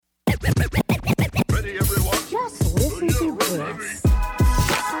Ready, everyone? Just listen to this.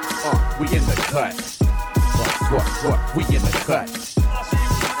 We in the cut. What? We in the cut.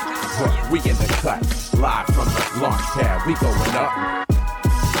 We in the cut. Live from the launch pad. We going up.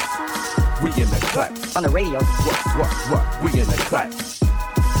 We in the cut. On the radio. What? We in the cut.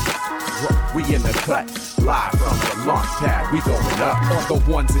 We in the cut. Live from the launch pad, we going up. On the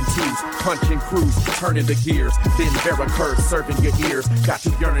ones and twos, punching crews, turning the gears. Then Vera curves, serving your ears. Got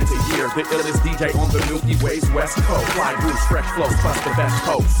you yearning to hear the illest DJ on the Milky Way's West Coast. Fly blues, fresh flows, plus the best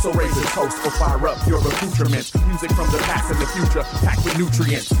host. So raise a toast or fire up your accoutrements. Music from the past and the future, packed with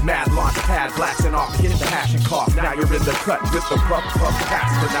nutrients. Mad launch pad, blasting off, hit the hash and cough. Now you're in the cut with the puff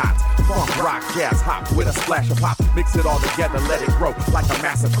astronauts. Funk, rock, jazz, hop with a splash of pop. Mix it all together, let it grow like a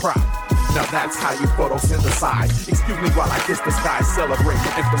massive crop. Now that's how you photosynthesize. Excuse me while I kiss the sky, celebrate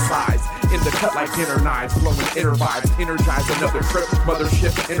and emphasize. In the cut like dinner knives, blowing inner vibes. Energize another trip,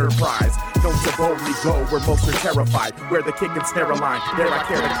 mothership enterprise. Known to boldly go where most are terrified. Where the kick and snare line, there I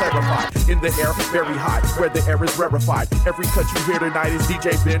care to clarify. In the air, very high, where the air is rarefied. Every cut you hear tonight is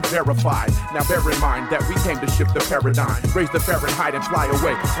DJ Ben verified. Now bear in mind that we came to shift the paradigm. Raise the Fahrenheit and fly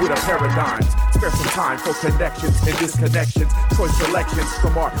away with a paradigm. Spare some time for connections and disconnections. Choice selections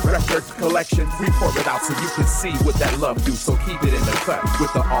from our record collection. We pour it out so you can see what that love do. So keep it in the cut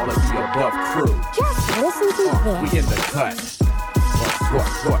with the all of the above crew. Just listen to this. We in the cut.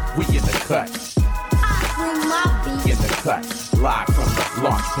 What? We in the cut. I bring my beat. In the cut. Live from the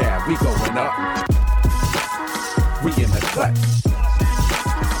launch pad. We going up. We in the cut.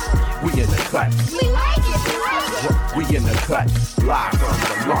 We in the cut. We like it. We in the cut. Live from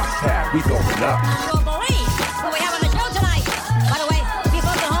the launch pad. We going up. You'll believe what we have on the show tonight. By the way, you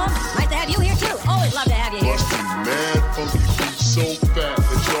folks at home, nice to have you here too. Always love to have you here. Busting mad funky beats so fat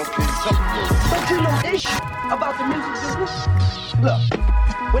that y'all can't help it. But you know this shit about the music business? Look,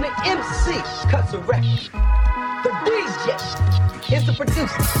 when an MC cuts a record, the DJ is the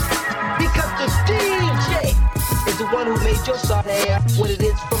producer. Because the DJ is the one who made your song what it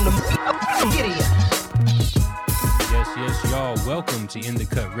is from the idiot. Yes, y'all. Welcome to In the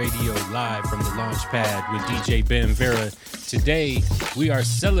Cut Radio, live from the launch pad with DJ Ben Vera. Today, we are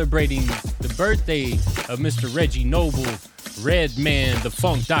celebrating the birthday of Mr. Reggie Noble, Redman, the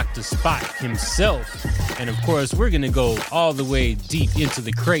Funk Dr. Spot himself. And of course, we're going to go all the way deep into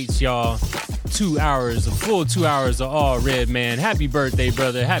the crates, y'all. 2 hours, a full 2 hours of all Redman. Happy birthday,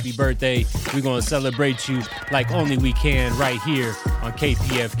 brother. Happy birthday. We're going to celebrate you like only we can right here on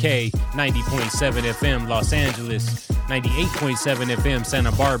KPFK 90.7 FM Los Angeles, 98.7 FM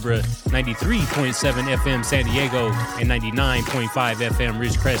Santa Barbara, 93.7 FM San Diego, and 99.5 FM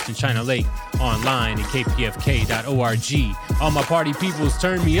Ridgecrest and China Lake. Online at kpfk.org. All my party peoples,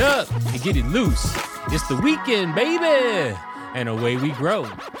 turn me up and get it loose. It's the weekend, baby. And away we grow.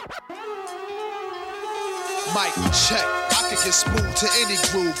 Mic check, I can get smooth to any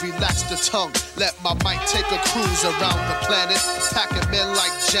groove, relax the tongue, let my mic take a cruise around the planet, packing men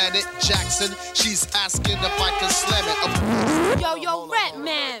like Janet Jackson, she's asking if I can slam it. Yo,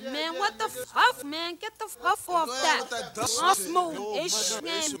 Redman, man, what the fuck, man, get the fuck off that, all smooth-ish,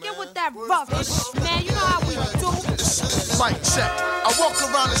 man, get with that rough-ish, man, you know how we do. Mic check, I walk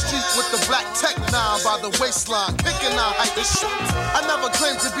around the street with the black tech 9 by the waistline, picking out hype and shit. I never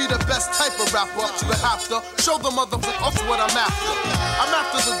claimed to be the best type of rapper, but after show the motherfuckers what I'm after. I'm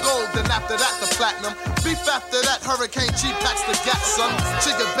after the gold, then after that the platinum. Beef after that, Hurricane G packs the gat, son.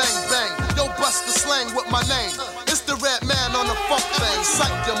 Chigga bang bang, yo bust the slang with my name. It's the Redman on the funk thing. Psych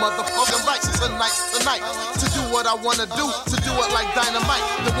your motherfucking rights tonight. To do what I wanna do, to do it like dynamite.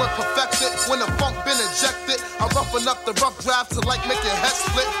 The one perfected, when the funk been ejected. I roughen up the rough draft to like make your head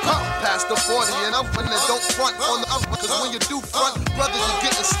split. Past the 40 and I'm when they don't front on the other. Cause when you do front, brother, you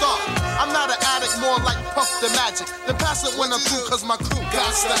getting started. I'm not an addict, more like Puff the Magic. Then pass it when I'm through, cause my crew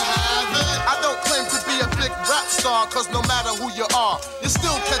got to have it. I don't claim to be a big rap star, cause no matter who you are, you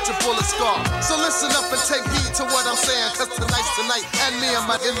still catch a bullet scar. So listen up and take heed to what I'm saying, cause tonight's tonight, and me and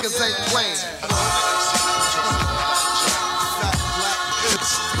my niggas ain't playing.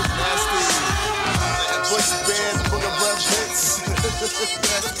 Voice band, full of rough hits. THX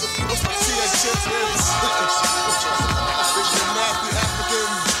hits. The nasty African,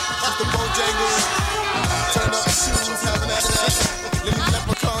 the Bojangles. Turn up the shoes, having that. Let me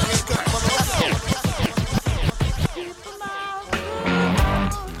leprechaun haircut, motherfucker.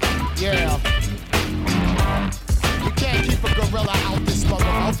 Yeah. You can't keep a gorilla out this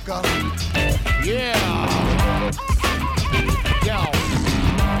motherfucker. Yeah. Yo.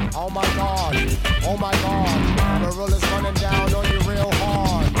 Oh my God. Oh my God. Gorilla's running down on you real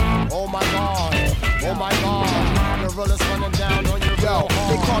hard. Oh my God. Oh my God. Gorilla's running down on you real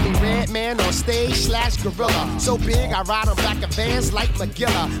hard. They call call me Redman on stage / gorilla. So big, I ride on back of vans like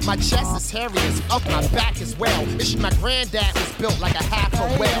McGilla. My chest is hairy as up my back as well. It's my granddad was built like a half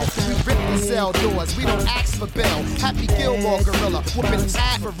a whale. We rip the cell doors, we don't ask for bail. Happy Gilmore gorilla, whooping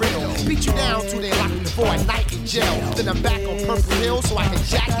tag for real. Beat you down till they lock me for a night in jail. Then I'm back on Purple Hill so I can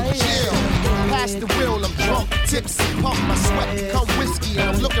jack and chill. Pass the wheel, I'm drunk, tipsy, pump my sweat, become whiskey, and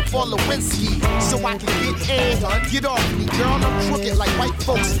I'm looking for Lewinsky so I can get in. Get off me, girl, I'm crooked like white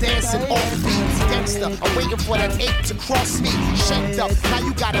folks dancing off beats. Gangster, I'm waiting for that ape to cross me. Shaped up, now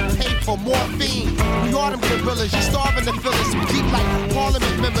you gotta pay for morphine. We are them gorillas, you starving to fill us. We keep like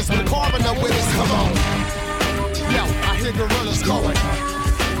parliament members with coroner with us. Come on. Yo, I hear gorillas going.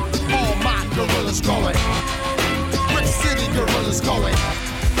 All my gorillas going. Brick City gorillas going.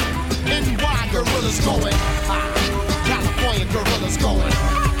 NY gorillas going. California gorillas going.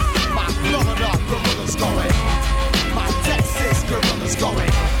 My Florida gorillas going. My Texas gorillas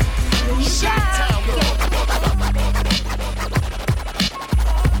going. Chi-Town gorillas.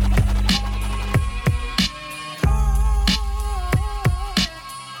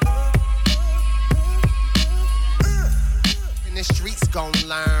 In the streets gon'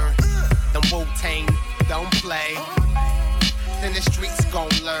 learn. Them Wu-Tang don't play. Then the streets gon'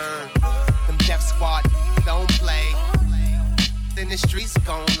 learn. Them Def Squad don't play. Then the streets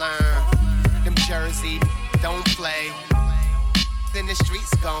gon' learn. Them Jersey don't play. Then the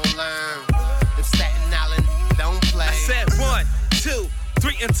streets gon' learn. Them Staten Island don't play. I said 1, 2,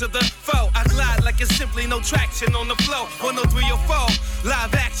 3 into the 4. I glide like it's simply no traction on the floor. 103 or 4.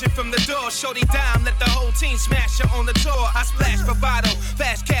 Live action from the door. Shorty down, let the whole team smash her on the tour. I splash bravado,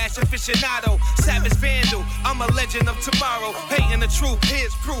 fast cash aficionado, savage vandal. I'm a legend of tomorrow. Hating the truth,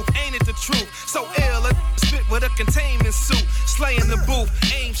 here's proof. Ain't it the truth? So ill, a spit with a containment suit. Slaying the booth,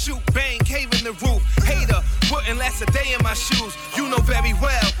 aim, shoot, bang, cave in the roof. Hater, wouldn't last a day in my shoes. You know very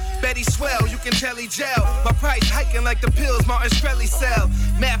well. Betty swell, you can tell he gel. My price hiking like the pills Martin Shkreli sell.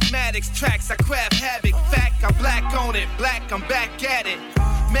 Mathematics, tracks, I craft havoc. Fact, I'm black on it. Black, I'm back at it.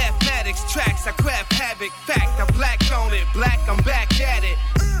 Mathematics, tracks, I craft havoc. Fact, I'm black on it. Black, I'm back at it.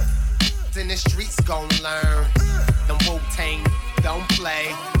 Then the streets gon' learn. Them Wu-Tang don't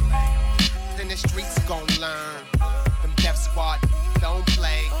play. Then the streets gon' learn. Them Def Squad don't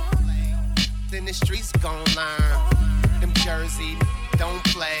play. Then the streets gon' learn. Them Jersey don't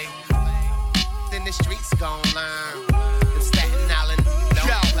play. Then the streets gon' learn. Them Staten Island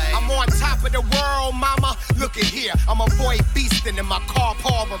don't play. I'm on top of the world, mama. Look at here. I'm a boy beastin' in my car,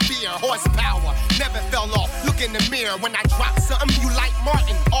 Paul Revere. Horsepower, never fell off. Look in the mirror. When I drop something, you like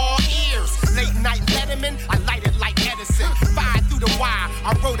Martin. All ears. Late night Letterman, I light it like Edison. Fire through the wire,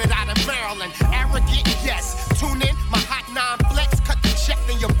 I wrote it out of Maryland. Arrogant, yes. Tune in, my hot 9 flex. Cut the check,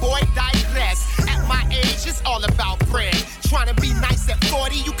 then your boy digress. At my age, it's all about bread. Trying to be nice at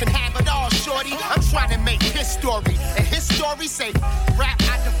 40, you can have it all, shorty. I'm trying to make history. And his story say, rap,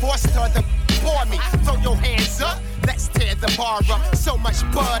 I divorced her, the bore me. Throw your hands up, let's tear the bar up. So much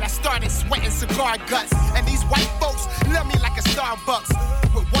bud, I started sweating cigar guts. And these white folks love me like a Starbucks.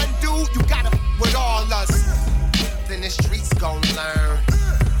 With one dude, you gotta with all us. Then the streets gon' learn.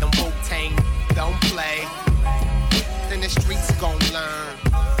 Them Wu-Tang don't play. Then the streets gon' learn.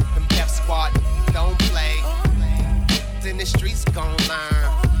 Them Def Squad don't play. Then the streets gon'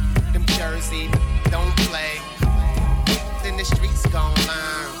 learn. Them Jersey don't play. Then the streets gon'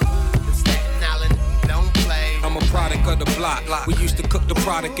 learn. Them Staten Island don't play. I'm a product of the block. We used to cook the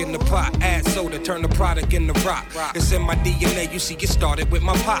product in the pot. Add soda, turn the product into rock. It's in my DNA, you see it started with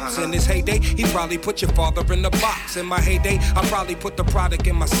my pops. In his heyday, he probably put your father in the box. In my heyday, I probably put the product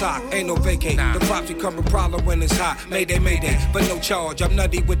in my sock. Ain't no vacate, the props become a problem when it's hot. Mayday, mayday, but no charge. I'm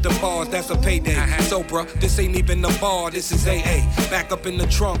nutty with the bars, that's a payday. So bruh, this ain't even a bar, this is AA. Back up in the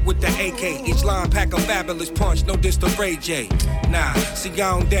trunk with the AK. Each line pack a fabulous punch, no diss to Ray J. Nah, see I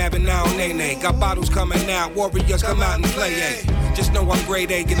don't dab and I don't nay-nay. Got bottles coming out, warriors come out and play, ayy. Just know I'm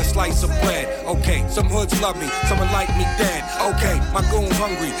grade A, get a slice of bread. Okay, some hoods love me, someone like me dead. Okay, my goon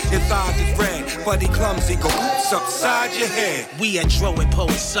hungry, his eyes is red. But he clumsy, go oops upside your head. We at Dro and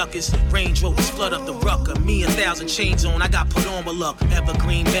Poet Suckers. Range Rovers flood up the rucker. Me 1,000 chains on, I got put on my luck.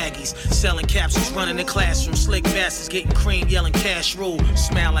 Evergreen baggies, selling capsules, running the classroom. Slick bastards getting cream, yelling cash rule.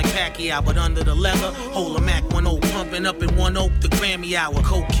 Smell like Pacquiao, but under the leather. Hold a Mac 1-0, pumping up in 1 Oak, the Grammy hour.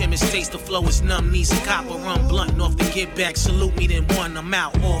 Coke chemist, taste the flow, is numb, knees and copper rum. Blunting off the get back, salute me, then one. I'm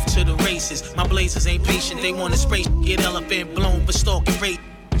out, off to the races. My blazers ain't patient, they wanna spray, get elephant blown for stalking rape.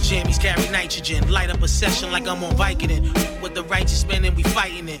 jammies carry nitrogen. Light up a session like I'm on Vicodin. With the righteous men and we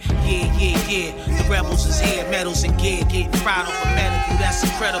fighting it. Yeah. The rebels is here, medals and gear. Getting fried off a medical, that's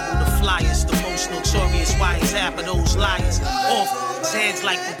incredible. The flyers, the most notorious. Why is half of those liars off his heads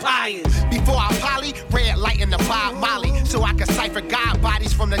like papayas? Before I poly, red light in the Bob Molly, so I can cipher God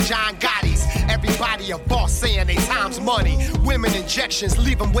bodies from the John Gottis. Everybody a boss saying they time's money. Women injections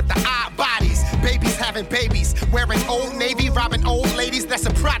leave them with the odd bodies. Babies having babies, wearing Old Navy, robbing old ladies. That's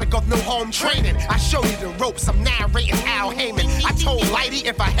a product of no home training. I show you the ropes, I'm narrating Al Heyman. I told Lighty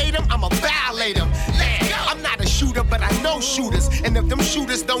if I hate him, I'ma violate him. Man, I'm not a shooter, but I know shooters. And if them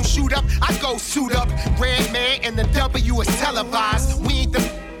shooters don't shoot up, I go suit up. Red Man and the W is televised. We ain't the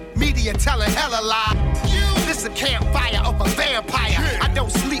media telling hella lie. This a campfire of a vampire. I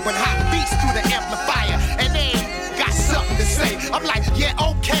don't sleep when hot beats through the amplifier. And they ain't got something to say. I'm like, yeah,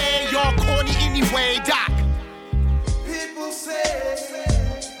 okay, y'all corny anyway, Doc. People say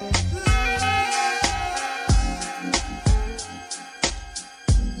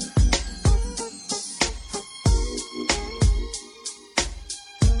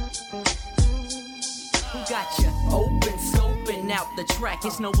gotcha open, scoping out the track.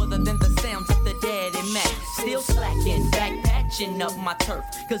 It's no other than the sounds of the Daddy Mac. Still slacking, back patching up my turf.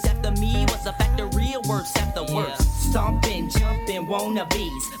 Cause after me was a factory of worse after worse. Stomping, jumping,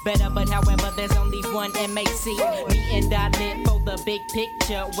 wannabes. Better, but however, there's only one MAC. Me and I live for the big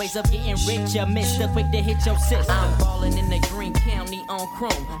picture. Ways of getting richer. Mr. Quick to hit your sister. I'm ballin' in the Green County on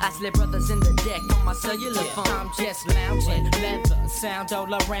chrome. I slip brothers in the deck on my cellular phone. I'm just lounging, leather, sound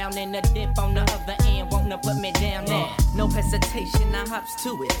all around. And the dip on the other end won't put me down there. No hesitation, I hops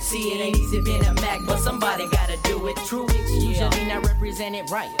to it. See, it ain't easy being a Mac, but somebody gotta do it. True, it's usually not represented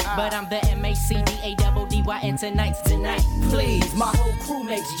right. But I'm the MACDADDY, and tonight's tonight. Please, my whole crew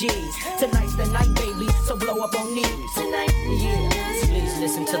makes G's. Tonight's the night, baby, so blow up on knees. Tonight, yeah. Please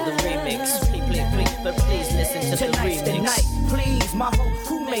listen to the remix. Please, but please listen to the remix. Tonight's the night, please, my whole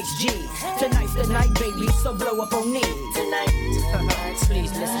crew makes G's. Tonight's the night, baby, so blow up on knees. Tonight,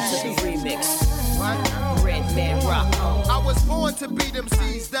 please listen to the remix. Red Man rock on. I was born to beat them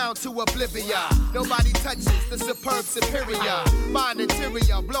C's down to oblivion. Nobody touches the superb superior. Mind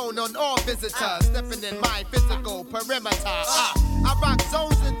interior blown on all visitors. Stepping in my physical perimeter. I rock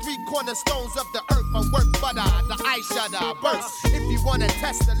zones in 3 cornerstones of the earth. My work butter, the ice shutter burst. If you wanna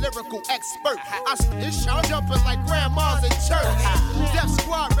test the lyrical expert, I this show jumping like grandmas in church. Def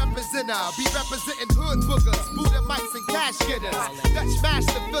Squad representer, be representing hood boogers, Buddha mics and cash getters. Dutch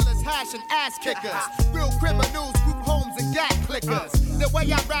master fillers, hash and ass kickers. Real criminals, group homes and gat clickers. The way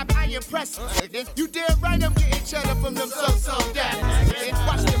I rap, I impress. You damn right I'm getting cheddar from them so-so dads.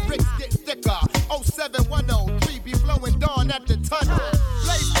 Watch the bricks get thicker. 07103 be blowing dawn at the tunnel.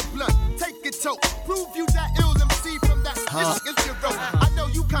 Blaze the blunt, take it toe. Prove you that ill MC from that is your road. I know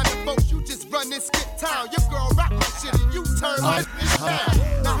you kind of folks, you just run and skip town. Your girl rap my shit and you turn my bitch down.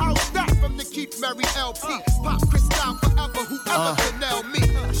 Now how's that from the Keith Murray LP? Pop Cristal forever, whoever can nail me.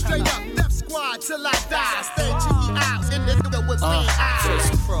 Straight up, Def Squad till I die. Stay cheeky out in the with green eyes.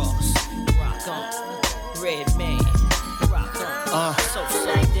 Crisscross, rock on. Red Man, rock on. So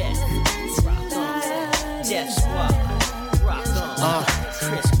death, rock on. Def Squad, rock on.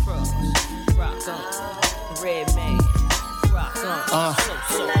 Crisscross, rock on. Red Man, rock on.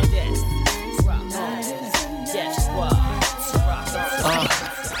 So death, rock on. Def Squad, rock on.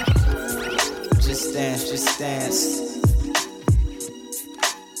 Just dance, just dance.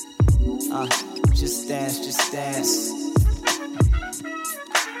 Just dance, just dance.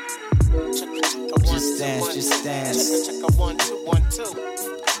 Just dance, just dance. Check a 1 2 1 2.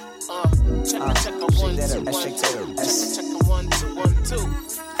 Check a 1 2 1 2. Check a 1 2 1 2.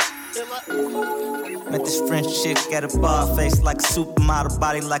 Met this French chick at a bar, face like a supermodel,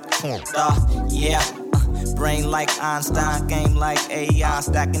 body like a porn star. Yeah. Brain like Einstein, game like AI,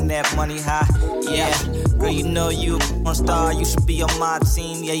 stacking that money high. Yeah, girl, you know you a porn star. You should be on my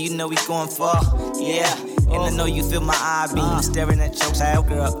team. Yeah, you know we going far. Yeah, and I know you feel my eye beam staring at your child,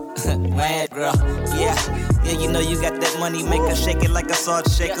 girl. Mad girl. Yeah, you know you got that money maker, shake it like a salt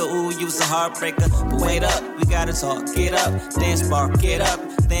shaker. Ooh, you's a heartbreaker. But wait up, we gotta talk. Get up, dance bar, get up,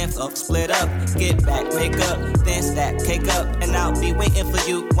 dance up, split up, get back, make up, then stack, cake up, and I'll be waiting for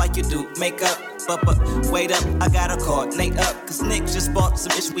you while you do makeup. But wait up, I gotta coordinate up. Cause Nick just bought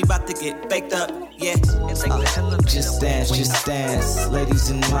some ish, we about to get baked up. Yeah, just dance, just dance. Ladies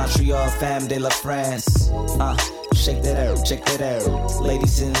in Montreal, fam de la France. shake that out, check that out.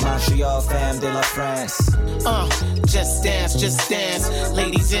 Ladies in Montreal, fam de la France. Just dance.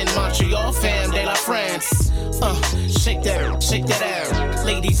 Ladies in Montreal, fam de la France. Shake that out.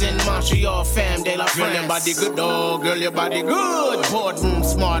 Ladies in Montreal, fam de la France. Girl, your body good, dog. Girl, your body good. Boardroom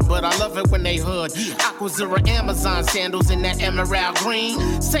smart, but I love it when they hood. Aquazura Amazon sandals in that emerald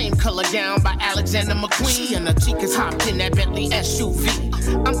green. Same color gown by Alexander McQueen. And the chicas hopped in that Bentley SUV.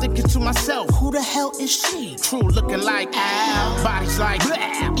 I'm thinking to myself, who the hell is she? True looking like Al, bodies like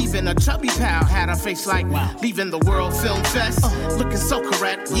blah. Even a chubby pal had a face like leaving the World Film Fest. Looking so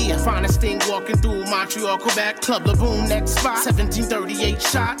correct, yeah. Finest thing walking through Montreal, Quebec. Club La Boom, next spot. 1738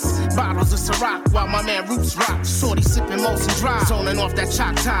 shots. Bottles of Ciroc while my man Roots rock. Shorty sipping Molson Dry, zoning off that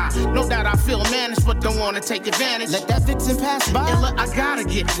Choctaw. No doubt I feel managed, but don't wanna take advantage. Let that vixen pass by. And look, I gotta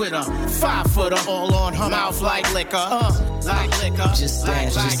get with her. 5-footer, all on her mouth like liquor. Like liquor. Just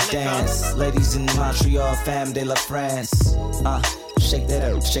dance. Ladies in Montreal, fam de la France. Shake that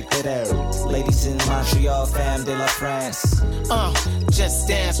out. Ladies in Montreal, fam de la France. Just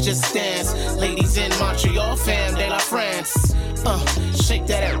dance. Ladies in Montreal, fam de la France. Shake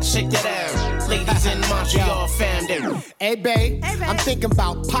that out. Ladies in Montreal, fam de la France. Hey, babe, I'm thinking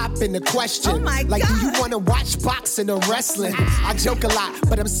about popping the question. Oh my like, God. do you wanna watch boxing or wrestling? I joke a lot,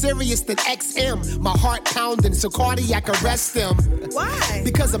 but I'm serious than XM. My heart pounding, so cardiac arrest him. Why?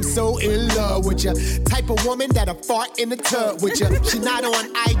 Because I'm so in love with ya. Type of woman that'll fart in the tub with ya. She not on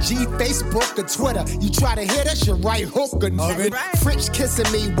IG, Facebook, or Twitter. You try to hit her, she right hook or nothing. Right. French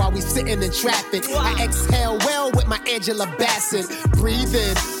kissing me while we sitting in traffic. Wow. I exhale well with my Angela Bassett. Breathe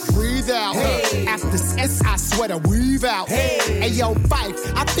in, breathe out. Hey. After sex, I sweat a weave out. Hey, yo, Fife,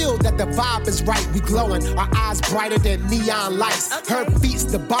 I feel that the vibe is right. We glowing, our eyes brighter than neon lights. Okay. Her beats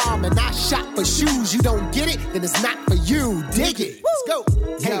the bomb, and I shop for shoes. You don't get it, then it's not for you. Dig it. Let's go.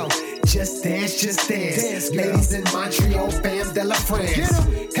 Yo, just dance. Ladies in Montreal, fam de la France.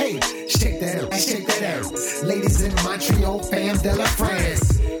 Hey, shake that out. Ladies in Montreal, fam de la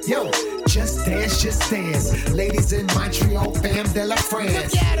France. Yo, just dance. Ladies in Montreal, fam de la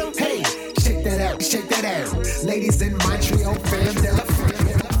France. Hey, shake that out. Ladies in Montreal, fam de la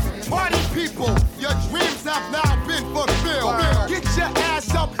France. Party people, your dreams have now been fulfilled. Get your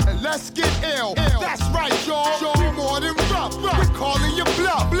ass up and let's get ill. That's right, y'all. We more than rough. We're calling you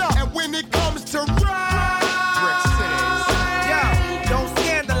bluff. And when it comes to Brick Cities. Yo, don't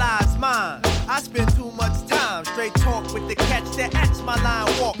scandalize mine. I spend too much time straight talk with the catch that etch my line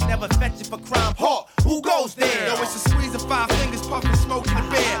walk. Never fetch it for crime. Hawk, who goes there? Yo, it's a squeeze of 5 fingers, puffing smoke in the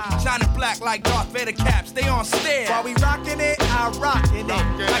bear. Shining black like Darth Vader caps, stay on stare. While we rockin' it, I rockin'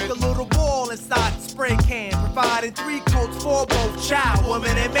 it. Like a little ball inside the spray can. Providing 3 coats for both child,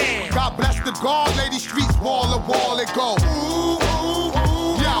 woman, and man. God bless the guard, lady streets, wall to wall it go. Ooh, ooh,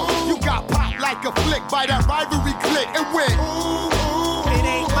 ooh. Yo, you got popped like a flick by that rivalry click. It went ooh, ooh. It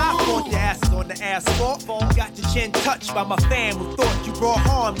ain't my fault your ass is on the asphalt. Got your chin touched by my fam who thought you brought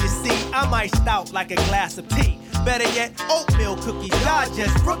harm. You see, I'm iced out like a glass of tea. Better yet, oatmeal cookies, y'all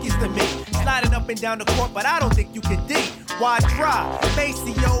just rookies to me. Sliding up and down the court, but I don't think you can D. Why try?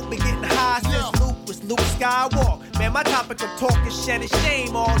 Maceo been getting high since Luke was Luke Skywalker. Man, my topic of talk is shedding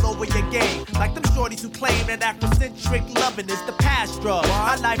shame all over your game. Like them shorties who claim that Afrocentric loving is the past drug.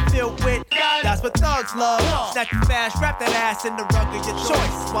 My life filled with, that's what thugs love. Snatch you fast, wrap that ass in the rug of your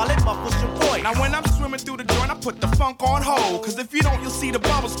choice while it muffles your voice. Now when I'm swimming through the joint, I put the funk on hold. Cause if you don't, you'll see the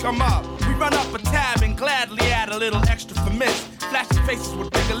bubbles come up. We run up a tab and gladly add a little extra for miss. Flashing faces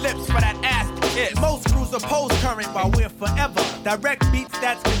with bigger lips for that ass to kiss. Most crews are post-current while we're forever. Direct beats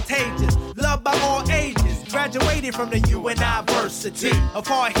that's contagious. Loved by all ages. Graduated from the University of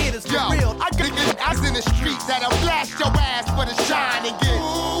hard hitters for real. I got niggas in the streets that'll blast your ass for the shine and get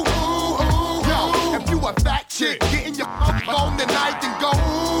ooh, ooh, ooh. Yo, if you a fat chick, get in your phone tonight and go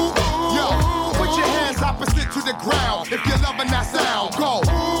ooh, ooh. Yo, put your hands opposite to the ground if you're loving that sound. Go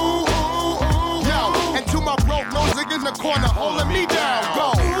ooh, ooh, ooh. Yo, and to my broke nose nigga in the corner holding me down.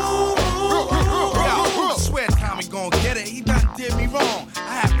 Go ooh, ooh, ooh. Yo, I swear Tommy gon' get it. He done did me wrong.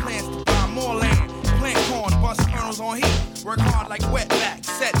 I have plans to buy more land, plant corn, bust kernels on heat, work hard like wetbacks.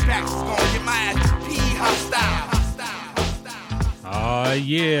 Setbacks is gonna get my ass to pee hostile.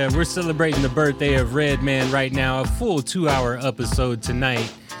 Yeah, we're celebrating the birthday of Redman right now. A full 2-hour episode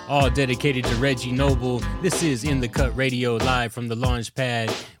tonight, all dedicated to Reggie Noble. This is In the Cut Radio, live from the launch pad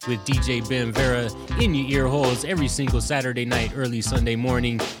with DJ Ben Vera in your ear holes every single Saturday night, early Sunday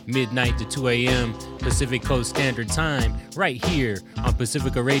morning, midnight to 2 a.m. Pacific Coast Standard Time, right here on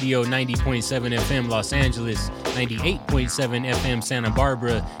Pacifica Radio 90.7 FM Los Angeles, 98.7 FM Santa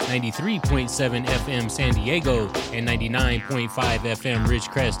Barbara, 93.7 FM San Diego, and 99.5 FM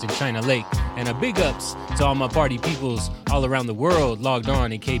Ridgecrest and China Lake. And a big ups to all my party peoples all around the world logged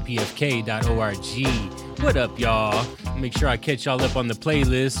on at kpfk.org. What up, y'all? Make sure I catch y'all up on the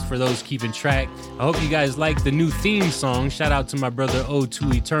playlist for those keeping track. I hope you guys like the new theme song. Shout out to my brother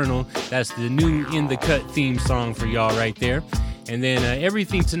O2 Eternal. That's the new In the Cut theme song for y'all right there. And then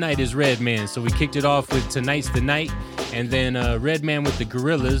everything tonight is Redman. So we kicked it off with Tonight's the Night. And then Redman with the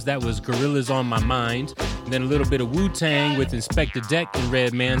Gorillas. That was Gorillas on My Mind. And then a little bit of Wu-Tang with Inspector Deck and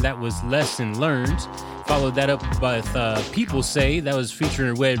Redman. That was Lesson Learned. Followed that up with People Say. That was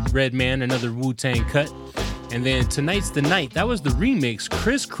featuring Redman, another Wu-Tang cut. And then Tonight's the Night. That was the remix,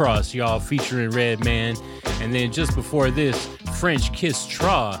 Crisscross, y'all, featuring Redman. And then just before this, French Kiss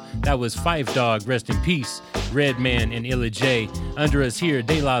Tra. That was Fife Dog, rest in peace, Redman and Illa J. Under us here,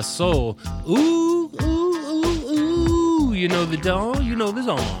 De La Soul. Ooh, ooh, ooh, ooh. You know the song, you know the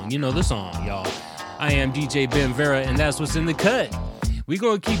song, you know the song, y'all. I am DJ Ben Vera, and that's what's in the cut. We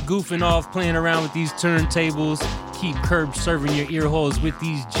gonna keep goofing off, playing around with these turntables, keep curb serving your ear holes with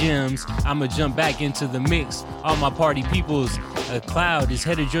these gems. I'ma jump back into the mix. All my party peoples, a cloud is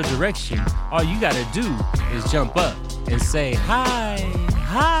headed your direction. All you gotta do is jump up and say hi,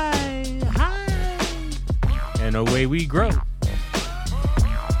 hi, hi. And away we grow.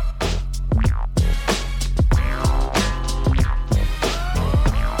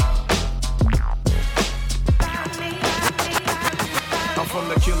 From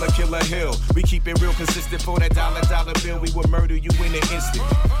the killer hill, we keep it real consistent. For that dollar bill, we will murder you in an instant.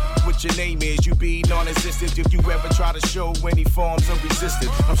 What your name is, you be non-existent if you ever try to show any forms of resistance.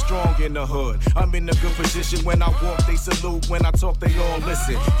 I'm strong in the hood, I'm in a good position. When I walk, they salute. When I talk, they all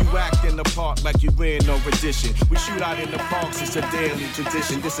listen. You act in the park like you win no rendition. We shoot out in the parks, it's a daily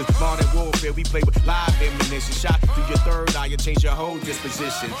tradition. This is modern warfare, we play with live ammunition. Shot through your third eye, you change your whole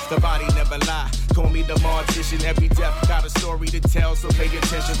disposition. The body never lie, call me the mortician. Every death got a story to tell, so pay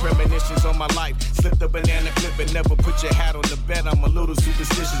attention. Premonitions on my life, slip the banana clip and never put your hat on the bed. I'm a little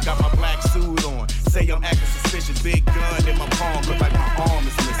superstitious, got my black suit on. Say I'm acting suspicious, big gun in my palm, look like my arm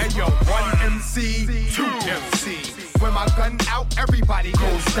is missing. Hey yo, 1 MC, 2 MC. When my gun out, everybody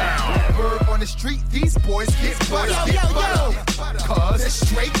goes down. Word on the street, these boys get butter. Cause it's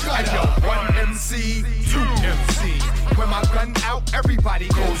straight gutter. Hey yo, 1 MC, 2 MC. When my gun out, everybody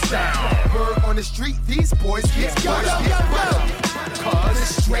goes down. Word on the street, these boys get butter. Cause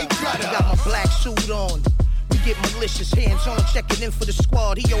it's straight gutter. I got my black suit on. We get malicious, hands on, checking in for the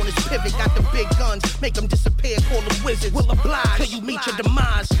squad. He on his pivot, got the big guns, make them disappear, call them wizards. Will oblige till you meet your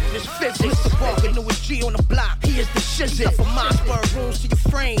demise. It's physics. Mr. Walker, newest G on the block. He is the shizzit. Stuff for Mossberg, rooms to your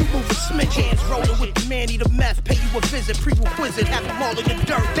frame. Move a smidge, hands rolling with the man, eat a meth. Pay you a visit, prerequisite. Have them all in the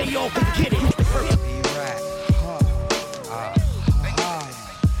dirt, they all can get it.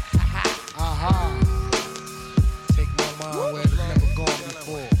 Take my mind where it's never gone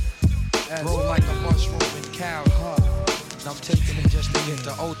before. Roll like a mushroom in cow. And I'm taking it just to get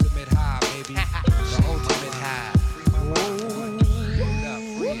the ultimate high, baby. The ultimate high.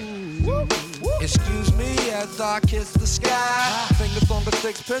 Excuse me as I kiss the sky. Fingers on the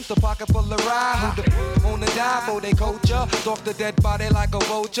sixpence, the pocket full of rye. Who the wanna die for they culture? Stalk the dead body like a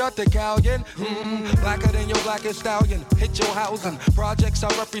vulture. The galleon, blacker than your blackest stallion. Hit your housing. Projects I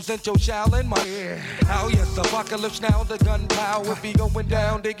represent your Shaolin. My how yes, apocalypse now. The gunpowder be going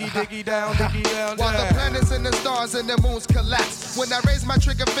down, diggy down, diggy down. While the planets and the stars and the moons collapse. When I raise my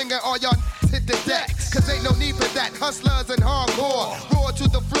trigger finger, all y'all hit the deck. Cause ain't no need for that. Hustlers and hardcore. Roar to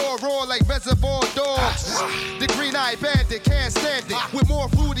the floor, roar like reservoir dogs. The green-eyed bandit can't stand it. With more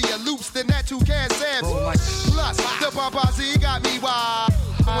fruitier loops than that you can't stand it. Plus, the Papazi got me wild.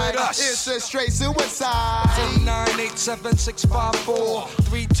 With us, it's a straight suicide. 987-654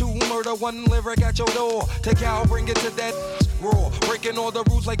 32 murder, 1 lyric at your door. Take out, bring it to that raw. Breaking all the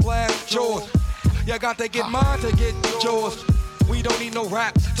rules like glass jaws. You got to get mine to get yours. We don't need no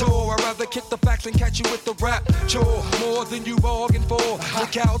rap tour. I'd rather kick the facts and catch you with the rap chore. More than you bargained for. The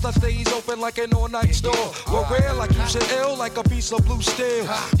cows that stays open like an all-night store. We're rare like you should ill, like a piece of blue steel.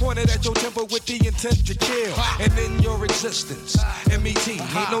 Pointed at your temper with the intent to kill. And in your existence, MET,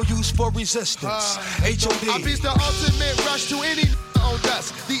 ain't no use for resistance. HOD. I beat the ultimate rush to any on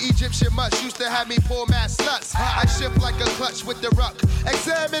dust. The Egyptian must used to have me pull mad sluts. I shift like a clutch with the ruck.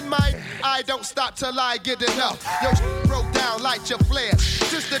 Examine my I don't stop till I get enough. Yo, broke down, light your flares.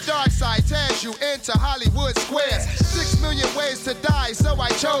 Just the dark side tears you into Hollywood squares. 6 million ways to die, so I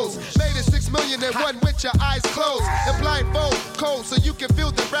chose. Made it 6 million and one with your eyes closed. And blindfold cold so you can feel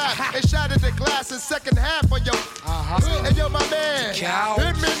the rap. And shatter the glass in second half of your. And yo, my man,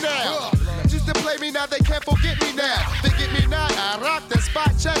 hit me now. Just to play me now. now they can't forget me now. They get me now, I rock the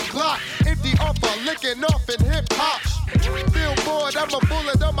spot, check Glock. Empty offer, licking off in hip hop. Billboard, I'm a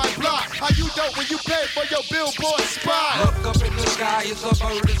bullet on my block. How you dope when you pay for your billboard spot? Look up in the sky, it's a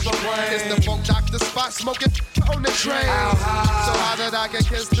bird, it's a plane. It's the Funk Doctor spot, smoking on the train. How high? So how did I get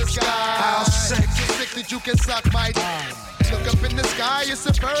kiss the sky? How sick? So sick that you can suck my Look up in the sky, it's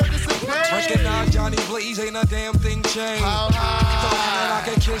a bird, it's a plane. Recognize Johnny Blaze, ain't a damn thing changed. How high? So how did I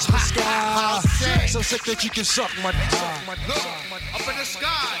can kiss the sky? How sick? So sick that you can suck my Look, up in the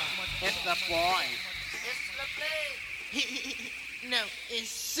sky. It's the boy. It's the babe. No, it's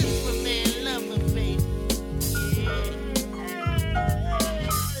Superman lover, baby.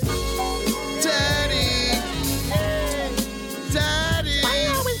 Daddy, Daddy, why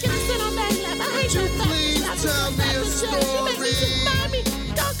always gonna sit on that lap? I hate you please tell me a story.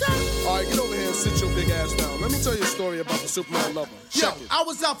 Alright, get over here and sit your big ass down. Let me tell you a story about the Superman lover. Yo, I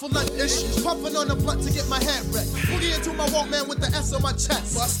was out for lunch issues, puffing on the blunt to get my head wrecked. Boogie into my Walkman with the S on my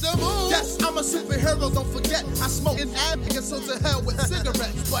chest. Bust the move. Yes, I'm a superhero, don't forget. I smoke in and so to hell with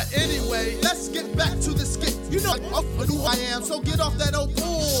cigarettes. But anyway, let's get back to the skit. You know who I am, so get off that old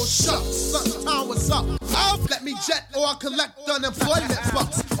bullshit. Lunchtime, what's up? Let me jet or I'll collect unemployment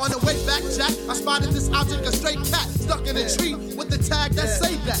bucks. On the way back, Jack, I spotted this object, a stray cat, stuck in a tree with the tag that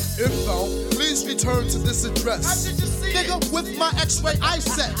say that. Info, please return to this address. How did you see Nigga, with my x-ray eye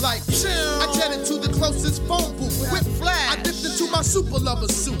set like I jetted to the closest phone booth. Whip flag, I dipped into my super lover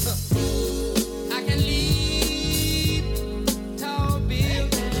suit. I can leave tall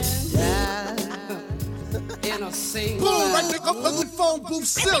buildings in a single Boom, right up on the phone booth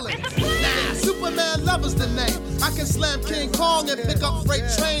ceiling. Nah, Superman lover's the name. I can slam King Kong and pick up freight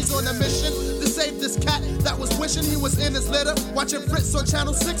trains on a mission to save this cat that was wishing he was in his litter, watching Fritz on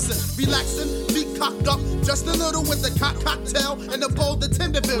Channel 6 and relaxing, feet cocked up, just a little with the cocktail and a bowl of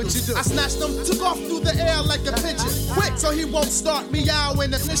tender vittles. What you do? I snatched him, took off through the air like a pigeon, quick so he won't start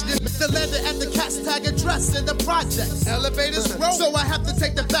meowing and mission. The landed at the cat's tag address in the projects. Elevators roll, so I have to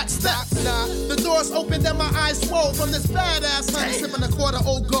take the back steps. Nah, the doors opened and my eyes swole from this badass honey sipping a quarter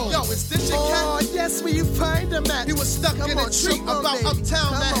old gold. Yo, is this your cat? Oh, yes, where you find him at? He was stuck in a tree about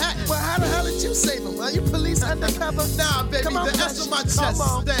uptown Manhattan. Well, how the hell did you save him? Are you police undercover? Nah, baby, Come on, the S on my chest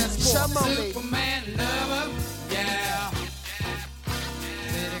stands for Superman lover, yeah.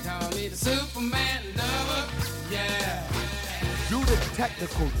 They call me the Superman lover, yeah. Due to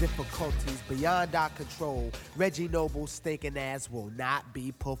technical difficulties beyond our control, Reggie Noble's stinking ass will not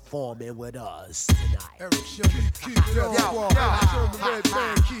be performing with us tonight. Eric Sherman, keep that squad. Sherman Red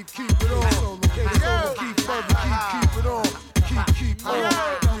Man, keep it on. Keep it on. Keep on.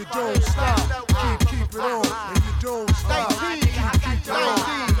 And you don't stop. Keep it on. And you don't stop. Keep it on.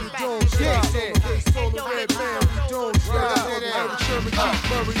 And you don't stop. Solar Red Man, we don't stop. Eric Sherman, keep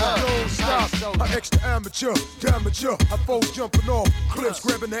Murray, you don't stop. An extra amateur, damager. I foes jumping off cliffs,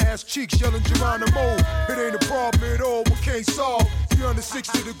 grabbing the ass cheeks, yelling Geronimo. It ain't a problem at all, we can't solve.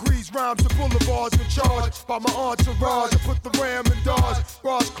 360 degrees, rhymes and boulevards in charge. By my entourage, I put the ram in Dodge.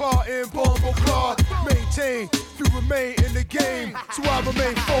 Ross Claw and Bombo Claw. Maintain, you remain in the game. So I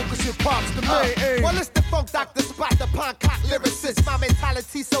remain focused, hip hop's the main aim. Well, it's the Funk Doctor Spot, the Poncock lyricist. My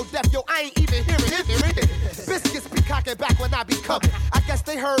mentality so deaf, yo, I ain't even hearing it. Biscuits be cocking back when I be coming. I guess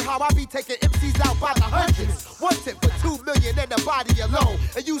they heard how I be taking MCs out by the hundreds. One tip for 2 million in the body alone.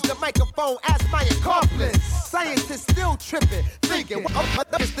 And use the microphone as my accomplice. Scientists still tripping, thinking,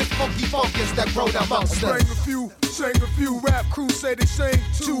 what is this funky fungus that growed amongst us? Sang a few, rap crews say they sing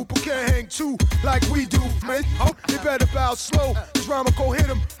too, but can't hang two like we do, man. Oh, they better bow slow, this rhyme will go hit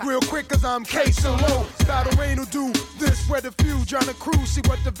them real quick, cause I'm casing low. Battle Rain will do this, where the few, John and Crew, see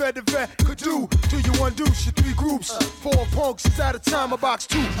what the vet could do. Till you undo your 3 groups, 4 punks is at a time, I box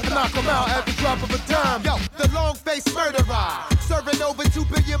 2, I knock them out at the drop of a dime. Yo, the long-faced murderer, serving over 2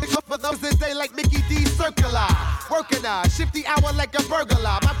 billion for those this day like Mickey D. Circular. Working shifty hour like a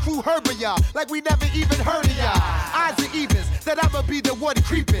burglar. My crew herbing ya like we never even heard of ya. Odds and evens that I'ma be the one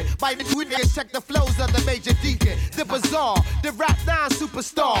creeping. My new niggas check the flows of the Major Deacon. The Bizarre, the Rap 9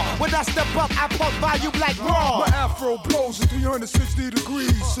 superstar. When I step up, I pump volume like raw. My afro blows at 360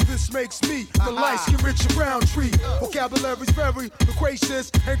 degrees, so this makes me the light-skin Richard Roundtree. Vocabulary's very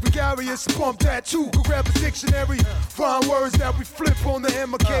loquacious and gregarious. Pump that too, go grab a dictionary. Find words that we flip on the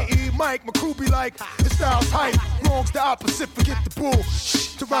M.A.K.E. mic. My crew be like, his style's hype. Wrong's the opposite, forget the bull.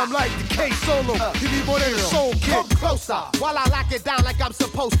 To rhyme like the K solo, you need more than a soul kid. Come closer, while I lock it down like I'm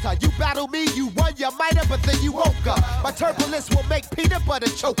supposed to. You battle me, you won, you might have, but then you woke up. My turbulence will make peanut butter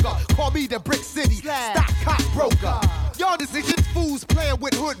choker. Call me the Brick City, stock cock broker. Y'all this fools playing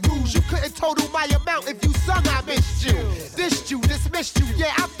with hood rules. You couldn't total my amount if you sung I missed you. Dissed you, dismissed you,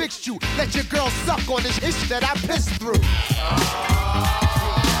 yeah, I fixed you. Let your girl suck on this ish that I pissed through.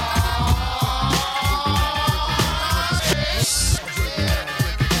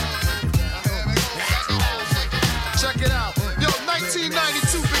 Check it out. Yo,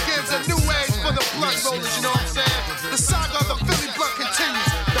 1992 begins a new age for the blunt rollers, you know what I'm saying? The saga of the Philly blunt continues.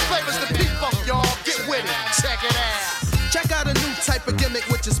 The flavor's the P-Funk, y'all. Get with it. Check it out. Check out a new type of gimmick,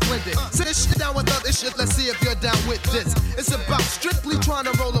 which is splendid. Sit this shit down with other shit, let's see if you're down with this. It's about strictly trying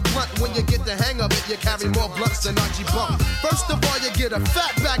to roll a blunt. When you get the hang of it, you carry more blunts than Archie Bump. First of all, you get a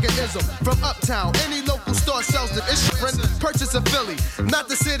fat bag of ism from Uptown. Any local store sells the ish friend. Purchase a Philly, not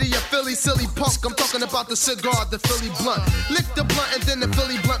the city of Philly, silly punk. I'm talking about the cigar, the Philly blunt. Lick the blunt and then the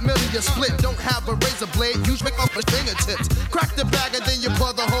Philly blunt million split. Don't have a razor blade, use make off your fingertips. Crack the bag and then you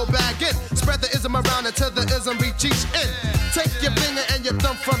pour the whole bag in. Spread the ism around until the ism reach each end. Take your finger and your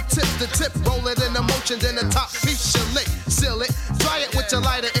thumb from tip to tip. Roll it in a motion, then the top piece you lick. Seal it, try it with your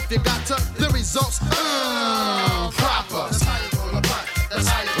lighter if you got to. The results, proper. That's how you roll a blunt. That's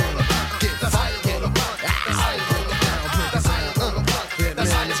how you roll a blunt. That's how you roll a blunt. That's how you roll a blunt. That's how you roll a blunt. That's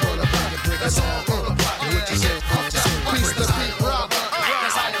how you roll a blunt. That's how you roll a blunt. Piece the beat rock.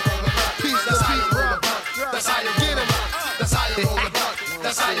 That's how you roll a blunt. Piece the beat rock. That's how you get 'em. That's how you roll a blunt.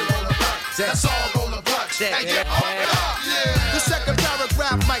 That's how you roll a blunt. That's all roll a blunt. And get up. The second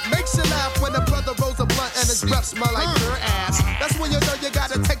paragraph might makes you laugh when a brother rolls a blunt and his breath smell like your ass. That's when you know you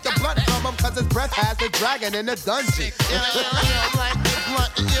gotta take the blunt from him, cause his breath has the dragon in the dungeon. Like the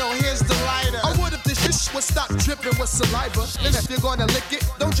blunt, here's the lighter. Or what if this shit would stop dripping with saliva? And if you're gonna lick it,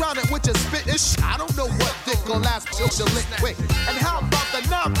 don't drown it with your spit. I don't know what dick gon' last till you lick quick. And how about the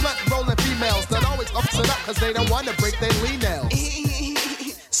non-blunt rolling females that always ups it up cause they don't wanna break their lean nails?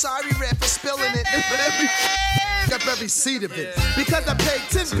 Sorry, Red, for spilling it. Up every seed of it. Because I paid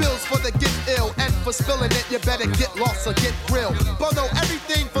 10 pills for the get ill. And for spilling it, you better get lost or get grilled. Bo know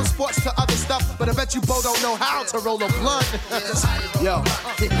everything from sports to other stuff. But I bet you Bo don't know how to roll a blunt. Yo. That's how you roll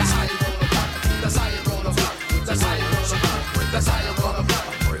a blunt. That's how you roll a blunt. That's how you roll a blunt. That's how you roll a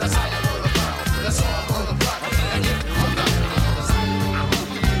blunt. That's how you roll a blunt. That's all roll a blunt. And get rolled up.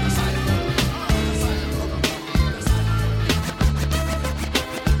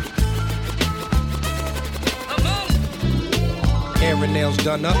 Hair and nails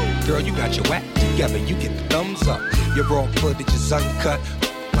done up, girl, you got your act together, you get the thumbs up. Your raw footage is uncut,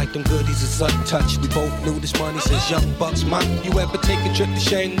 like them goodies is untouched. We both knew this money since young bucks. Mom, you ever take a trip to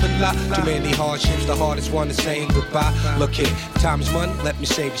Shangri-La? Too many hardships, the hardest one is saying goodbye. Look here, time is money, let me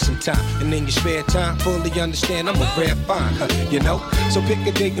save you some time. And in your spare time, fully understand I'm a rare find, you know? So pick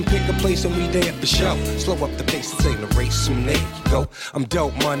a date and pick a place and we there for show. Slow up the pace, this ain't a race, soon there you go. I'm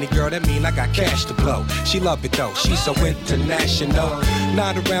dope money, girl, that mean I got cash to blow. She love it though, she's so international.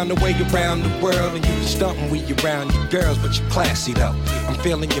 Not around the way around the world, and you can stump when we around your girls, but you're classy though. I'm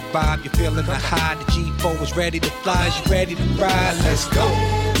feeling your vibe, you're feeling the high. The G4 is ready to fly, is you ready to ride? Let's go.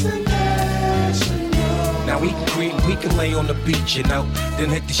 Now we can creep, we can lay on the beach, you know. Then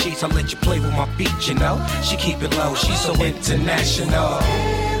hit the sheets, I'll let you play with my feet, you know. She keep it low, she's so international.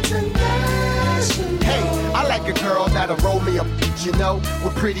 Hey, I like a girl that'll roll me a beat, you know.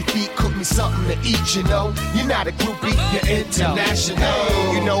 With pretty feet, cook me something to eat, you know. You're not a groupie, you're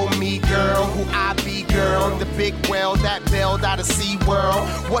international. You know me, girl, who I be, girl. The big whale that bailed out of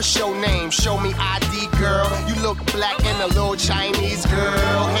SeaWorld. What's your name? Show me ID, girl. You look black and a little Chinese,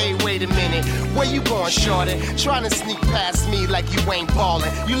 girl. Hey, wait a minute, where you going, shorty? Trying to sneak past me like you ain't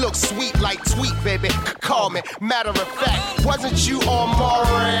ballin'. You look sweet like Tweet, baby, call me. Matter of fact, wasn't you on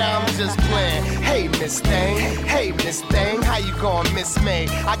Moray? I'm just playing. Hey, Miss Thing, hey, Miss Thing, how you going, Miss May?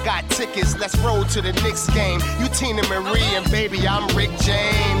 I got tickets, let's roll to the Knicks game. You Tina Marie and baby, I'm Rick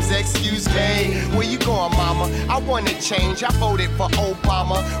James. Excuse me, where you going, mama? I wanna change, I voted for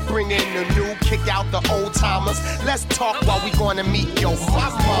Obama. Bring in the new, kick out the old timers. Let's talk while we gonna meet your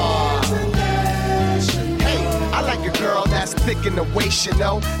mama. Hey, I like a girl that's thick in the waist, you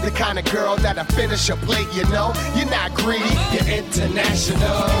know. The kind of girl that'll finish a plate, you know. You're not greedy, you're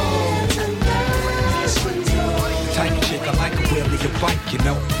international. Type of chick, I like a wheelie and bike, you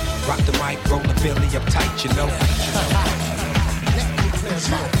know. Rock the mic, roll the Philly up tight, you know.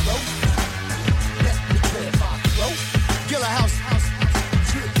 Gilla House.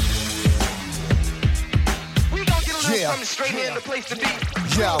 Yeah. Coming straight here in the place to be.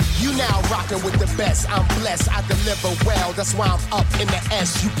 Yo, you now rockin' with the best. I'm blessed, I deliver well. That's why I'm up in the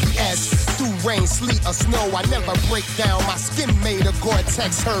SUPS. Through rain, sleet, or snow, I never break down. My skin made of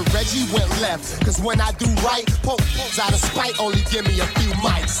Gore-Tex. Heard Reggie went left. Cause when I do right, pokes out of spite, only give me a few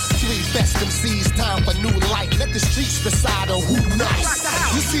mics. 3 best MCs, time for new light. Let the streets decide on who nice.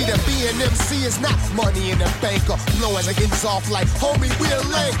 You see, the being MC is not money in the bank or blowing against off like, homie, we're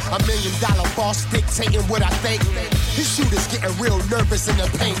late. $1 million boss dictating what I think. His shooters getting real nervous in the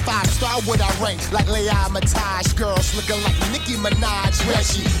paint. 5-star would I rank like Leah Mataj. Girls looking like Nicki Minaj.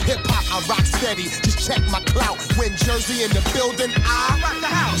 Reggie, hip-hop, I rock steady. Just check my clout. When Jersey in the building, I rock the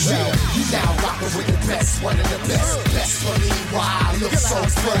house. Yeah, you now rockin' with the best, one of the best. Best believe why I look so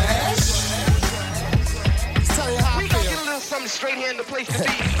fresh. Tell you how I feel. Something straight here in the place to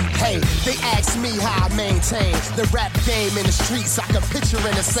be. Hey, they ask me how I maintain the rap game in the streets. I can picture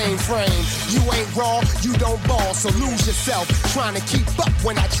in the same frame. You ain't raw, you don't ball, so lose yourself. Trying to keep up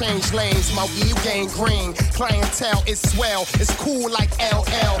when I change lanes. My weed gain green. Clientele is swell. It's cool like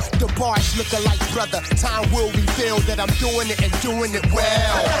LL. The bars looking like brother. Time will reveal that I'm doing it and doing it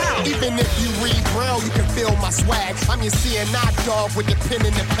well. Even if you read Braille, you can feel my swag. I'm your CNI dog with the pen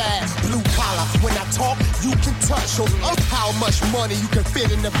in the pad. Blue collar. When I talk, you can touch. Show how much money you can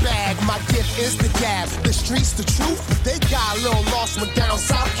fit in the bag. My gift is the gab. The streets, the truth. They got a little lost when down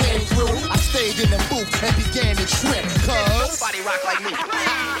south came through. I stayed in the booth and began to trip. Cause nobody rock like me.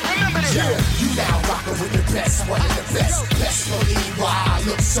 Yeah, you now rockin' with the best, one of the best. Best believe why I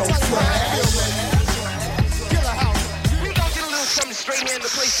look so fresh. We gon' get a little something straight here in the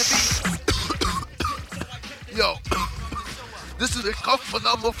place to be. Yo, this is a couple of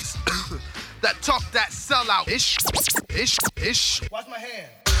numbers that talk that sell out. Ish. Watch my hand.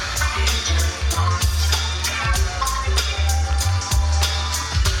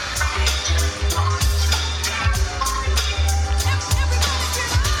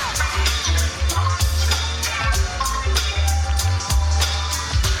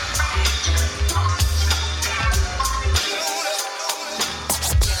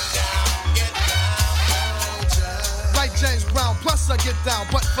 Like James Brown, plus I get down,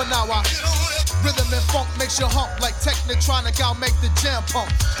 but for now I rhythm and funk makes you hump like Technotronic. I'll make the jam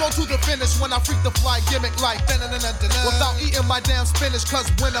pump. Stroll to the finish when I freak the fly gimmick like without eating my damn spinach. Cause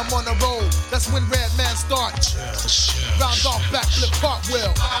when I'm on the road, that's when Redman starts. Round off, backflip,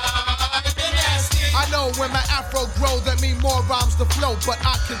 cartwheel. I know when my afro grows, that mean more rhymes to flow. But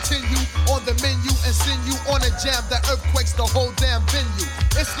I continue on the menu and send you on a jam that earthquakes the whole damn venue.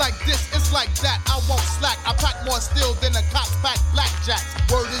 It's like this, it's like that, I won't slack. I pack more steel than a cops pack blackjacks.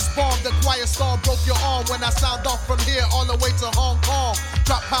 Word is bomb, the quiet storm broke your arm when I sound off from here all the way to Hong Kong.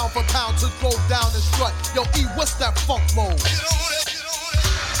 Drop pound for pound to throw down and strut. Yo, E, what's that funk mode?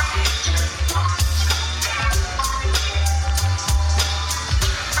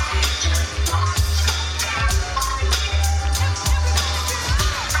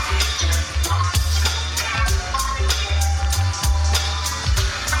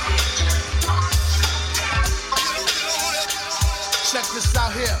 Check this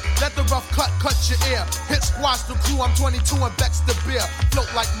out here. Let the rough cut your ear. Hit squash the crew, I'm 22 and Bex the beer.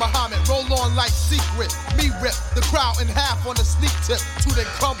 Float like Muhammad, roll on like Secret. Me rip the crowd in half on a sneak tip. Two they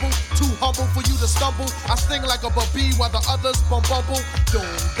crumble, too humble for you to stumble. I sting like a baby while the others bumble. Doom,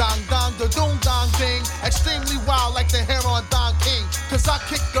 dong, dong, the doom, dong, ding. Extremely wild like the hair on Don King. Cause I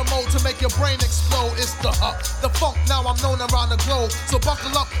kick the mode to make your brain explode. It's the funk, now I'm known around the globe. So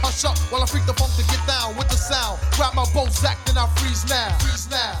buckle up, hush up, while I freak the funk to get down with the sound. Grab my bow sack, then I freeze now. Freeze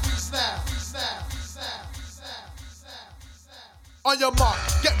now, freeze now, freeze now, freeze now, freeze now, freeze now. On your mark,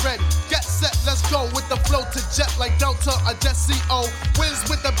 get ready, get set, let's go with the flow to jet like Delta or Jet CO. Wins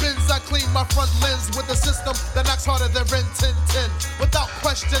with the bins, I clean my front lens with a system that knocks harder than Ren 1010. Without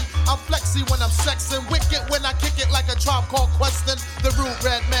question, I'm flexy when I'm sexing, wicked when I kick it like a Tribe Called Questin. The rude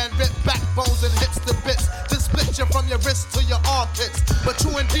red man rip backbones and hips to bits. Then split you from your wrist to your armpits. But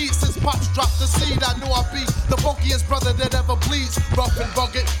true indeed, since Pops dropped the seed, I knew I'd be the funkiest brother that ever bleeds. Rough and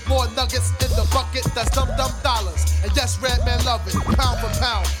rugged, more nuggets in the bucket, that's dumb dollars. And yes, red man love it, pound for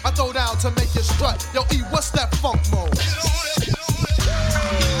pound. I throw down to make you strut. Yo, E, what's that funk mode?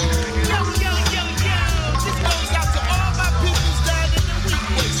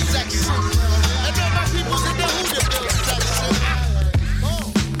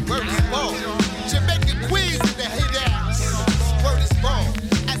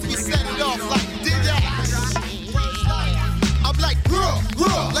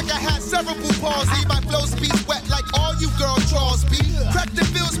 Like I had cerebral palsy, my flow speeds wet like all you girl draws be. Crack the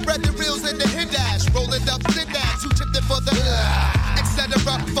field, spread the reels in the hit dash. Rolling up the dash, who tipped it for the etc.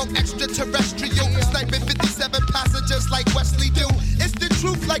 from extraterrestrial. Sniping 57 passengers like Wesley do. It's the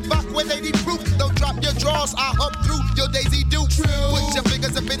truth like Bach 180 proof. Don't drop your drawers, I'll hump through your Daisy Duke. Put your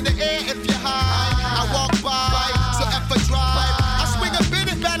fingers up in the air if you're high. I walk by, so F a drive. I swing a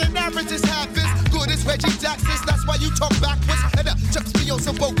bit and batting average is half as good as Reggie Jackson's. That's why you talk backwards. And chucks me on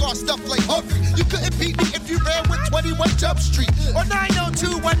some Bogart stuff like Humphrey. You couldn't beat me if you ran with 21 Jump Street. Or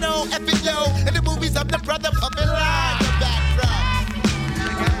 90210 F it yo. In the movies, I'm the brother pumping live in the background.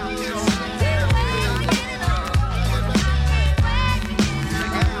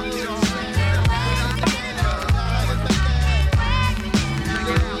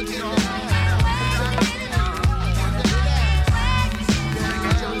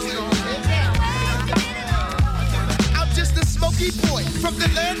 Boy, from the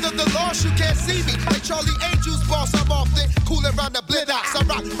land of the lost, you can't see me. Like Charlie Angel's boss, I'm often cool around the Blidox. I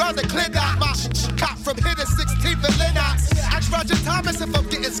rock round the Clindock, my cop from here to 16th and Lennox. Ask Roger Thomas if I'm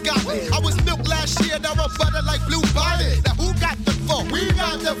getting Scotland. I was milk last year, now I'm butter like Blue Bonnet. Now who got the phone? We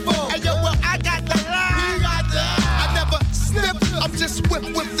got the phone. And yo, well, I got the line. We got the I never snip, I'm just whip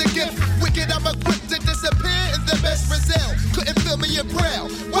the gift. Wicked, I'm equipped to disappear in the best Brazil. Couldn't feel me in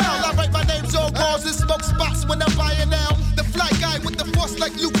Braille. Well, I write my names on walls and smoke spots when I'm buying now. The fly guy with the force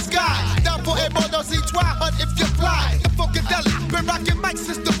like Luke Sky. Down for air on C hunt if you fly. The Funkadelic, been rocking mics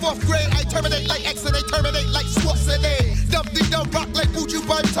since the 4th grade. I terminate like X and they terminate like Schwarzenegger. Dumpty dump rock like Buju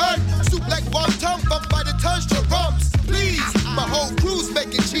Banton. Soup like wonton, bump by the tons, drums. Please, my whole crew's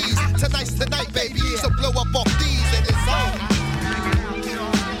making cheese. Tonight's tonight, baby. So blow up off these and it's on.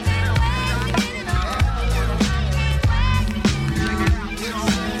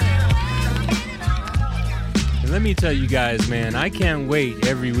 Let me tell you guys, man, I can't wait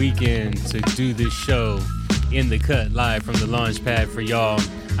every weekend to do this show in the cut live from the launch pad for y'all.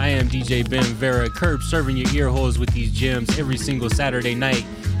 I am DJ Ben Vera, curb serving your ear holes with these gems every single Saturday night,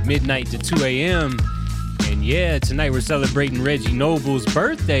 midnight to 2 a.m. And yeah, tonight we're celebrating Reggie Noble's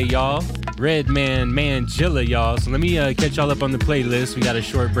birthday, y'all. Redman Mangilla, y'all. So let me catch y'all up on the playlist. We got a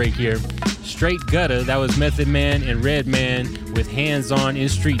short break here. Straight Gutter, that was Method Man and Redman with Hands On in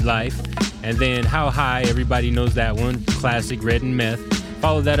Street Life. And then How High, everybody knows that one, classic Red and Meth.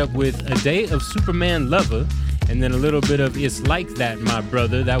 Follow that up with A Day of Superman Lover, and then a little bit of It's Like That, My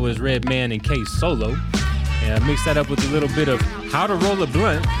Brother. That was Redman and K Solo. And mix that up with a little bit of How to Roll a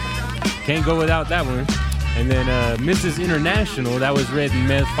Blunt. Can't go without that one. And then Mrs. International, that was Red and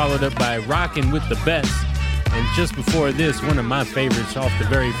Meth, followed up by Rockin' with the Best. And just before this, one of my favorites off the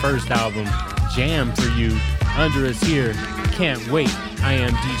very first album, Jam for You, Under Us Here, Can't Wait. I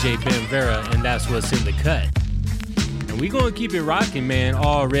am DJ Ben Vera, and that's what's in the cut. And we gonna keep it rocking, man,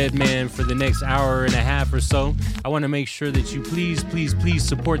 all Redman for the next hour and a half or so. I want to make sure that you please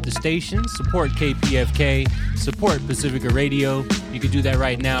support the station, support KPFK, support Pacifica Radio. You can do that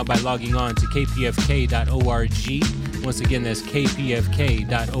right now by logging on to kpfk.org. Once again, that's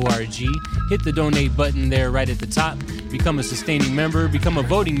kpfk.org. Hit the donate button there right at the top. Become a sustaining member, become a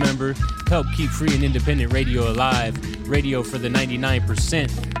voting member, help keep free and independent radio alive. Radio for the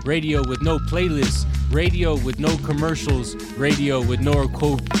 99%, radio with no playlists, radio with no commercials, radio with no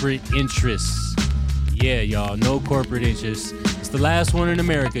corporate interests. Yeah, y'all, no corporate interests. It's the last one in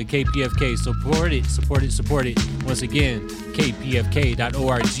America, KPFK. Support it, support it, support it. Once again,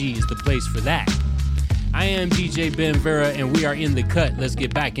 kpfk.org is the place for that. I am DJ Ben Vera, and we are in the cut. Let's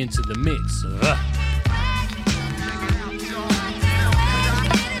get back into the mix.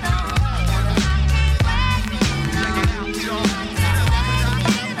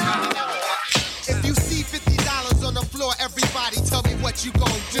 If you see $50 on the floor, everybody tell me what you gon'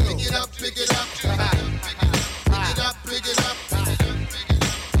 do. Pick it up, pick it up. Pick it up, pick it up.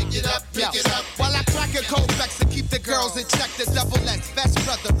 Pick it up, pick it up. While I crack a cold facts and keep the girls in check, the double X, best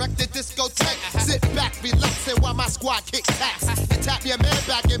brother, wreck the discotheque. Sit back, relaxing while my squad kicks tax. You tap your man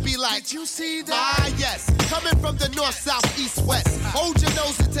back and be like, did you see that? Ah, yes. Coming from the north, south, east, west. Hold your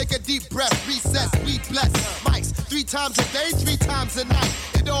nose and take a deep breath. Recess, we bless. Mics 3 times a day, 3 times a night.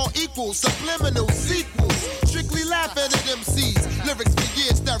 It all equals subliminal sequels. Strictly laughing at MCs. Lyrics for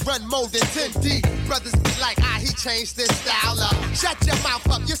years that run more than 10 deep. Brothers be like, he changed his style up. Shut your mouth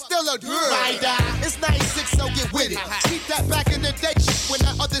up, you're still a rider. It's 96, so get with it. Keep that back in the day when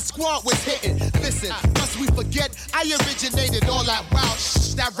the other squad was hitting. Listen, must we forget I originated all that wow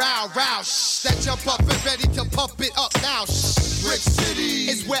shh, that row shh, that jump up and ready to pump it up now shh. Brick City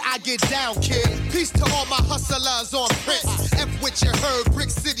is where I get down, kid. Peace to all my hustlers on Prince. F what you heard,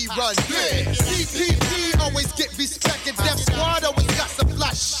 Brick City run big. CPP always get respect and Def Squad always got some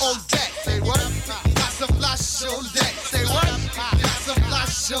flash on deck. Say what? Got some flash on deck. Say what? Got some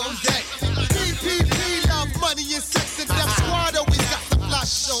flash on deck. CPP love money and sex and Def Squad always got some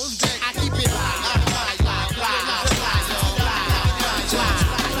flash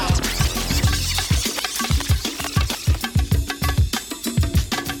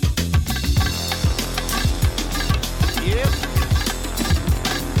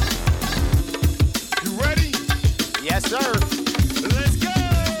sir. Let's go.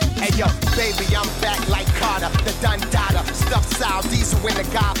 Hey yo, baby, I'm back like Carter, the Dundada. Stuffed Sal Diesel in the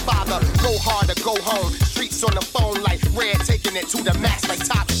Godfather. Go harder, go home. Streets on the phone like Red, taking it to the max like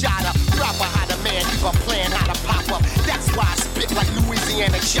Top Shotter. Proper how the man keep a plan how to pop up. That's why I spit like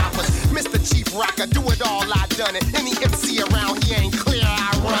Louisiana choppers. Mr. Chief Rocker, do it all, I done it. Any MC around here ain't clear,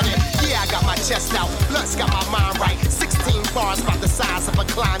 I run it. Yeah, I got my chest out, Blood's got my mind right. 16 bars about the size of a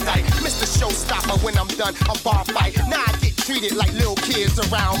Klondike. Mr. Showstopper when I'm done, a bar fight. Now I get treated like little kids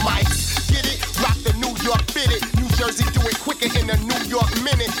around mics. Get it? Rock the New York fitted. New Jersey do it quicker in a New York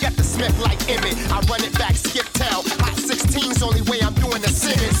minute. Get the Smith like Emmett. I run it back, skip town. Hot 16's only way I'm doing the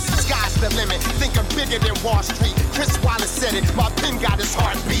sentence. Sky's the limit. Think I'm bigger than Wall Street. Chris Wallace said it. My pen got his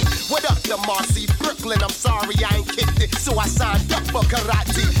heartbeat. What up, DeMarcy? Brooklyn, I'm sorry I ain't kicked it. So I signed up for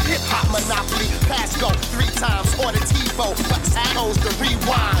karate. Hip hop monopoly. Pass go 3 times. Order TiVo. But Tacos the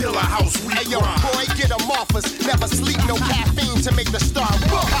rewind. Killer House, we hey yo, boy, get them off us. Never sleep, no caffeine to make the star.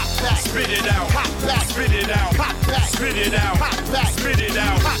 Hot back. Spit it out. Hot back. Spit it out. Hot back. Spit it out. Hot back. Spit it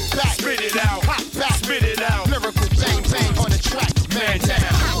out. Hot back. Spit it out. Hot back. Spit it out. Lyrical bang bang on the track. Man down.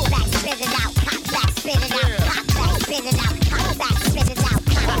 Hot back, spit it out. Hot back, spit it out. Hot back, spit it out. Hot back, spit it out.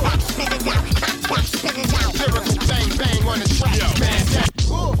 Hot back, spit it out. Hot back, spit it out. Lyrical bang bang on the track. Man down.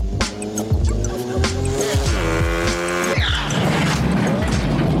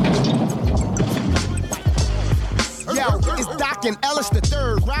 Yo, it's Doc and Ellis the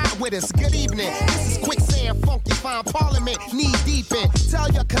third. Ride with us. Good evening. This is Quicksand, Funky Fine Parliament, knee deep in.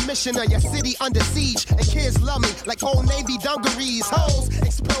 Tell your commissioner your city under siege. And kids love me like Old Navy dungarees. Hoes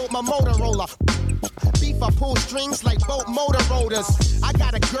explode my Motorola. Beef, I pull strings like boat motor rotors. I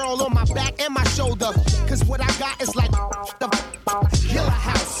got a girl on my back and my shoulder. Cause what I got is like the Killer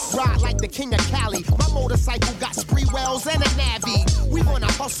House. Ride like the king of Cali. My motorcycle got spree wells and a navy. We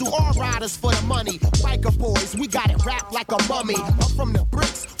wanna hustle all riders for the money. Biker boys, we got it wrapped like a mummy. I'm from the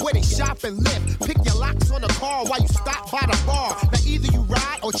bricks where they shop and live. Pick your locks on the car while you stop by the bar. Now either you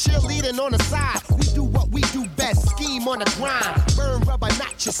ride or cheerleading on the side. We do what we do best, scheme on the grind. Burn rubber,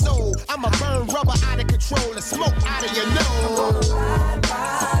 not your soul. I'ma burn rubber out of control and smoke out of your nose. Ride,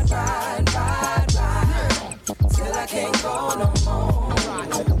 ride, ride, ride, ride, till I can't go no more.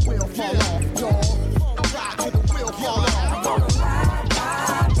 Ride till the wheel fall off, dog. Ride till the wheel fall off. Ride,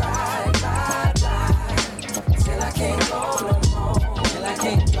 ride, ride, ride, ride, till I can't go no more. Till I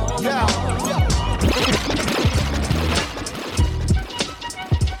can't go no more.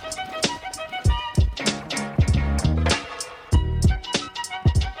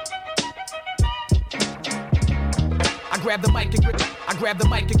 I grab the mic and grip. I grab the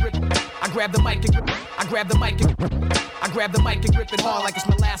mic and grip. I grab the mic and grip. I grab the mic and I grab the mic and grip it hard like it's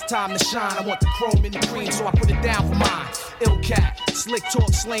my last time to shine. I want the chrome in the green, so I put it down for mine. Ill cat, slick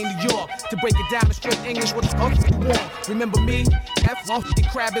talk, slang New York. To break it down in straight English, what the fuck you want? Remember me? F off the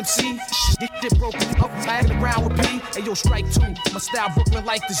crab MC. Shit broken up, I had around with P. Hey yo, strike two. My style Brooklyn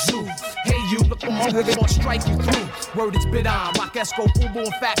like the zoo. Hey you, look on my hood, they gon' strike you through. Word is bit on. Rock Esco, Fubu,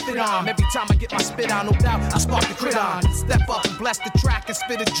 and Fat Fit on. Every time I get my spit on, no doubt, I spark the crit on. Step up and bless the track and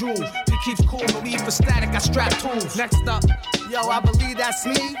spit a jewel. He keeps cool, no need for static, I strap tools. Next up, yo, I believe that's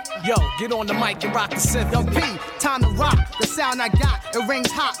me. Yo, get on the mic and rock the synth. Yo, P, time to rock. The sound I got, it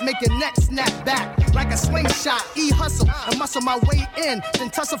rings hot, make your neck snap back like a slingshot. E-hustle and muscle my way in, then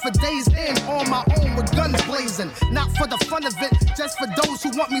tussle for days in on my own with guns blazing. Not for the fun of it, just for those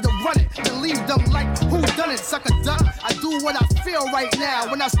who want me to run it. Then leave them like, who done it? Suck a duck. I do what I feel right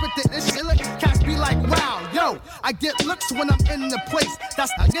now. When I spit this shit, cats be like, wow, yo. I get looks when I'm in the place.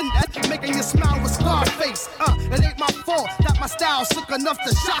 That's again that making you smile with Scarface. It ain't my fault that my style's sick enough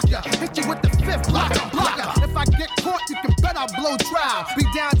to shock ya. Hit you with the fifth blocker. If I get caught, you can bet I'll blow trial. Be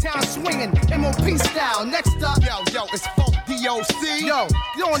downtown swinging, MOP style. Next up, yo, it's Funk DOC. Yo,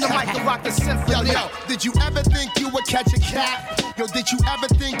 get on the mic to rock the symphony. Yo, did you ever think you would catch a cat? Yo, did you ever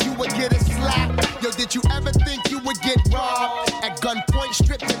think you would get a slap? Yo, did you ever think you would get robbed? At gunpoint,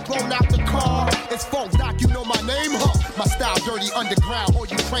 stripped and thrown out the car. It's Funk Doc, you know my name, huh? My style dirty underground, or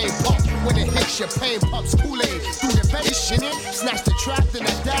you train pump. When it hits your pain pumps Kool-Aid through the face, in it. Snatch the trap, then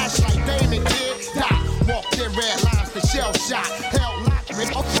I dash like Damon did. Doc, walked in red lines, the shell shot. Hell locked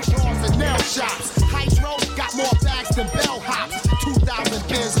with up the drawers and nail shops. Heist Road got more bags than bellhops. 2,000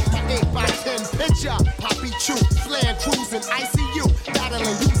 bins on my 8x10 picture. Poppy Chew, slaying crews in ICU.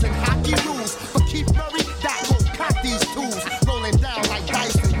 Battling using hockey rules. But keep Murray, Doc gon' cock these tools. Rolling down like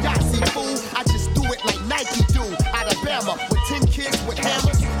dice and Yahtzee, fool. I just do it like Nike do. Alabama with 10 kids with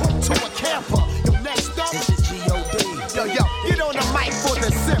hammers. Hooked to a camper. Yo, next up, it's the G.O.D. Yo, get on the mic for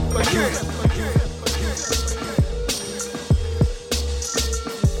the symphony.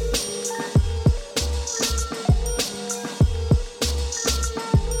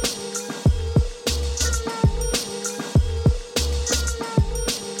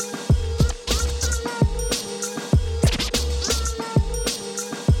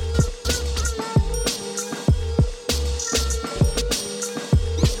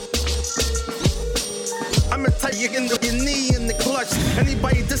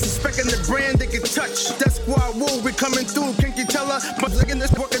 Anybody disrespecting the brand, they can touch. That's why we coming through. Can't you tell her? But look at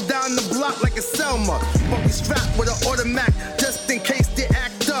this walking down the block like a Selma. But we strapped with an automatic just in case they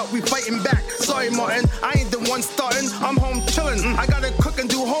act up. We fighting back. Sorry, Martin, I ain't the one starting. I'm home chilling. I gotta cook and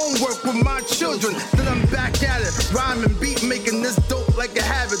do homework with my children. Then I'm back at it. Rhyme and beat making this dope like a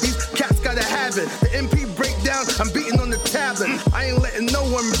habit. These cats gotta have it. The MP breakdown, I'm beating on the tablet. I ain't letting no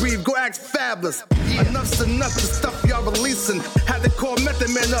one breathe. Go ask Fabulous. Enough's enough to stuff y'all releasing. Had to call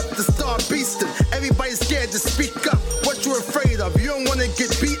Method Man up to start beasting. Everybody's scared to speak up. What you afraid of? You don't wanna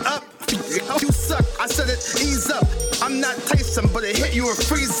get beat up? You suck. I said it, ease up. I'm not Tyson, but it hit you and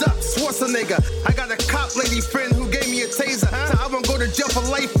freeze up. Schwarzenegger. I got a cop lady friend who gave me a taser. So I won't go to jail for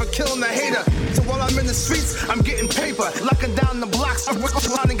life for killing a hater. So while I'm in the streets, I'm getting paper. Locking down the blocks. I'm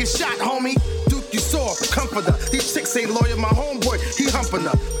trying to get shot, homie. Duke, you saw, comforter. These chicks ain't loyal. My homeboy, he humping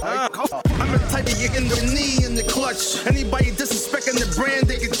her. I'm the type of you in the knee in the clutch. Anybody disrespecting the brand,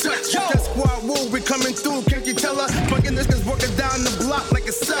 they can touch. That's why we coming through. Can't you tell her? Fucking this is walking down the block like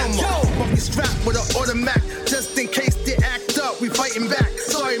a Selma. But we strapped with an automatic just in case they act up. We fighting back.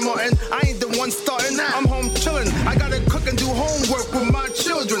 Sorry, Martin, I ain't the one starting now. I'm home chilling. I gotta cook and do homework with my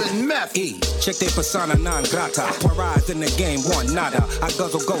children and meth. Check their persona non grata. Parise in the game, one nada. I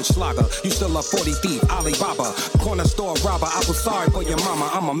guzzle ghost slugger. You still a 40 thief, Alibaba. Corner store robber. I was sorry for your mama.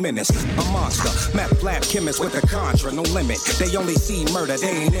 I'm a menace, a monster. Meth lab chemist with a contra, no limit. They only see murder, they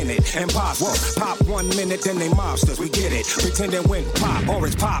ain't in it. Imposters. Pop 1 minute, then they mobsters. We get it. Pretending when pop or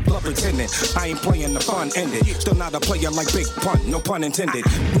it's pop, love pretending. I ain't playing, the fun ended. Still not a player like Big Pun, no pun intended.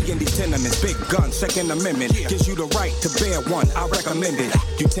 We in these tenements, big gun, Second Amendment. Gives you the right to bear one, I recommend it.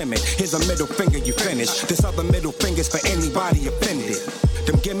 You timid, here's a middle finger, you finish. This other middle finger's for anybody offended.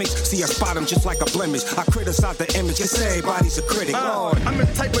 Them gimmicks, see I spot them just like a blemish. I criticize the image, cause everybody's a critic. I'm the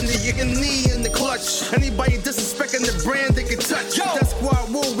type of nigga you can knee in the clutch. Anybody disrespecting the brand, they can touch. That's why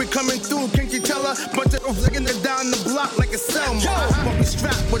we coming through, can't you tell her? Bunch of looking down the block like a Selma. But we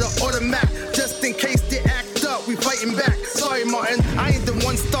strapped with an automatic just in case they act up. We fighting back. Sorry, Martin, I ain't the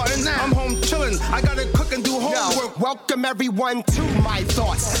one starting now. I'm home chilling. I gotta cook and do homework. Welcome everyone to my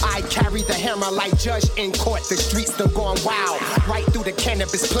thoughts. I carry the hammer like judge in court. The streets done gone wild. Right through the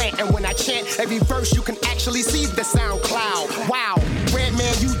cannabis plant. And when I chant every verse, you can actually see the sound cloud. Wow, red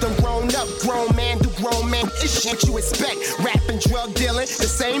man, you done grown up. Grown man do grown man. It's shit you expect. Rap and drug dealing, the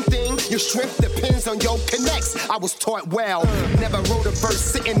same thing. Your strength depends on your connects. I was taught well. Never wrote a verse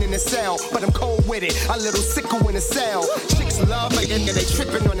sitting in a cell. But I'm cold with it. A little sickle in a cell. Chicks love it and they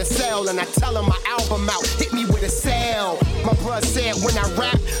tripping on the cell. And I tell them my album out. Hit me with a cell. My bruh said when I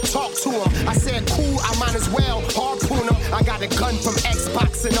rap, talk to him. I said cool, I might as well harpoon him. I got a gun from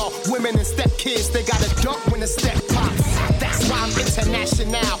Xbox and all women and stepkids, they got a duck when the step pops. That's why I'm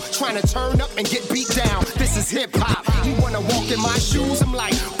international, trying to turn up and get beat down. This is hip hop. You wanna walk in my shoes? I'm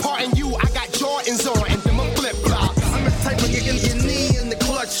like, pardon you, I got Jordans on and them a flip flop. I'm the type of nigga your knee in the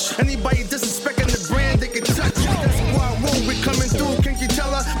clutch. Anybody disrespecting the brand, they can touch. That's why we coming through, can't you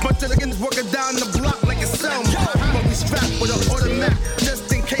tell her? Bunch of niggas walking down the block like a Selma. But we strapped with an automatic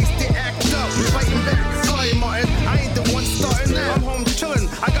just in case they act up. We fighting back. Sorry, Martin, I ain't the one starting now. I'm home chilling.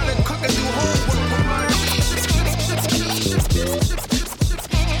 I gotta cook and do homework with my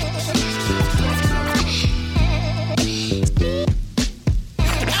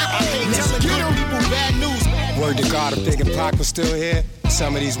Word to God, if Big and Pac was still here,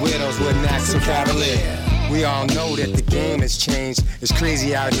 some of these widows wouldn't act so cavalier. We all know that the game has changed. It's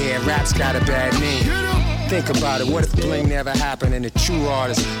crazy out here, rap's got a bad name. Think about it, what if bling never happened and the true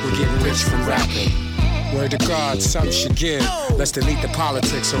artists were getting rich from rapping? Word to God, some should give. Let's delete the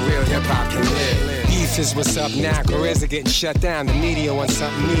politics so real hip-hop can live. Beef is what's up now, careers are getting shut down. The media wants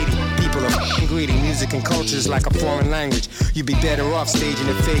something meaty. People are f***ing greedy. Music and culture is like a foreign language. You'd be better off staging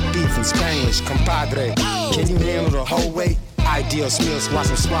a fake beef in Spanglish. Compadre, can you handle the whole weight? Ideal meals, watch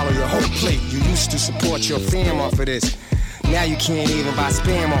them swallow your whole plate. You used to support your fam off of this. Now you can't even buy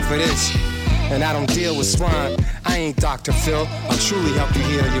spam off of this. And I don't deal with swine. I ain't Dr. Phil. I'll truly help you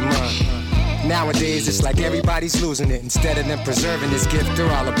heal your mind. Nowadays, it's like everybody's losing it. Instead of them preserving this gift,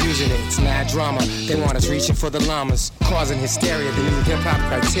 they're all abusing it. It's mad drama. They want us reaching for the llamas, causing hysteria, the new hip-hop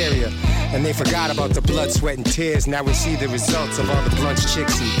criteria. And they forgot about the blood, sweat, and tears. Now we see the results of all the blunts,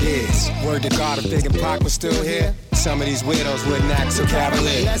 chicks, and beers. Word to God, if Big and Pac was still here, some of these weirdos wouldn't act so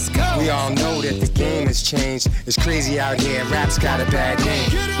cavalier. Let's go. We all know that the game has changed. It's crazy out here, rap's got a bad name.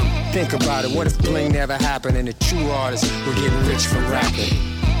 Think about it, what if bling never happened and the true artists were getting rich from rapping?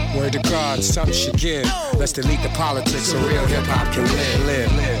 Word to God, something should give. Let's delete the politics so real hip-hop can live.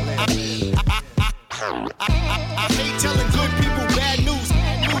 I hate telling good people bad news.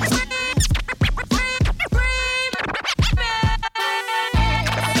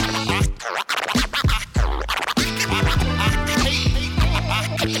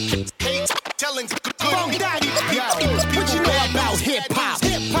 hate telling Funk Daddy, yo, what you know about hip hop?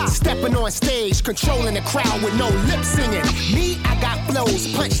 Stepping on stage, controlling the crowd with no lip singing. Me, I got flows,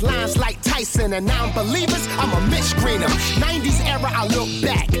 punchlines like Tyson, and non-believers, I'm a Mitch Greener. 90s era, I look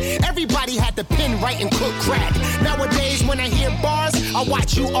back. Everybody had the pen right and cook crack. Nowadays, when I hear bars, I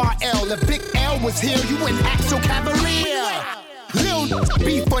watch URL. If Big L was here, you wouldn't act so cavalier. Lil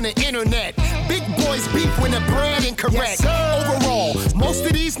beef on the internet. Big boys beef when the brand incorrect. Overall, most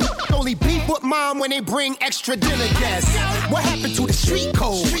of these only beef with mom when they bring extra dinner guests. What happened to the street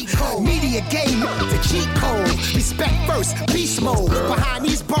code? Media game, the cheat code. Respect first, beast mode. Behind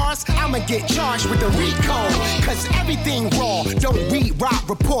these bars, I'ma get charged with the RICO. Cause everything raw, don't read rob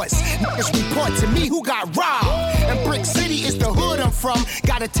reports. Niggas report to me who got robbed. And Brick City is the hood I'm from.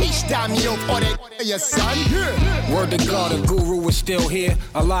 Gotta teach Damiel or they your son. Yeah. Word to God, a guru was still here.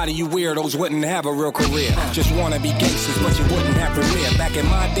 A lot of you weirdos wouldn't have a real career. Just wanna be gangsters, but you wouldn't have career. Back in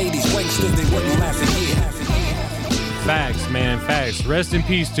my day, these wanksters, they wouldn't last a year. Facts, man, facts. Rest in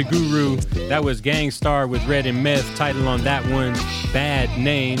peace to Guru. That was Gang Starr with Red and Meth. Title on that one, Bad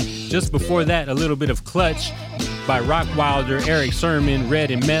Name. Just before that, a little bit of Clutch by Rock Wilder, Eric Sermon, Red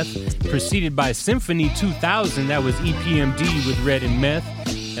and Meth. Preceded by Symphony 2000, that was EPMD with Red and Meth.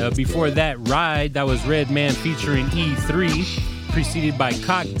 Before that, Ride, that was Redman featuring E3. Preceded by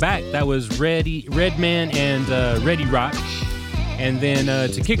Cock Back, that was Redman and Ready Rock. And then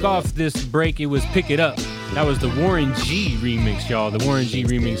to kick off this break, it was Pick It Up. That was the Warren G remix, y'all. The Warren G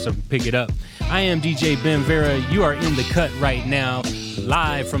remix of Pick It Up. I am DJ Ben Vera. You are in the cut right now,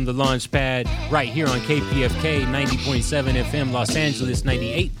 live from the launch pad, right here on KPFK 90.7 FM Los Angeles,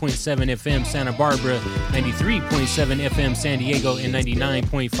 98.7 FM Santa Barbara, 93.7 FM San Diego, and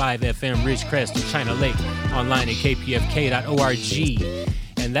 99.5 FM Ridgecrest and China Lake. Online at kpfk.org.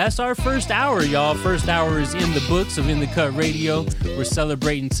 And that's our first hour, y'all. First hour is in the books of In the Cut Radio. We're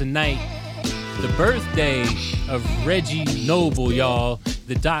celebrating tonight the birthday of Reggie Noble, y'all.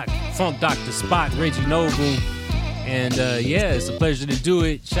 The Funk Dr. Spock, Reggie Noble. And yeah, it's a pleasure to do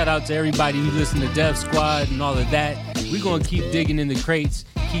it. Shout out to everybody who listened to Def Squad and all of that. We're going to keep digging in the crates,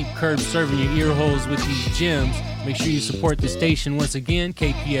 keep Curb serving your ear holes with these gems. Make sure you support the station once again,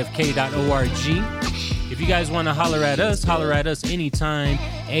 kpfk.org. If you guys want to holler at us anytime.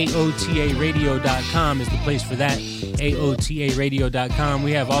 AOTARadio.com is the place for that. AOTARadio.com.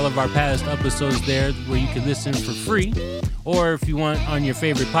 We have all of our past episodes there where you can listen for free. Or if you want on your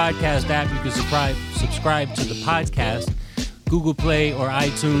favorite podcast app, you can subscribe to the podcast. Google Play or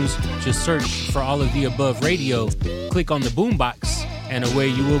iTunes, just search for all of the above radio. Click on the boombox and away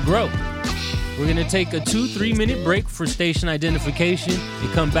you will grow. We're going to take a 2-3 minute break for station identification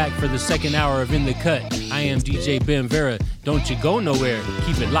and come back for the second hour of In the Cut. I am DJ Ben Vera. Don't you go nowhere.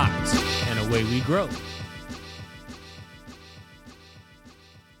 Keep it locked, and away we grow.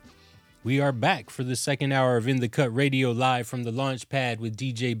 We are back for the second hour of In the Cut Radio, live from the launch pad with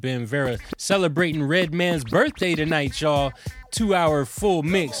DJ Ben Vera, celebrating Redman's birthday tonight, y'all. 2-hour full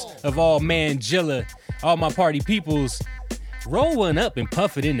mix of all Mangilla, all my party peoples. Roll one up and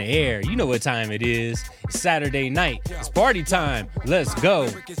puff it in the air. You know what time it is. It's Saturday night. It's party time. Let's go.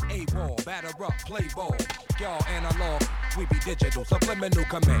 Y'all analog, we be digital, subliminal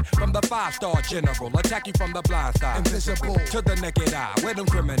command from the 5-star general, attack you from the blind side, invisible to the naked eye, with them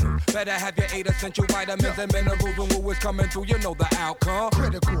criminal. Better have your 8 essential vitamins and minerals when who is coming through, you know the outcome.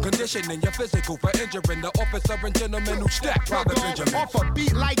 Critical conditioning your physical for injuring the officer and gentleman who stack Robert Benjamin. Off a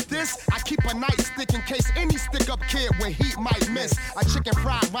beat like this, I keep a nightstick in case any stick-up kid with heat might miss. A chicken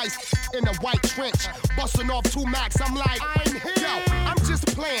fried rice in a white trench, busting off 2 Max. I'm like, I'm here. Yo, I'm just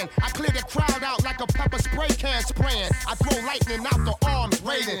playing. I clear the crowd out like a pepper spray can spraying. I throw lightning out the arms,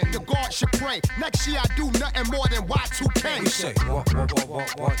 raiding. The guard should pray. Next year I do nothing more than Y2K. We say 1 1 1 1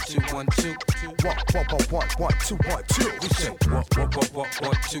 1 2 1 2 1 1 1 1 1 2 1 2. We say 1 1 1 1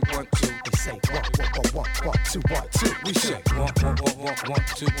 1 2 1 2. We say 1 1 1 1 1 2 1 2. We say 1 1 1 1 1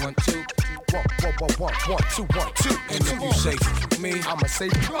 2 1 2. 1 1 1 1 1 2 1 2. And if you say me, I'ma say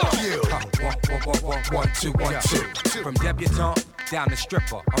you. 1 1 1 1 1 2 1 2. From debutante down to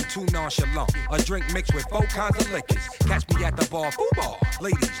stripper, I'm too nonchalant. A drink mixed with 4 kinds of liquors. Catch me at the bar, football.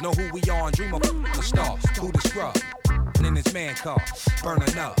 Ladies know who we are and dream of the stars. Who the scrub? In his man car,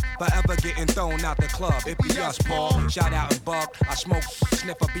 burning up, forever getting thrown out the club. It be us, Paul. Shout out and bug. I smoke,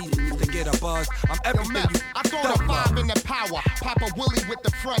 sniff a beat to get a buzz. I'm everything you I throw the 5 in the power. Papa Willie with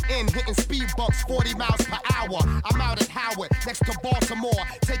the front end, hitting speed bumps 40 miles per hour. I'm out at Howard, next to Baltimore,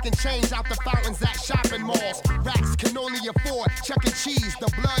 taking change out the fountains at shopping malls. Rats can only afford Chuck E. Cheese.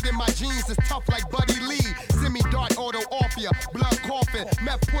 The blood in my jeans is tough like Buddy Lee. Semi-dart auto off ya, blood coughing.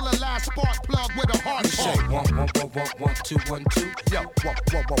 Meth pull a last spark plug with a heart. We say 1 1 1 1 1 1 2 1 2. Yo, 1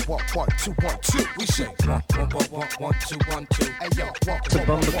 2 1 2. We say 1 1 1 2 1 2. Hey yo, 1 It's a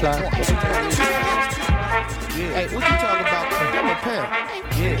bumper clock. Hey, what you talking about? I'm a pimp.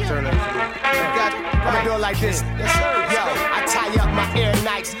 Yeah, turn up. I'ma do it like this. Yes, sir. Yo, I tie up my Air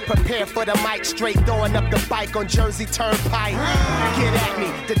Nikes, prepare for the mic, straight throwing up the bike on Jersey Turnpike. Get at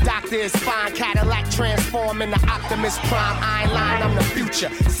me, the doctor is fine. Cadillac transform into Optimus Prime. I ain't lying, I'm the future.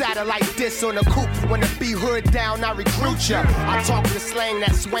 Satellite disc on the coupe. When the B-hood down, I recruit ya. I talk the slang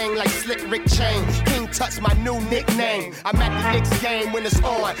that swing like Slick Rick Chain. King Tut's my new nickname. I'm at the Knicks game when it's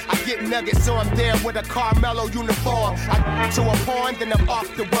on. I get nuggets, so I'm there with a Carmelo uniform. I to a pawn, then I'm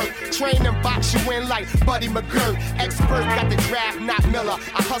off to work. Train and box you in like Buddy McGirt. Expert got the draft, not Miller.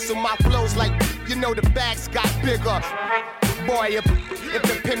 I hustle my flows like, you know, the bags got bigger. Boy, if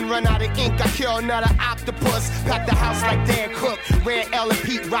the pen run out of ink, I kill another octopus. Pack the house like Dan Cook. Red L and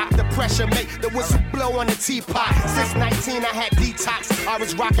Pete rock the pressure, make the whistle blow on the teapot. Since 19, I had detox. I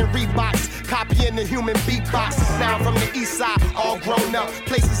was rocking Reeboks, copying the human beatbox. Now I'm from the east side, all grown up.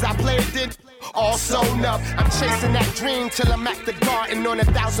 Places I played in, all sewn up. I'm chasing that dream till I'm at the garden on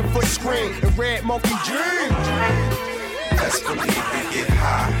 1,000-foot screen. The red monkey dream. Best believe we get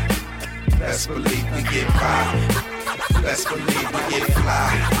high. Best believe we get by. Best believe we get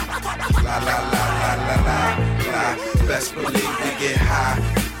fly. La la la la la la la. Best believe we get high.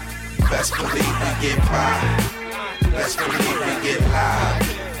 Best believe we get by. Best believe we get high.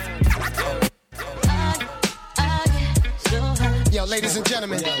 Yo, ladies and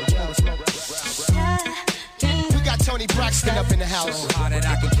gentlemen, we got Tony Braxton up in the house.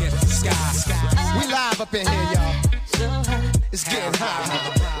 We live up in here, y'all. It's getting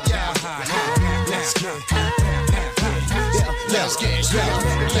hot. Yeah, let's get. Let's get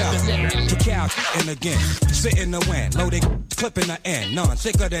Took out and again, sitting the wind, loaded, clipping the end, none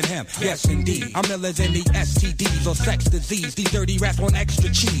sicker than him. Yes, indeed. I'm illers in the STDs or sex disease. These dirty rats want extra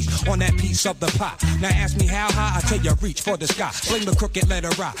cheese on that piece of the pot. Now ask me how high, I tell you reach for the sky. Fling the crooked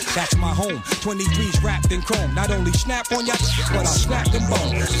letter rock. That's my home. 23's wrapped in chrome. Not only snap on ya, but I'll snap them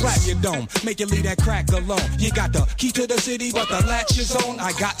bones. Slap your dome, make you leave that crack alone. You got the key to the city, but the latch is on.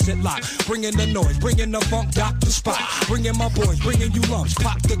 I got it locked. Bringing the noise, bringing the funk, dock the spot. Bringing my boys, bringing you lumps.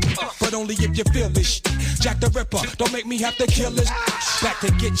 Pop the but only if you feel this shit. Jack the Ripper, don't make me have to kill this. Back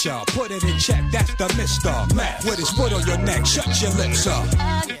to get ya, put it in check. That's the Mr. Mac with his foot on your neck. Shut your lips up.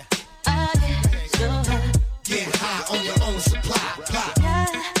 Get high on your own supply. Pop.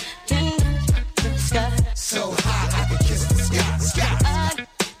 So high I can kiss the sky.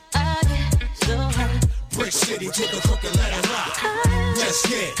 Brick City to the crooked letter rock. Just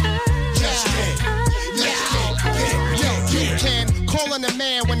get. You can call on a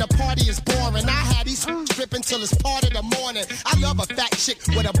man when the party is boring. I had these stripping till it's part of the morning. I love a fat chick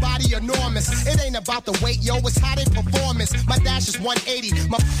with a body enormous. It ain't about the weight, yo, it's how they performance. My dash is 180,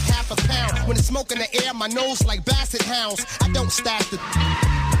 my half a pound. When it's smoke in the air, my nose like basset hounds. I don't stash the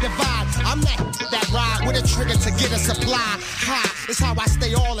divide. I'm that ride with a trigger to get a supply. High, it's how I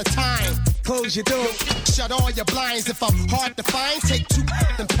stay all the time. Close your door, shut all your blinds. If I'm hard to find, take 2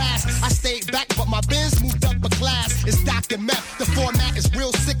 and pass. I stayed back, but my Benz moved up a class. It's Dr. Meth, the format is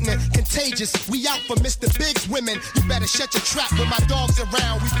real sickening, contagious. We out for Mr. Big's women. You better shut your trap when my dog's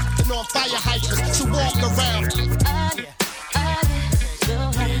around. We f***ing on fire hydrants, so walk around.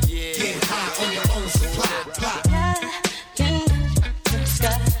 Get high on your own supply. Pop.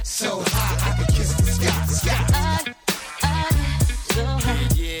 So high I can kiss the sky.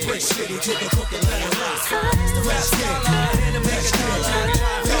 Brick City to the crooked letter rock. Let's get.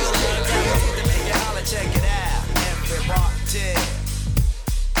 Check it out,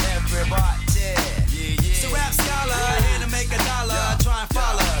 everybody. So rap scholar, here to make a dollar, try and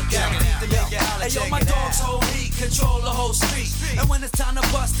follow. Guaranteed to make it holler. Hey yo, my dogs hold heat, control the whole street. And when it's time to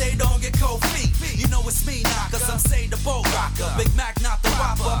bust, they don't get cold feet. You know it's me now, cause I'm Say the Boat Rocker. Big Mac, not the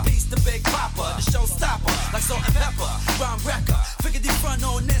Whopper. Peace the Big Popper, the showstopper. Like salt and pepper, brown wrecker. Figure the front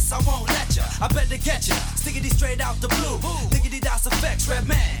on this, I won't let ya. I better get ya, stickity straight out the blue. Diggity das effects, red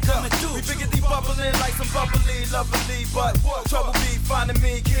man, coming through. We figure the bubbling like some bubbly, lovely. But trouble be finding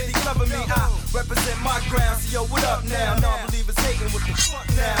me, kitty clever me. I represent my ground, so yo, what up now? Non-believers hating with the fuck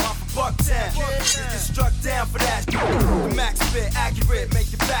now. I'm from Bucktown, get struck down for that. The max spit, accurate,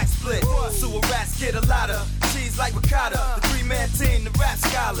 make your back split. Sewer rats get a lot of cheese like ricotta. The 3-man team, the rap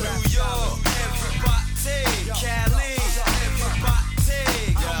scholar. New York, everybody, Cali, everybody.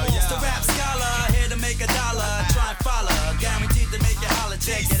 It's the rap scholar, here to make a dollar. Try and follow, guaranteed to make you holler.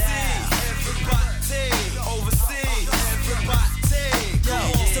 Check it out. Everybody, overseas, everybody.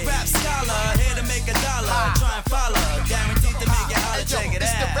 It's the rap scholar, here to make a dollar. Try and follow, guaranteed to make you holler. Check it out.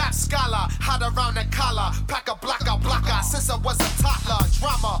 It's the rap scholar, hot around the collar. Pack a block, I'll block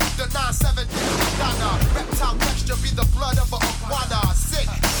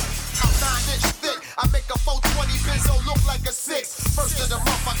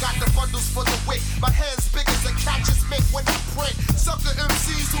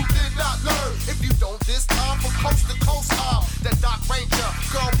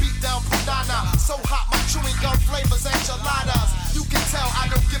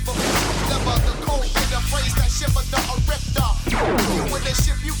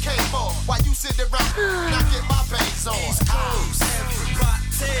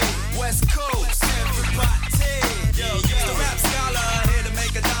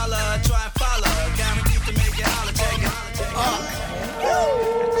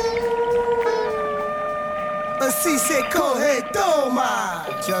MC said, go ahead, toma.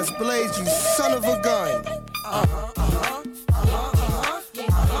 Just Blaze, you son of a gun.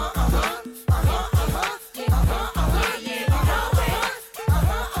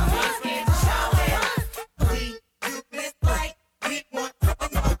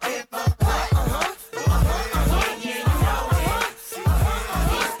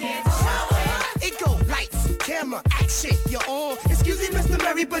 Action, you're on. Excuse me, Mr.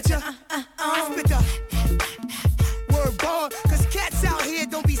 Murray, but you I spit the word bar, cause cats out here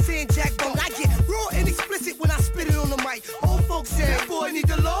don't be saying jack bone. I get raw and explicit when I spit it on the mic. Old folks say, that boy need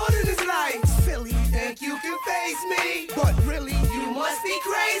the Lord in his life. Silly, you think you can face me, but really, you must be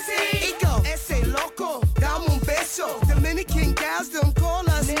crazy. Ego, ese loco, dame un beso. Dominican gals don't call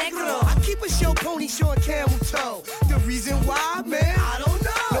us negro. I keep a show pony showing camel toe. The reason why, man, I don't know.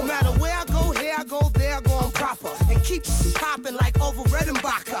 No matter where I go, here I go, there I go, I'm proper. And keep popping like over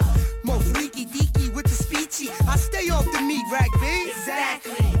Redenbacher. More freaky deaky with the speechy. I stay off the meat rack, B.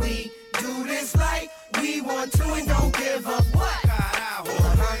 Exactly. We do this like we want to and don't give up. What?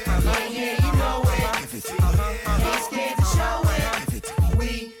 Yeah, you know it. Ain't scared to show it.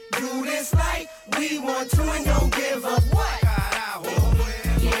 We do this like we want to and don't give up. What?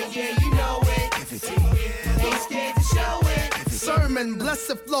 Yeah, you know it. Ain't scared to show it. Sermon,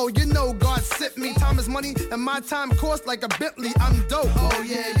 blessed flow, you know God sent me. Time is money, and my time costs like a Bentley. I'm dope. Oh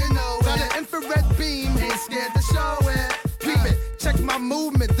yeah, you know it. Got an infrared beam, ain't scared to show it. Peep it, check my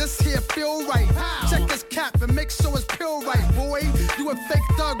movement, this here feel right. Check his cap and make sure it's pure right. Boy, you a fake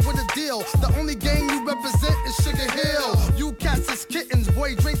thug with a deal. The only gang you represent is Sugar Hill. You cats is kittens,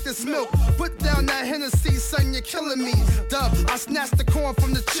 boy, drink this milk. Put down that Hennessy, son, you're killing me. Dub, I snatched the corn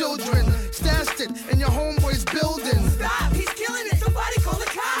from the children. Stashed it in your homeboy's building. Stop, he's killing it, somebody call the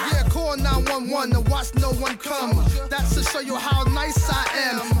cops. Yeah, call 911 and watch no one come. That's to show you how nice I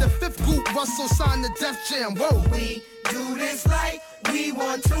am. The fifth group, Russell signed the Def Jam. Whoa. We do this like we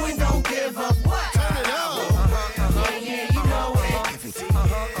want to and don't give up. What? Turn it up. Yeah, you know it.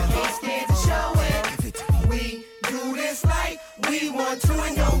 Ain't scared to show it. We do this like we want to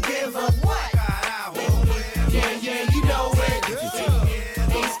and don't give up. What? Yeah, you know it.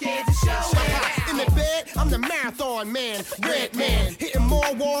 Ain't scared to show it. In the bed, I'm the marathon man, red man, hitting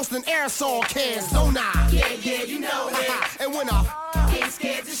more walls than aerosol cans, don't I? Yeah, you know it. And when I ain't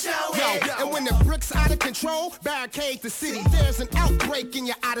scared to show it. And when the bricks out of control, barricade the city. There's an outbreak in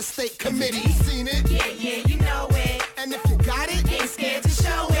your out-of-state committee. You seen it? Yeah, you know it. And if you got it, ain't scared to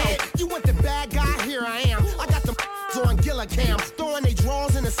show it. You want the bad guy? Here I am. I got them on Gillicam, throwing they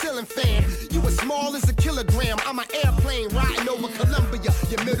drawers in a ceiling fan. You as small as a kilogram. I'm an airplane riding over Columbia.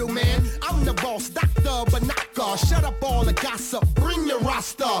 You middleman. I'm the boss, doctor, but not God. Shut up all the gossip. Bring your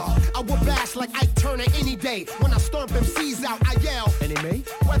roster. I will bash like Ike Turner any day. When I stomp MCs out, I yell. Any me?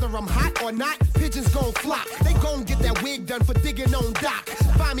 Whether I'm hot or not, pigeons gon' flock. They gon' get that wig done for digging on dock.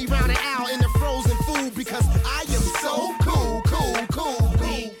 Find me round an owl in the frozen food because I am so cool.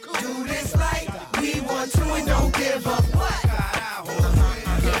 We do this like we want to and don't give up. What?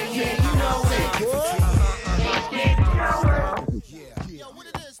 Yeah, you know it.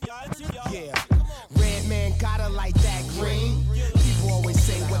 Yeah, red man gotta like that green. People always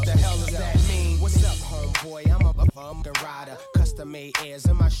say, what the hell does that mean? What's up, homeboy? I'm a rider. Custom made airs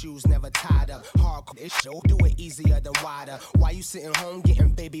and my shoes never tied up. Hardcore ish show, do it easier than wider. Why you sitting home getting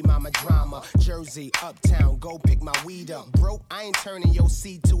baby mama drama? Jersey, uptown, go pick my weed up. Bro, I ain't turning your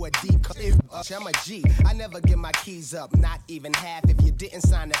C to a D cup. I'm a G, I never give my keys up. Not even half if you didn't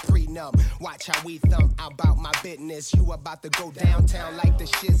sign a prenup. Watch how we thump about my business. You about to go downtown like the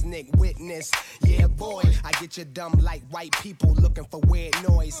Shiznick witness. Yeah, boy, I get you dumb like white people looking for weird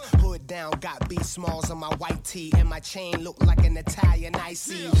noise. Hood down, got B smalls on my white tee. And my chain look like an Italian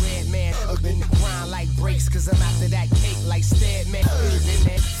icy. Red man up in the grind like brakes, cause I'm after that cake like Steadman.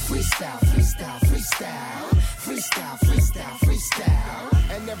 Freestyle, freestyle, freestyle. Freestyle, freestyle,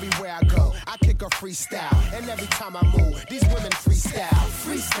 freestyle. And everywhere I go, I kick a freestyle. And every time I move, these women freestyle.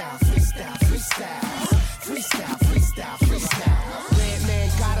 Freestyle, freestyle, freestyle. Freestyle, freestyle, freestyle. Red man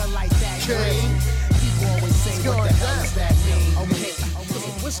gotta like that green. People always say, what the hell does that mean? Okay,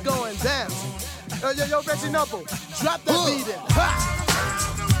 what's going down? Yo, Reggie Noble, drop that beat in. Ha!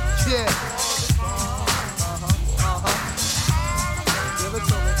 Yeah. Give it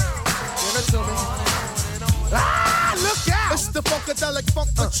to me. Ah, look out! It's the funkadelic funk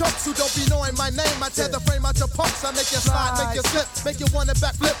chumps who don't be knowing my name. I tear the frame out your pumps. I make you slide, make you slip, make you wanna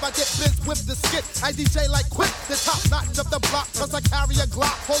backflip. I get biz with the skit. I DJ like quick, the top notch of the block, cause I carry a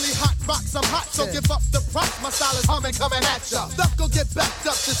Glock. Holy hot box, I'm hot, so give up the props. My style is humming, coming at ya. Stuff go get backed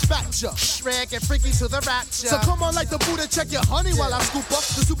up, dispatch ya. Shrek and freaky to the rapture. So come on like the Buddha, check your honey while I scoop up.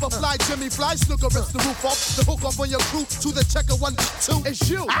 The super fly Jimmy Fly snooker rips the roof off. The hook off on your crew to the checker 1, 2. It's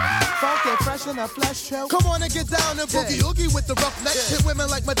you. Funky fresh in a flesh show. Come on and get down and boogie oogie with the rough neck. Hit women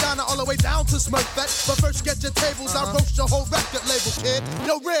like Madonna all the way down to Smurfette. But first get your tables, I'll roast your whole record label, kid.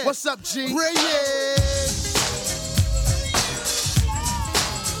 Yo, Red, what's up, G? Red.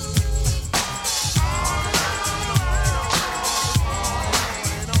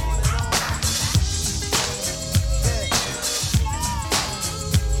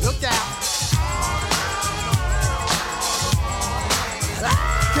 Look out.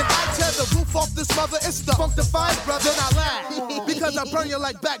 Can I tear the roof off this mother? It's the funkified brother. Then I laugh because I burn you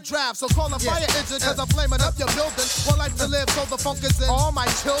like backdraft. So call a fire engine cause I'm flaming up your building. One life to live so the funk is in all my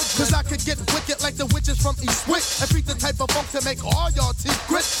children. Cause I could get wicked like the witches from Eastwick and beat the type of funk to make all y'all teeth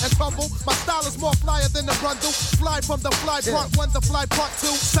grit and crumble. My style is more flyer than the Brundle. Fly from the fly part 1 to fly part 2.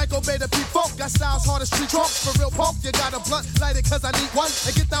 Psycho beta P-Funk. Got styles hard as street trunks. For real punk, you got a blunt. Light it cause I need one.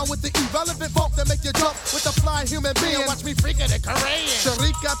 And get down with the irrelevant funk that make you jump with the fly human being. Watch me freaking it Korean.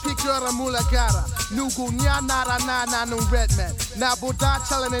 Sharika Pikura Mulagara. Nugunya Nara Nana Nung Redman. Na Buddha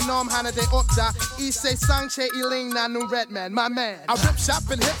Chalane Nom Hana de Opta. Ise Sangche Iling Na Nung Redman. My man. I rip shop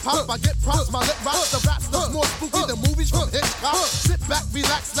and hip hop. I get props. My lip rocks. The raps look more spooky than movies from Hitchcock. Sit back,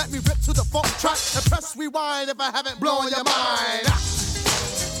 relax. Let me rip to the funk track. And press rewind if I haven't blown your mind.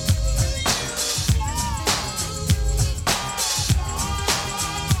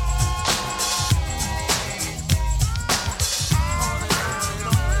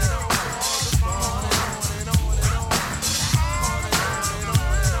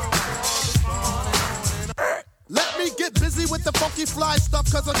 Get busy with the funky fly stuff,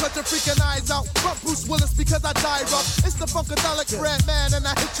 cause I cut your freaking eyes out. Fuck Bruce Willis because I die rough. It's the Funkadelic Red Man, and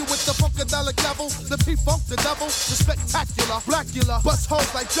I hit you with the Funkadelic level. The P-Funk, the devil, the spectacular, Blackula, bust hoes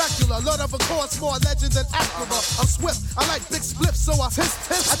like Dracula. Lord of a course, more legend than Acura. I'm swift, I like big spliffs, so I hiss.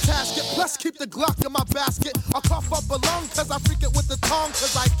 I task it, plus keep the Glock in my basket. I cough up a lung, cause I freak it with the tongue,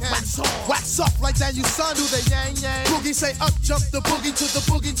 cause I can. Wax off like that, you son, do the yang yang. Boogie say up, jump the boogie to the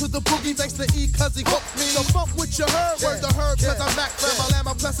boogie to the boogie. Thanks to E, cause he hooked me. So funk with your herb. Word the herb, cause I'm back from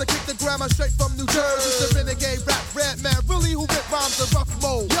Alabama, plus I kick the grammar straight from New Jersey. It's the renegade rap red man, really who rip rhymes the rough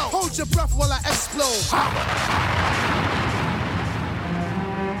mode. Yo, hold your breath while I explode.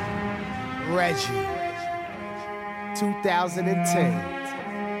 Reggie,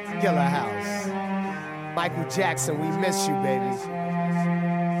 2010, Killer House. Michael Jackson, we miss you, baby.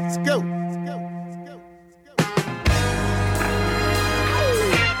 Let's go.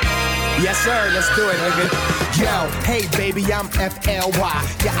 Yes, sir, let's do it, nigga. Yo, hey, baby, I'm FLY.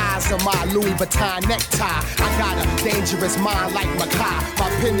 Your eyes on my Louis Vuitton necktie. I got a dangerous mind like Makai. My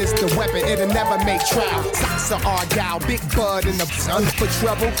pen is the weapon, it'll never make trial. Socks are Argyle, Big Bud in the sun for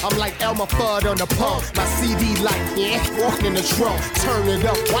trouble. I'm like Elmer Fudd on the pump. My CD like, walking in the trunk. Turn it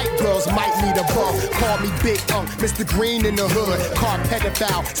up, white girls might need a bump. Call me Big Mr. Green in the hood. Car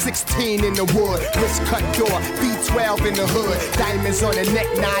pedophile, 16 in the wood. Wrist cut door, B12 in the hood. Diamonds on the neck,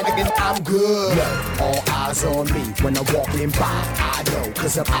 nigga, I'm good. Look, all eyes on me when I'm walking by. I know,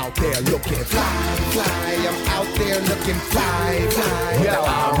 cause I'm out there looking fly, fly. I'm out there looking fly, fly. Yo,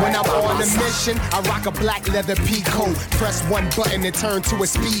 when I'm on a mission, I rock a black leather pea coat. Press one button and turn to a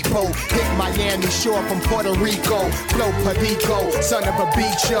speedboat. Hit Miami shore from Puerto Rico. Blow Perico, son of a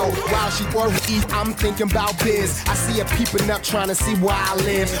beach show. While she worried, I'm thinking about biz. I see her peeping up trying to see where I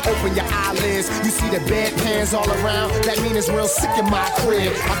live. Open your eyelids, you see the bedpans all around. That mean it's real sick in my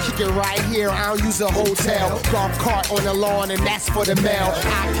crib. I kick it right here, I don't use a hotel. Golf cart on the lawn and that's for the mail.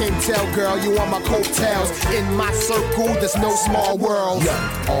 I can't tell, girl, you on my coattails. In my circle, there's no small world. Yo,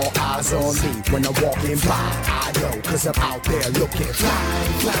 all eyes on me when I'm walking by. I know, cause I'm out there looking fly,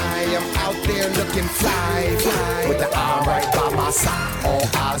 fly. I'm out there looking fly, fly. With the eye right by my side. All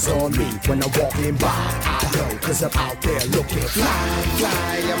eyes on me when I'm walking by. I know, cause I'm out there looking fly,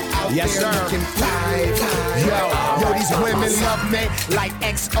 fly. I'm out there looking fly, fly. Yo, these women love me like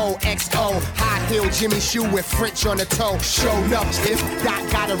XOXO. High heel Jimmy shoe with French on the toe. Showed up if Doc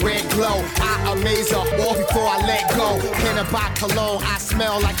got a red glow. I amaze her all before I let go. Can I buy cologne? I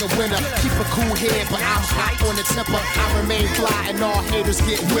smell like a winner. Keep a cool head, but I'm hot on the temper. I remain fly and all haters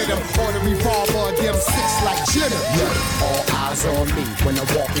get with them. On the revolver, them six like Jenner. Yeah. All eyes on me when I'm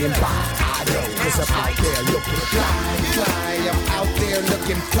walking by. I know, cause I'm out there looking fly, fly. I'm out there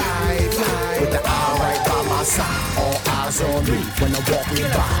looking fly, fly. With the eye right by my my side, all eyes on me when I'm walking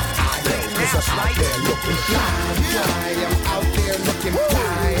by. I know, cause I'm out there looking fly. I'm out there looking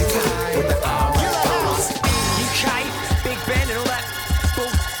fly. With the eyes. You kite, Big Ben and all that.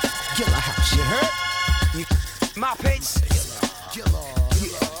 Boom. Gilla House, you heard? My pitch.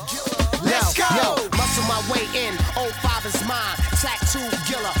 Let's go! Yo, muscle my way in, 05 is mine. Tattoo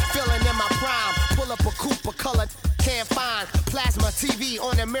Gilla, feeling in my prime. Pull up a coupe, a color can't find. Plasma TV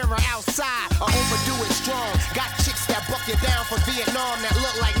on the mirror outside. I overdo it strong. Got chicks that buck you down from Vietnam that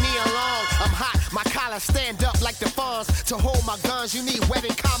look like Nia Long. I'm hot, my collar stand up like the fawns. To hold my guns, you need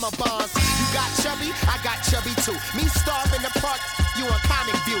wedding comma bonds. You got chubby, I got chubby too. Me starve in the park, you on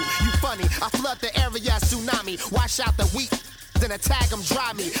comic view. You funny, I flood the area, tsunami. Wash out the wheat. Then attack them,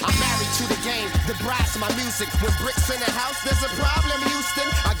 dry me. I'm married to the game, the brass, my music. When bricks in the house, there's a problem, Houston.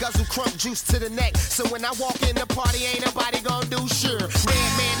 I guzzle crunk juice to the neck. So when I walk in the party, ain't nobody gonna do sure.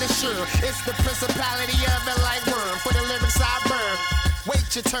 Red man is sure. It's the principality of it like worm. For the lyrics I burn.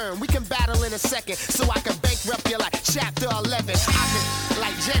 Wait your turn, we can battle in a second. So I can bankrupt you like chapter 11. I can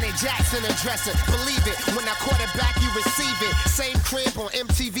like Janet Jackson address it. Believe it, when I quarterback, you receive it. Same crib on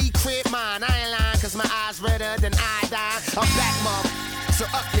MTV, crib mine. I ain't lying, cause my eyes redder than iodine. I'm back, mom. So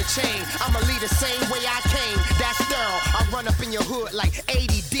up your chain, I'ma lead the same way I came. That's thorough. I run up in your hood like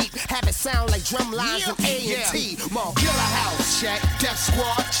 80 deep. Have it sound like drum lines and A&T. Gilla House, check. Death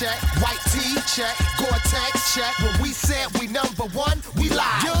Squad, check. White Tee, check. Gore-Tex, check. When we said we number one, we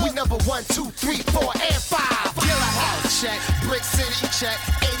lied. We number 1, 2, 3, 4, and 5. Gilla House, check. Brick City, check.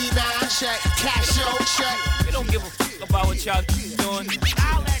 89, check. Casio, check. We don't give a fuck about what y'all doing.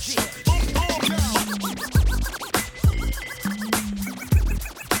 All that shit.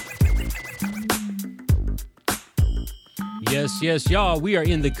 Yes, y'all. We are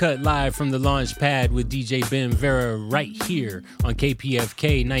in the cut live from the launch pad with DJ Ben Vera right here on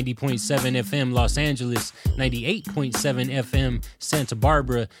KPFK 90.7 FM Los Angeles, 98.7 FM Santa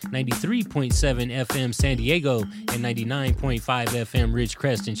Barbara, 93.7 FM San Diego, and 99.5 FM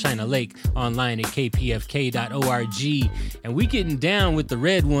Ridgecrest and China Lake. Online at kpfk.org. And we getting down with the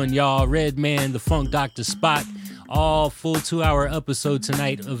red one, y'all. Red Man, the Funk Dr. Spot. All full 2-hour episode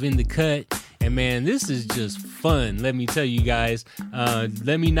tonight of In the Cut. And man, this is just fun. Let me tell you guys.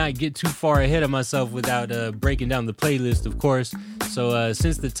 Let me not get too far ahead of myself without breaking down the playlist, of course. So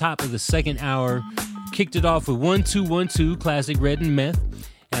since the top of the second hour, kicked it off with 1212, classic Red and Meth.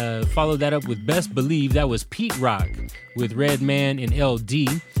 Followed that up with Best Believe. That was Pete Rock with Red Man and LD.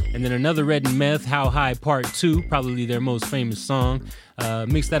 And then another Red and Meth, How High Part 2, probably their most famous song.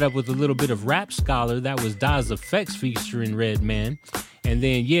 Mixed that up with a little bit of Rap Scholar. That was Daz Effects featuring Red Man. And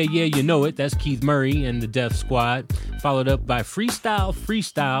then Yeah, You Know It. That's Keith Murray and the Def Squad. Followed up by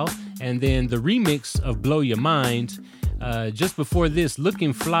Freestyle. And then the remix of Blow Your Mind. Just before this,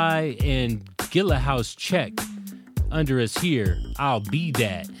 Looking Fly and Gilla House Check. Under us here, I'll Be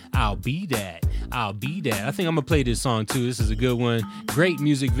That. I think I'm gonna play this song too. This is a good one. Great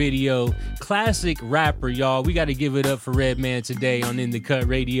music video. Classic rapper, y'all. We gotta give it up for Red Man today on In the Cut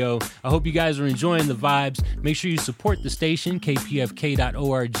Radio. I hope you guys are enjoying the vibes. Make sure you support the station,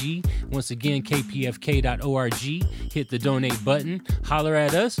 kpfk.org. Once again, kpfk.org. Hit the donate button. Holler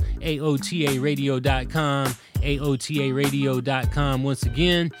at us, aotaradio.com. aotaradio.com once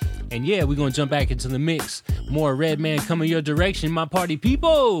again. And yeah, we're gonna jump back into the mix. More Red Man coming your direction, my party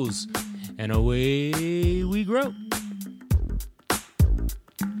peoples. And away we grow.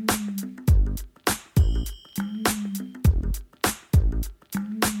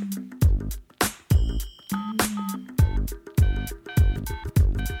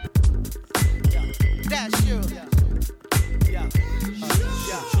 That's you.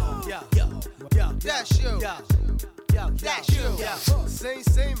 That's you. That's you.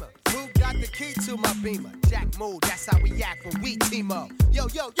 Same. Who got the key to my beamer? Jack Mood, that's how we act when we team up. Yo.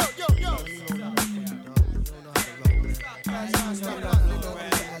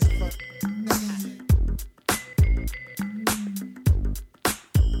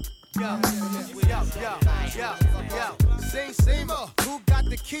 Same. Who got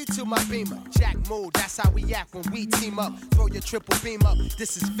the key to my beamer? Jack Mood, that's how we act when we team up. Throw your triple beam up.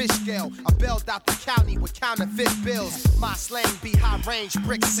 This is fish scale. I bailed out the county with counterfeit bills. My slang be high range,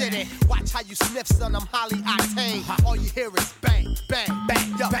 Brick City. Watch how you sniff, son, I'm highly octane. All you hear is bang, bang,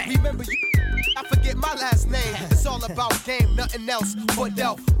 bang. Yo, remember you? I forget my last name. It's all about game, nothing else but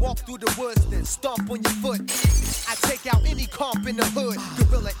Delph. Walk through the woods, then stomp on your foot. I take out any comp in the hood.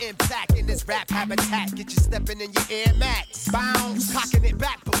 Gorilla impact in this rap habitat. Get you stepping in your Air Max. Bounce. You cocking it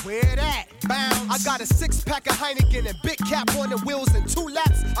back, but where that? Bounce. I got a 6-pack of Heineken and big cap on the wheels and 2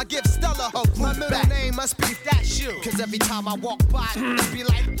 laps. I give Stella her group my middle back. Name must be That Shoe. Cause every time I walk by, it be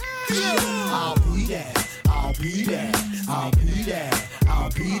like, I'll be that. I'll be there. I'll be there. I'll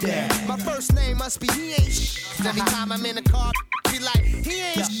be there. My first name must be he ain't shit. Every time I'm in the car, be like, he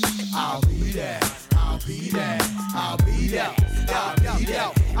ain't shit. I'll be there. I'll be there. I'll be there. I'll be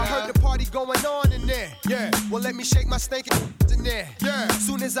there. I heard the party going on in there. Yeah. Well, let me shake my stinking in there. Yeah.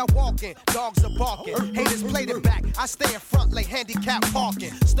 Soon as I walk in, dogs are barking. Haters play the back. I stay in front like handicap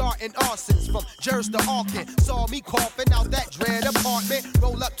parking. Starting arsons from Jersey to Arkin. Saw me coughing out that dread apartment.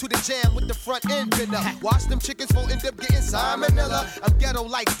 Roll up to the jam with the front end been up. Watch them chickens for end up getting salmonella. I'm ghetto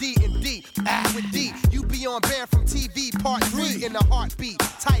like D&D. With D, you be on band from TV part 3 in a heartbeat.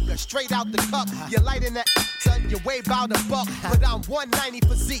 Tiger, straight out the cup. You're lighting that son, you weigh about $1, but I'm 190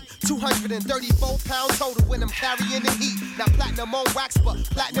 physique, 234 pounds total when I'm carrying the heat. Now platinum on wax, but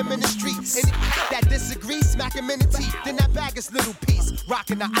platinum in the streets. Any that disagree, smack him in the teeth. Then that bag is little piece,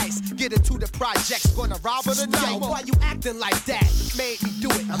 rocking the ice. Get into the projects, gonna rob her tonight. Yo, why you acting like that? Made me do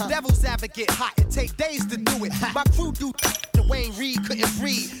it. I'm devil's advocate, hot. It take days to do it. My crew do Dwayne Reed couldn't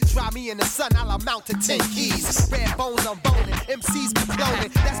breathe. Try me in the sun, I'll amount to 10 keys. Red bones, I'm boning. MCs be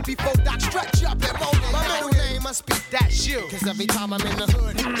cloning. That's before Doc stretch up and moaning. My middle name must be that shoe. Cause every time I'm in the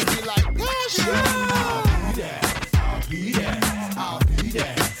hood, it be like, that's you. I'll be there. I'll be there. I'll be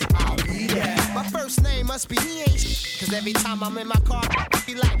there. I'll be there. My first name must be he ain't shit. Cause every time I'm in my car, it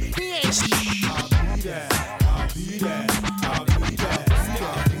be like, he ain't shit. I'll be there. I'll be there. I'll be there.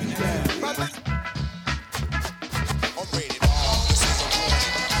 I'll be there.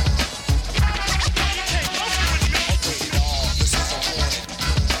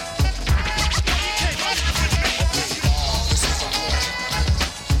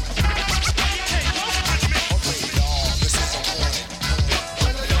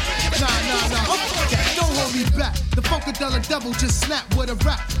 The Funkadelic Devil just snapped with a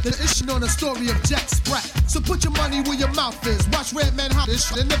rap. The issue on the story of Jack Sprat. So put your money where your mouth is. Watch Redman hop this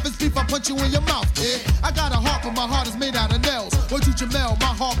shit. And if it's beef, I punch you in your mouth, kid. I got a heart, but my heart is made out of nails. Word to Jamel,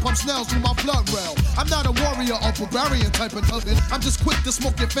 my heart pumps nails through my blood rail. I'm not a warrior or barbarian type of token. I'm just quick to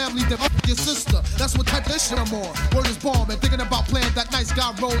smoke your family, then up your sister. That's what type of shit I'm on. Word is bomb and thinking about playing that nice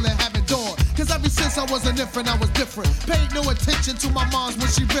guy role and having dawn. Cause ever since I was an infant, I was different. Paid no attention to my moms when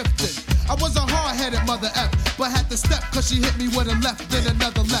she ripped it. I was a hard-headed mother F, but had to step cause she hit me with a left, then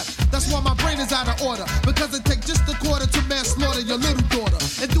another left. That's why my brain is out of order, because it takes just a quarter to manslaughter your little daughter.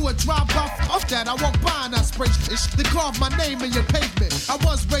 And do a drive-by off that, I walk by and I spray shit. They carve my name in your pavement. I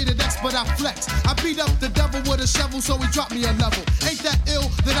was rated X, but I flex. I beat up the devil with a shovel, so he dropped me a level. Ain't that ill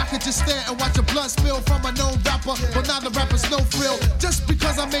that I could just stare and watch your blood spill from a known rapper, but now the rapper's no frill. Just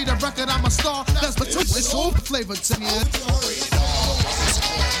because I made a record, I'm a star. That's the truth, it's all flavor to me.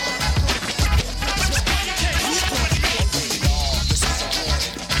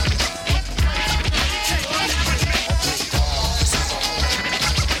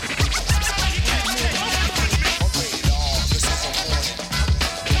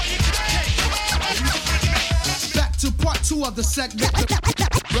 Of the segment,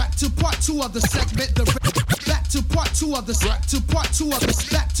 back to part 2 of the segment,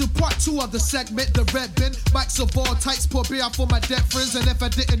 back to part 2 of the segment, the red bin, mics of all types, pour beer out for my dead friends, and if I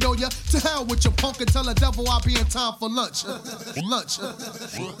didn't know ya, to hell with your punk and tell the devil I'll be in time for lunch.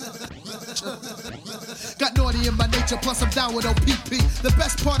 Got naughty in my nature, plus I'm down with OPP. The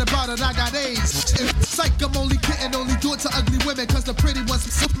best part about it, I got AIDS. Psych, I'm only kidding, only do it to ugly women, cause the pretty ones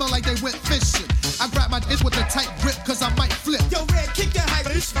smell like they went fishing. I grab my dick with a tight grip, cause I might flip. Yo, Red, kick that hype,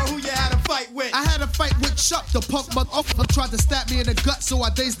 this know who you had a fight with. I had a fight with Chuck, the punk motherfucker tried to stab me in the gut, so I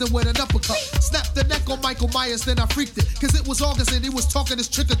dazed him with an uppercut. Snapped the neck on Michael Myers, then I freaked it, cause it was August and he was talking his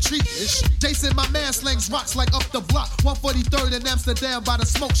trick-or-treat-ish. Jason, my man, slings rocks like up the block, 143rd in Amsterdam by the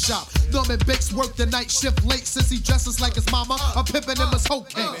smoke shop. Norman Bates worked the night shift late since he dresses like his mama. I'm pimping him as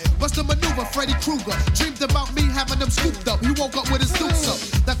cocaine. Bust a maneuver, Freddy Krueger. Dreamed about me having them scooped up. He woke up with his dukes up.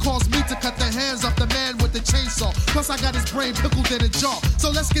 That caused me to cut the hands off the man with the chainsaw. Plus I got his brain pickled in a jar. So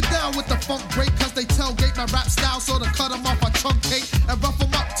let's get down with the funk break, cause they tailgate my rap style. So to cut him off I truncate and rough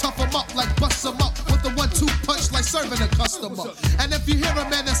him up, tough him up like bust him up with the 1-2 punch like serving a customer. And if you hear a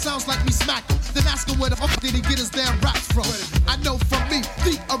man that sounds like me smack him, then ask him where the fuck did he get his damn raps from. I know from me,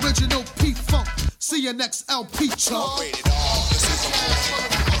 the original P-Funk. See you next LP, chump.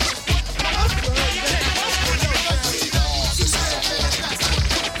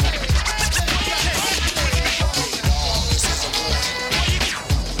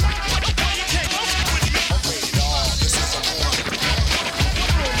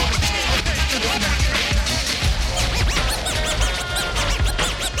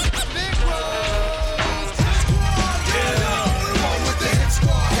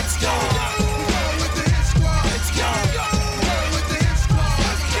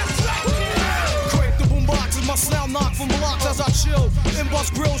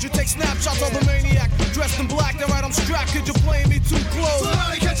 grills, you take snapshots of the maniac. Dressed in black, then right I'm strapped, kid, you're playing me too close.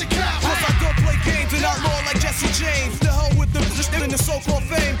 Somebody catch a cat. Plus I don't play games and outlaw like Jesse James. The hell with them, just in the so-called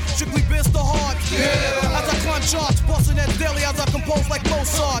fame. Strictly biz the heart. Yeah. As I climb charts, busting that daily as I compose like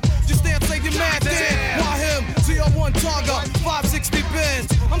Mozart. Just stand, say your man, Dan. Why him? ZR1 Targa, 560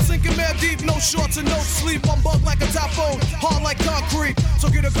 bins. I'm sinking mad deep, no shorts and no sleep. I'm bugged like a typhoon, hard like concrete. So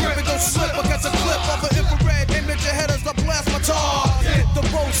get a grip and don't slip. I catch a clip of an infrared image ahead as I blast my tar. Hit the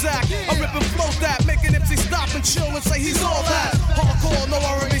Bozak, I rip and float that, make an MC stop and chill and say he's all that. Hardcore, no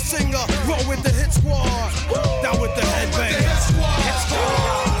R&B singer, roll with the hit squad. Down with the headbang. Hit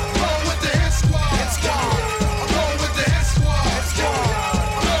squad. Roll with the hit squad. Hit squad. Roll with the hit squad. Hit squad.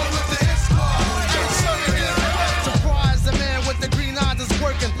 Roll with the hit squad. Surprise, the man with the green eyes is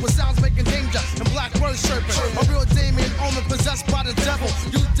working with sounds making danger and black words chirping. A real Damien Omen possessed by the devil.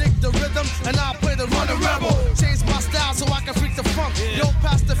 You dig the rhythm and I play the run rebel. Change my style so I can freak the funk. Yo,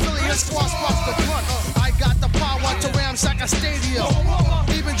 past the Philly, his squad sparks the front. I got the power to ramsack a stadium.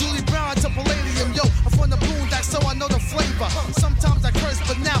 Even Julie Brown to Palladium. Yo, I'm from the boondocks, so I know the flavor. Sometimes I curse,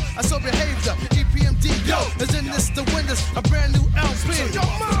 but now I so behavior. EPMD, yo, is in this to win this, a brand new LP.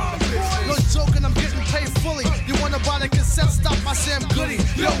 No joking, I'm getting paid fully. You wanna buy the cassette? Stop by Sam Goody.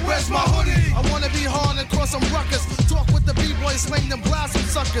 Yo, where's my hoodie? I wanna be hard and cross some ruckus. Talk with the B-boys, slang them, blast some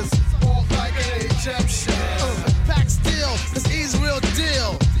suckers. Walk like an Egyptian. Pack steel, cause he's real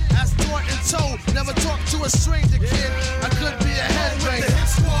deal. As taught and told, never talk to a stranger, kid. I could be a headbanger. Hit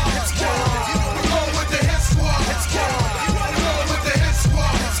squad. Hit squad. Roll with the hit squad. Hit squad. Roll with the hit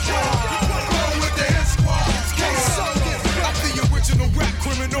squad. Hit squad. Roll with the hit squad. I'm the original rap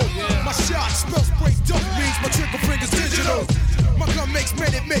criminal. My shot spell spray dope means my trigger finger's digital. My gun makes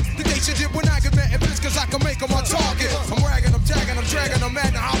men admit the they should did when I get mad at bitch cause I can make them my target. I'm ragging, I'm tagging, I'm dragging, I'm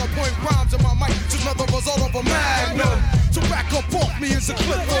mad. The hollow point rhymes in my mic. Just another result of a magnum. So back up off me is a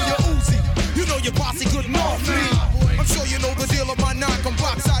clip for your Uzi. You know your posse couldn't off me. I'm sure you know the deal of my knock. I'm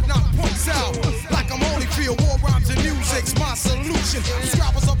box, I knock punks out. Like I'm Holyfield, war rhymes and music's my solution.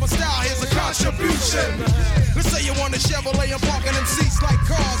 Subscribers of a style, here's a contribution. Let's say you want a Chevrolet, I'm parking them seats like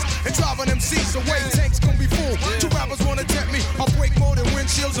cars and driving them seats away. Tanks gonna be full. Two rappers wanna tempt me. I'll break more than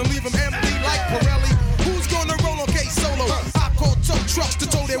windshields and leave them empty like Pirelli. Who's gonna roll okay solo? I call tow trucks to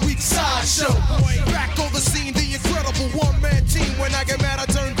tow their weak sideshow. Back on the scene, the incredible one-man team. When I get mad, I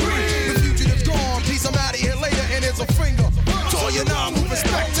turn green. The fugitive's gone. Peace, I'm out of here later, and here's a finger. To you now, moving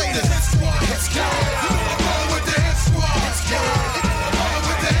spectators. Hit squad. Hit squad. Roll with the hit squad. Hit squad. Roll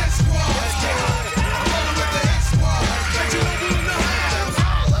with the hit squad. Hit squad. Roll with the hit squad.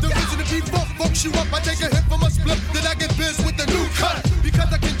 The reason to be fucks you up, I take a hit from a split, then I get biz with the new cut.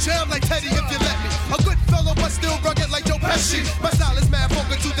 Because I can jam like Teddy if you let me. A good fellow, but still rugged like Joe Pesci. My style is mad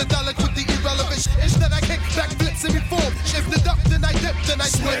funky to the dialect with the irrelevant ish that I kick back flips and reform. If the duck, then I dip, then I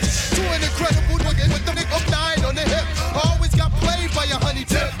switch. To an incredible nugget with the nick of 9 on the hip. I always got played by a honey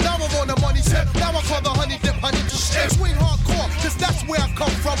dip. Now I'm on the money tip. Now I call the honey dip honey dip. Swing hardcore, cause that's where I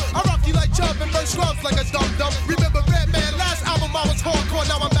come from. I rock you like Chubb and burn slums like a dum-dum. Remember Redman, last album I was hardcore.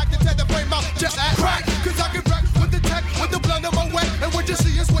 Now I'm back to tear the frame out just at crack. Cause I can rock with the tech, with the blunt of my wet. And what you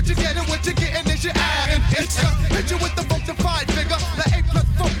see is what you get, and what you getting is your ass. And it's a picture with the funkified figure. The A plus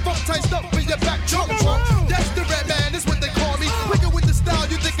funk ties up in your back trunk. That's the Redman, is what they call me. Wicked with the style,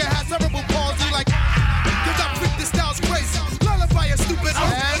 you think it has cerebral palsy. Like, cause I freak the style's crazy. Lullaby a stupid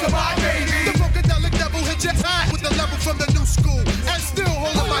ass. Come on, baby. The funkadelic devil hit your eye with the level from the new school. And still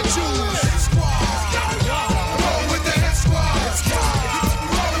holding my shoes. Hit squad. Roll with the hit squad. Hit squad.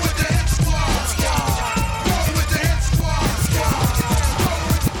 Roll with the hit squad. Hit squad. Roll with the hit squad.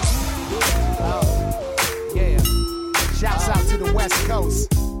 Yeah. Shouts out to the West Coast.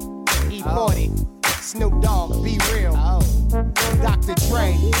 E40. Snoop Dogg, Be Real. Dr.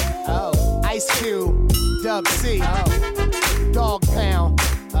 Dre. Ice Cube. Dub C. Dog Pound.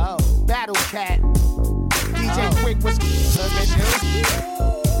 Battle Cat. DJ Quick was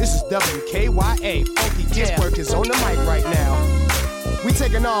This is WKYA. Funky Ginsburg is on the mic right now. We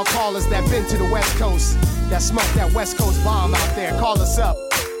taking all callers that been to the West Coast, that smoked that West Coast bomb out there. Call us up.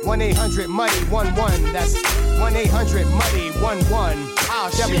 1-800-MUDDY-11. That's 1-800-MUDDY-11.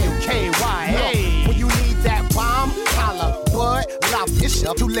 WKYA. When you need that bomb, holla. Bud, loud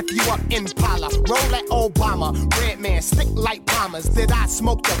Bishop to lift you up Impala. Roll at Obama. Redman, stick like bombers. Did I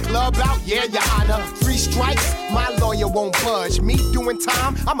smoke the club out? Yeah, your honor. 3 strikes, my lawyer won't budge. Me doing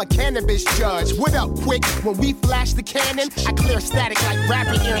time, I'm a cannabis judge. What up, quick? When we flash the cannon, I clear static like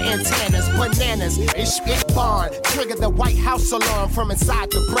rabbit ear antennas. Bananas, it's bond. Trigger the White House alarm from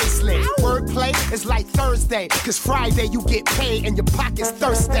inside the bracelet. Wordplay is like Thursday, cause Friday you get paid and your pocket's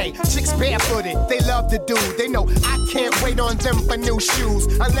thirsty. Chicks barefooted, they love the dude. They know I can't wait on on them for new shoes,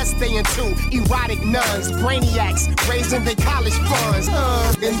 unless they into erotic nuns, brainiacs, raising their college funds.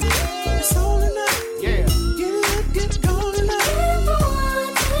 It's all enough. Yeah. Get cold enough.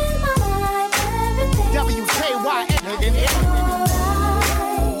 WKY.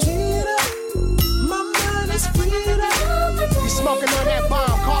 My mind is freed up. You smoking on that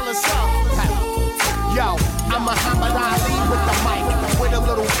bomb, call us up. Yo, I'm Muhammad Ali with the mic, with a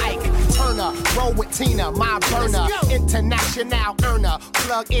little Ike. Turner, roll with Tina, my burner, international earner.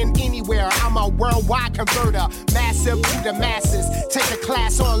 Plug in anywhere, I'm a worldwide converter. Massive to the masses. Take a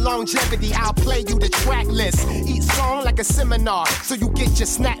class on longevity, I'll play you the track list. Eat song like a seminar, so you get your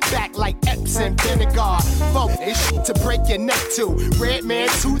snap back like Epsom vinegar. Folk, it's shit to break your neck to. Redman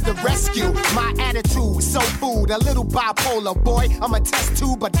to the rescue. My attitude, so food, a little bipolar. Boy, I'm a test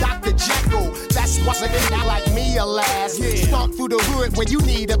tube, but Dr. Jekyll. That's what's a guy like me a last. Stomp through the hood when you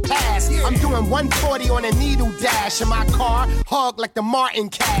need a pass. I'm doing 140 on a needle dash in my car, hug like the Martin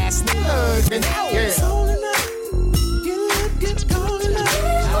cast. It's all enough. Get cold enough.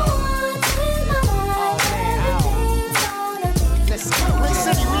 Let's go. Ray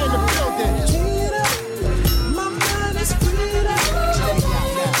City, we in the building. My mind is freed up.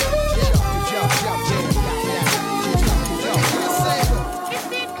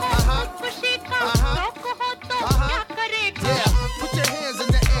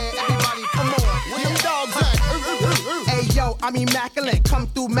 I'm immaculate, come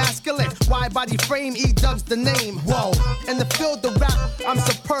through masculine. Wide body frame, E-dubs the name. Whoa, in the field of rap, I'm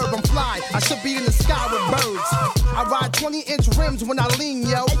superb, I'm fly. I should be in the sky with birds. I ride 20-inch rims when I lean,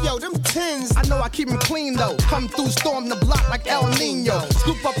 yo. Hey, yo, them tins. I know I keep them clean, though. Come through, storm the block like El Nino.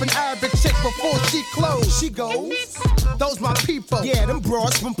 Scoop up an Arabic chick before she close. She goes. Those my people. Yeah, them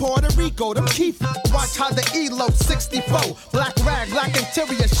broads from Puerto Rico, them keep. Watch how the elope 64. Black rag, black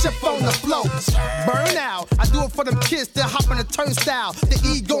interior, ship on the float. Burn out. I do it for them kids that hop on the turnstile. The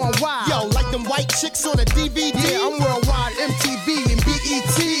E going wild. Yo, like them white chicks on a DVD. Yeah, I'm worldwide, MTV and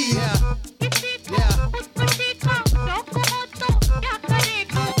BET. Yeah.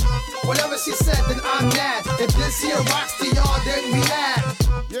 Whatever she said, then I'm mad. If this here rocks to y'all, then we laugh.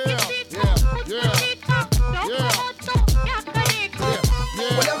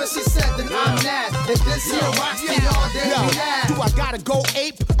 Whatever she said, then I'm mad. If this here rocks to y'all, then we laugh. Do I gotta go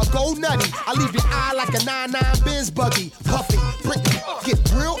ape or go nutty? I leave your eye like a 99 Benz buggy. Puffy, prickly,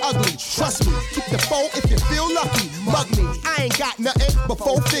 get real ugly. Trust me, keep the phone if you feel lucky. Mug me, I ain't got nothing but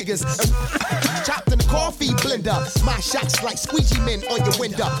 4 figures. Chopped in the coffee blender. My shots like squeegee men on your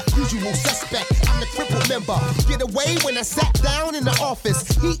window. Usual suspect, I'm the crippled member. Get away when I sat down in the office.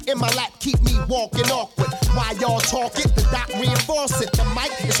 Heat in my lap keep me walking awkward. While y'all talk it, the doc reinforce it. The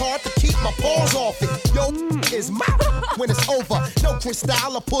mic is hard to keep my paws off it. Yo, is my when it's over. No Cristal,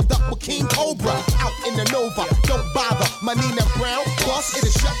 I pulled up with King Cobra. Out in the Nova, don't bother. My Nina Brown, boss,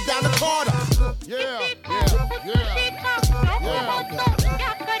 it'll shut down the Carter.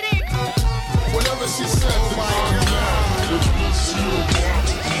 Whatever she said,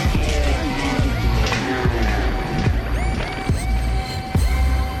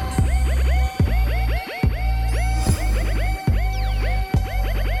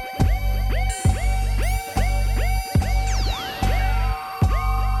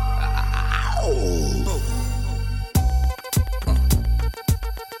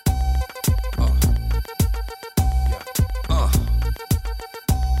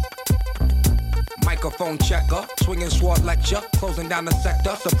 Microphone checker, swinging sword lecture, closing down the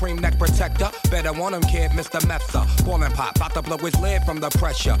sector, supreme neck protector. Better want him, kid, Mr. Mepsa. Ballin' pop, about to blow his lid from the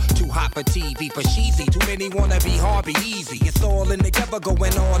pressure. Too hot for TV, for cheesy. Too many wanna be Harvey Easy. It's all in together,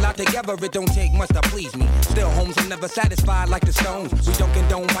 going all out together. It don't take much to please me. Still, homes are never satisfied like the Stones. We don't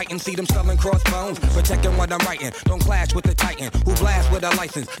condone fighting, see them selling crossbones. Protecting what I'm writing, don't clash with the Titan who blast with a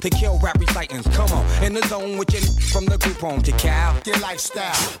license to kill rap recitants. Come on, in the zone with your from the group home to Cal. Your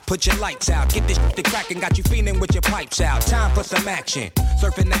lifestyle. Put your lights out, get this shit cracking, got you feeling with your pipes out. Time for some action.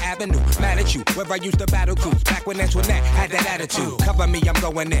 Surfing the avenue, mad at you. Where I used to battle cruise, back when Antoinette had that attitude. Cover me, I'm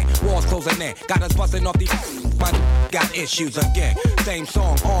going in. Walls closing in. Got us busting off these. My got issues again. Same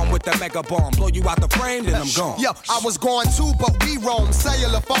song, armed with the mega bomb. Blow you out the frame, then I'm gone. Yo, I was going too, but we roam.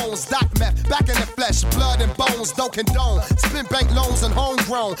 Cellular phones, dot meth, back in the flesh, blood and bones, don't condone. Spin bank loans and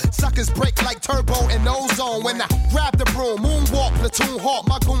homegrown. Suckers break like turbo and ozone. When I grab the broom, moonwalk, platoon hawk,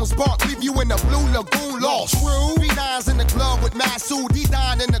 my goons bark, leave you in the blue lagoon lost. True, B9's in the glove with Masu,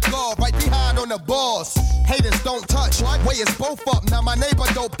 D9 in the glove, right behind on the boss. Haters don't touch, way is both up. Now my neighbor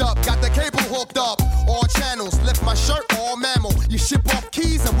doped up, got the cable hooked up. All channels, lift my shirt, all mammal. You ship off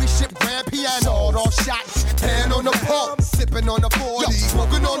keys and we ship grand piano. Sawed off shots, hand on the pump, sipping on the 40,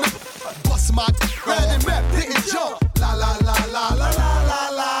 smoking on the bust my red and map, didn't jump. La la la.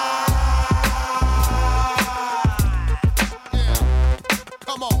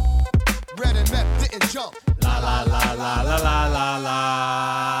 Red and meth didn't jump. La la la la la la la la.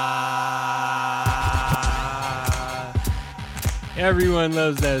 Everyone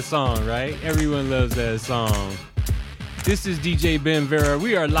loves that song, right? Everyone loves that song. This is DJ Ben Vera.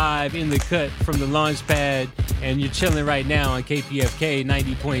 We are live in the cut from the launch pad, and you're chilling right now on KPFK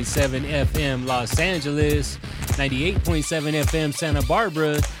 90.7 FM Los Angeles, 98.7 FM Santa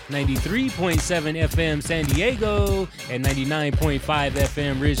Barbara, 93.7 FM San Diego, and 99.5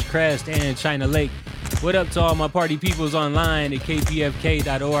 FM Ridgecrest and China Lake. What up to all my party peoples online at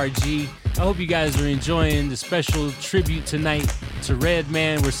kpfk.org. I hope you guys are enjoying the special tribute tonight to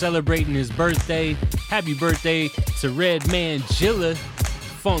Redman. We're celebrating his birthday. Happy birthday to Redman Jilla,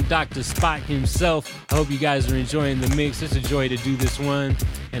 Funk Dr. Spot himself. I hope you guys are enjoying the mix. It's a joy to do this one.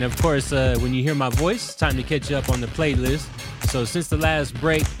 And of course, when you hear my voice, it's time to catch up on the playlist. So since the last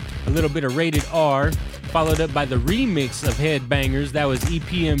break, a little bit of Rated R, followed up by the remix of Headbangers. That was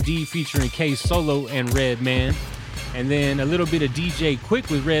EPMD featuring K Solo and Redman. And then a little bit of DJ Quick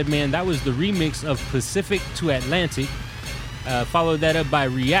with Redman. That was the remix of Pacific to Atlantic. Followed that up by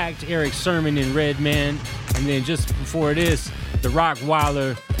React, Eric Sermon and Redman. And then just before this, the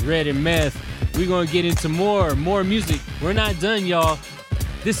Rockweiler, Red and Meth. We're going to get into more music. We're not done, y'all.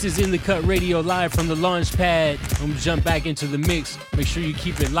 This is In the Cut Radio live from the launch pad. I'm going to jump back into the mix. Make sure you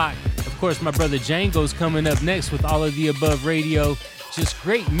keep it locked. Of course, my brother Django's coming up next with All of the Above Radio. Just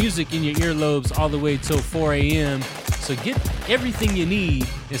great music in your earlobes all the way till 4 a.m. So get everything you need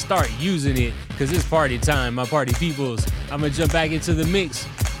and start using it, because it's party time, my party peoples. I'm going to jump back into the mix.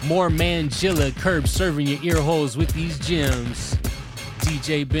 More Mangilla Curb serving your ear holes with these gems.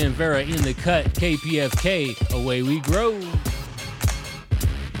 DJ Ben Vera in the cut, KPFK, away we grow.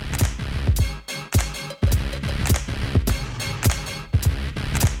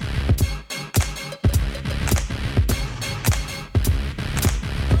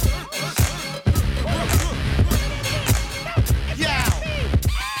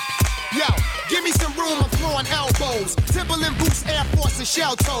 Timberland boots, Air Force, and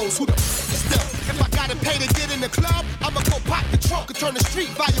shell toes. Who the f is them? If I gotta pay to get in the club, I'ma go pop the trunk and turn the street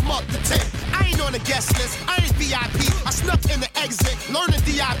volume up to 10. I ain't on the guest list, I ain't VIP. I snuck in the exit, learning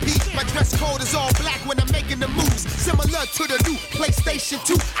DIP. My dress code is all black when I'm making the moves, similar to the new PlayStation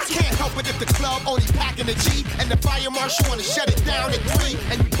 2. I can't help it if the club only packing a G, and the fire marshal wanna shut it down at 3,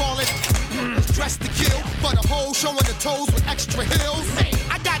 and you ballin', dressed to kill, for the whole showing the toes with extra heels. Man,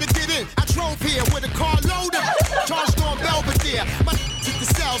 I gotta get in. I drove here with a car loaded, charged on Belvedere. My took the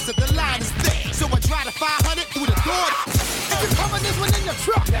cells if the line is thick, so I drive the 500 through the door. If you're coming this one in your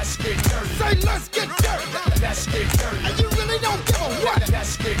truck, let's get dirty. Say let's get dirty. Let's get dirty. And you really don't give a what.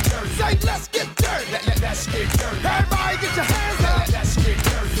 Let's get dirty. Say let's get dirty. Let's get dirty. Everybody get your hands up. Let's get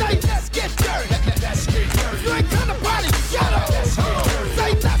dirty. Say let's get dirty. Let's get dirty. You ain't come to party, shut up. Let's get dirty.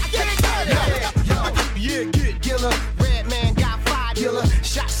 Say let's get dirty. Yeah, get Gilla. Redman got 5 Gilla.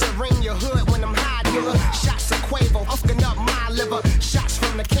 Shots of ring your hood when I'm high Gilla. Shots of Quavo, hooking up my liver. Shots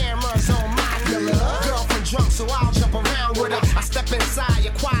from the cameras on my Gilla. Girlfriend drunk, so I'll jump around with her. I step inside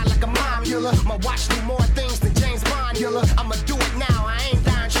your quiet like a mom Gilla. My watch do more things than James Bond Gilla. I'ma do it now, I ain't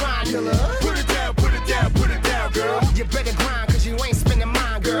down trying Gilla. Put it down, put it down, put it down, girl. You better grind, cause you ain't spending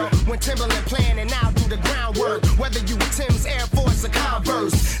mine, girl. When Timberland playing and I'll do the groundwork. Whether you Tim's, Air Force, or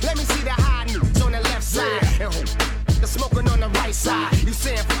Converse. Let me see the high notes on the left side. And the smoking on the right side. You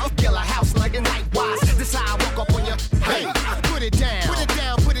saying for a killer house like a night wise. This how I walk up on your hey. Put it down, put it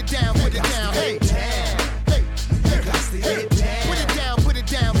down, put it down, put it down. Hey, hey, hey, hey, put it down, put it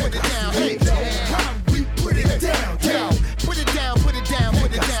down, put it down. Hey, we put it down, down. Put it down, put it down,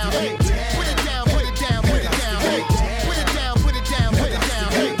 put it down. Hey, put it down, put it down, put it down. Hey, put it down, put it down, put it down.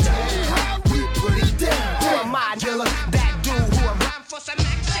 Hey, we put it down. Who am I, Gilla? That dude who I'm rhyme for some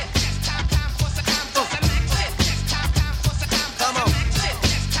action. Time for some action. Come on.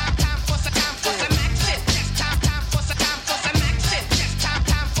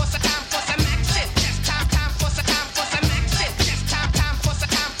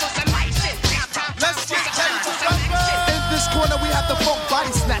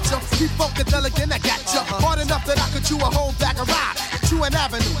 Keep funkadelic and I got ya. Hard enough that I could chew a whole bag of rock. Chew an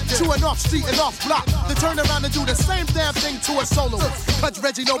avenue, chew an off street and off block. Then turn around and do the same damn thing to a soloist. Cause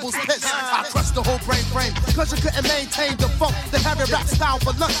Reggie Noble's pissed. I crushed the whole brain frame. Cause you couldn't maintain the funk, the heavy rap style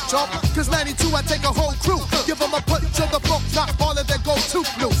for lunch, chump. Cause 92 I take a whole crew. Give them a punch of the funk, knock all of their go-to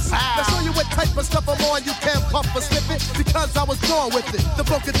blues. Now show you what type of stuff I'm on. You can't pump or slip it because I was born with it. The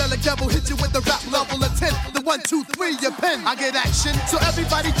funkadelic devil hit you with the rap level of 10. The 1, 2, 3, your pen. I get action, so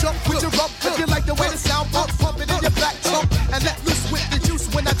everybody jump with your rump. If you like the way the sound pumps, pump it in your back trunk. And let loose with the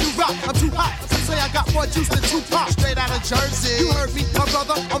juice when I do rock. I'm too hot, some say I got more juice than Tupac. Straight out of Jersey, you heard me, my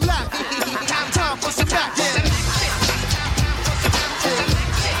brother, I'm laughing.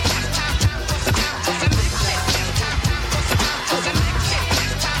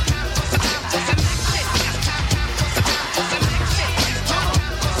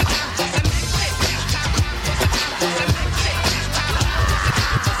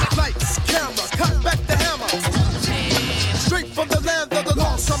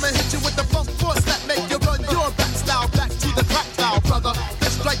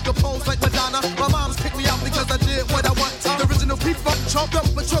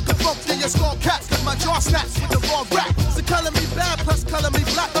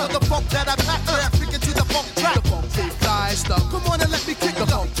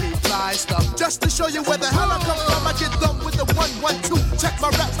 high stuff. Just to show you where the hell I come from, I get done with the 1-1-2. Check my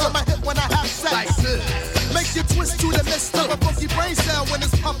raps on my hip when I have sex. Like this. Make you twist to the midst of a funky brain cell when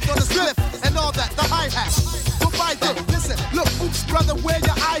it's pumped on a slip and all that. The hi-hat. Provide it. Listen, look, oops, brother, where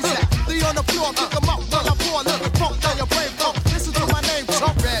your eyes at? They on the floor, pick them up while I pour. Look, funk down your brain funk. Listen to my name,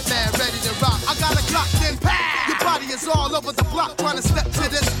 Trump. Red man, ready to rock. I got a Glock, then pow. Your body is all over the block, trying to step to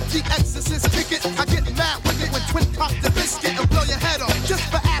this. The exorcist, kick it. I get mad with it when twin pop the biscuit and blow your head off. Just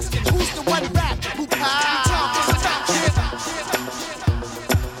for asking, who's the one rap who pow?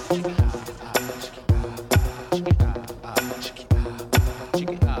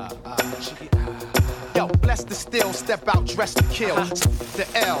 Bless the still, step out, dress to kill. The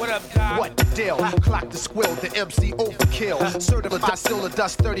L, what up, Doc? What the deal? Clock the squill, the MC overkill. Certified silver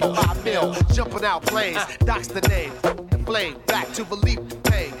dust, 35 mil. Jumping out planes, Doc's the name. Flame, back to believe the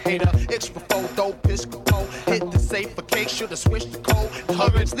pain. Hater, extra photo, pisco. Hit the safe for case, should've switched the code.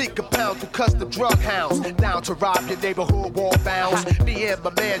 Hurry, sneak a pound through custom drug hounds. Down to rob your neighborhood wall bounds. Me and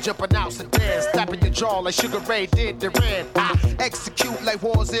my man jumping out sedans. Tapping your jaw like Sugar Ray did the Ran. I execute like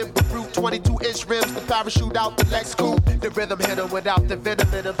wars in Beirut. 22-inch rims, the parachute out the Lex coupe. The rhythm hit him without the venom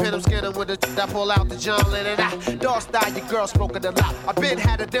in him. Pin him, skin him with the I pull out the John Lennon. Dog style, your girl smoking a lot. I been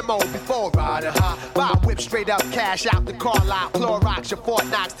had a demo before riding high. Buy a whip straight up, cash out the car lot. Clorox, your Fort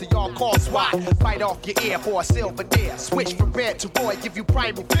Knox to your call SWAT. Bite off your ear for a silver deer. Switch from red to Roy, give you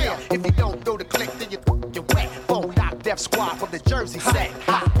primal fear. If you don't know the click, then you're wet. Phone knock, Def Squad from the Jersey set.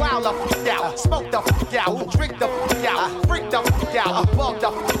 Wild the fuck out, smoke the fuck out, drink the fuck out, freak the fuck out, bug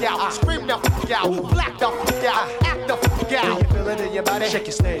the fuck out, scream the fuck out, black the fuck out, act the fuck out. Do you feel it in your body? Shake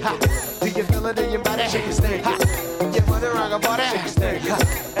your snake. Do you feel it in your body? Shake your snake. You wanna rock a body? Shake your snake.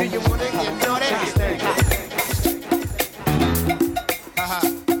 Do you wanna get naughty? Shake your snake.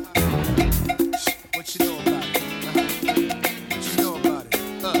 What you know about it? What you know about it?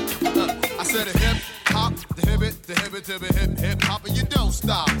 I said a hip hop, the hip to the hip hop, and you don't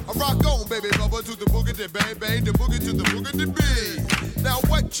stop. I rock on, baby, bubba to the boogie, the bang bang, the boogie to the boogie, the beat. Now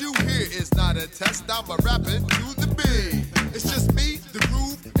what you hear is not a test. I'm a rapping to the beat. It's just me, the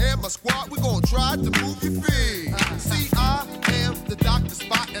groove, and my squad. We're gonna try to move your feet. See, I am the Dr.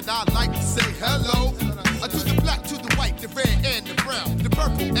 Spot, and I like to say hello to the black, to the white, the red, and the brown, the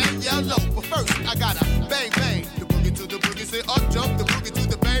purple, and yellow. But first, I gotta bang bang, the boogie to the boogie. Say up jump, the boogie to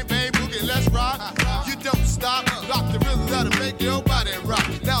the bang bang boogie. Let's rock. You don't stop, rock the rhythm that'll make your body rock.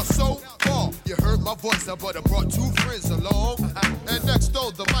 Now so far, you heard my voice, but I brought two friends along. And next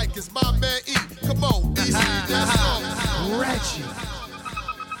door, the mic is my man E. Come on, E. That song. Reggie.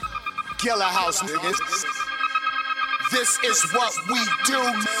 Killer House, niggas. This is what we do,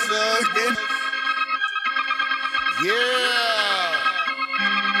 nigga. Yeah.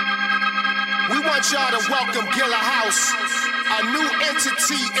 We want y'all to welcome Killer House, a new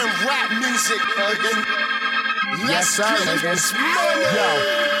entity in rap music, nigga. Yes, sir, niggas. Yo,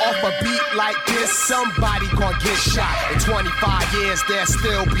 off a beat like this, somebody gon' get shot. In 25 years, there'll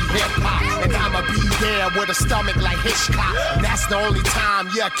still be hip-hop. And I'ma be there with a stomach like Hitchcock. And that's the only time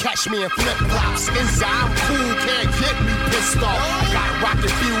you'll catch me in flip-flops. Inside, I'm cool, can't get me pissed off. I got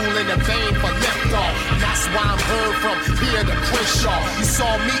rocket fuel in the vein for lift-off. And that's why I'm heard from here to Crenshaw. You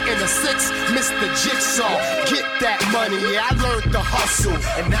saw me in the 6, Mr. Jigsaw. Get that money, yeah, I learned the hustle.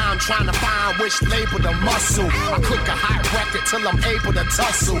 And now I'm trying to find which label to muscle. I cook a hot record till I'm able to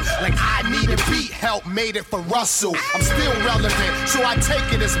tussle. Like I need a beat help, made it for Russell. I'm still relevant, so I take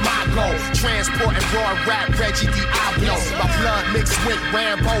it as my goal. Transporting raw rap, Reggie Diablo. My blood mixed with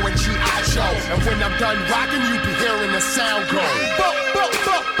Rambo and G.I. Joe. And when I'm done rocking, you be hearing the sound go.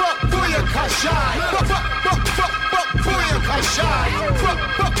 Booyah Kashai. Booyah Kashai.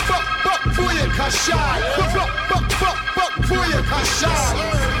 Booyah Kashai. Booyah Kashai.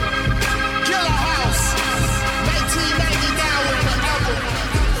 Killer House. 1990 now and forever.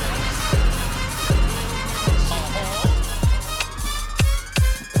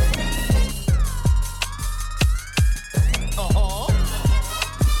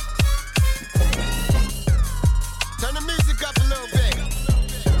 Turn the music up a little bit.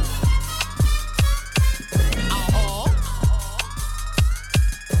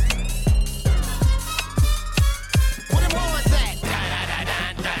 Where them horns at?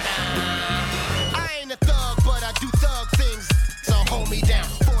 I ain't a thug, but I do thug things. So hold me down.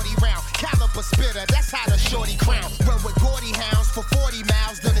 40 round caliber spitter. That's how the shorty crown. Run with Gordy hounds for 40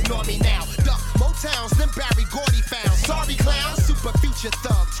 miles. Don't ignore me now. Duck Motowns, then Barry Gordy found. Sorry clown, super future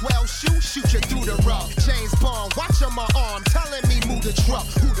thug. 12 shoes, shoot you through the rug. James Bond, watch on my arm, telling me move the truck.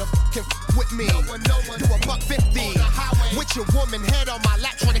 Who the f***ing with me? No one. Do a $150. With your woman head on my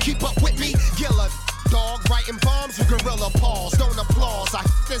lap, trying to keep up with me. Gilla, dog, writing bombs with gorilla paws. Don't applause, I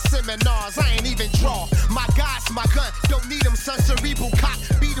the seminars, I ain't even draw. My God's my gun, don't need him, son. Cerebral cock,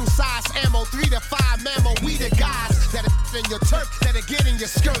 beetle size ammo, 3 to 5 mammo. We the guys that are in your turf, that are getting your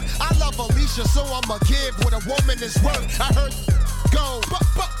skirt. I love Alicia, so I'ma give what a woman is worth. I heard go,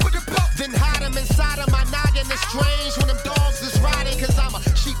 then hide him inside of my noggin. It's strange when them dogs is riding, cause I'm a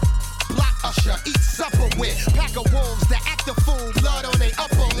sheep block usher, eat supper with pack of wolves that act the fool, blood on they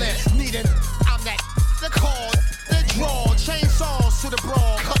upper lip. Needin', I'm that, the call, the draw, chainsaws to the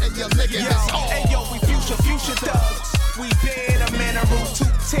brawl, cutting your ligaments off. Hey yo, we future thugs. We been a minerals, 2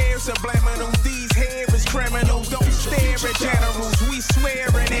 tears of subliminals. These hair is criminals, don't stare at generals. We swear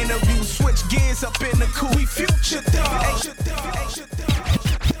in interviews, switch gears up in the coupe. We future thugs.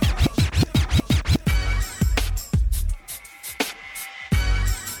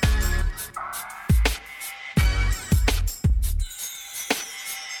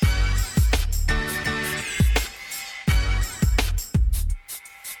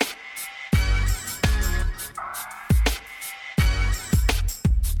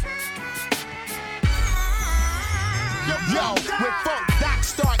 Yo, when Funk Doc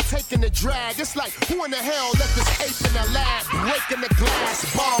start taking the drag, it's like, who in the hell left this ape in the lab, breaking the glass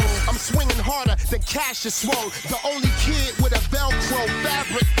bones? I'm swinging harder than Cassius swung. The only kid with a Velcro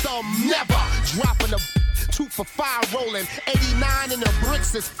fabric thumb, never dropping a 2 for 5 rolling. 89 in the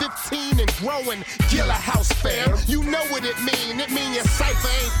bricks is 15 and growing. Gilla House fam, you know what it mean. It mean your cipher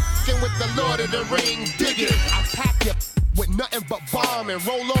ain't f***ing with the Lord of the Ring. Dig it, I pack you with nothing but bomb and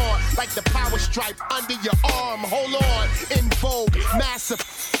roll on like the power stripe under your arm. Hold on, in vogue, massive.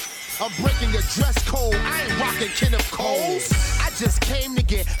 I'm breaking your dress code. I ain't rocking Kenneth Coles. I just came to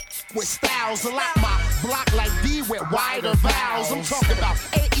get with styles. Lock my block like D with wider vowels. I'm talking about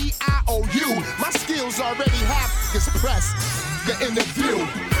A-E-I-O-U. My skills already have expressed the interview.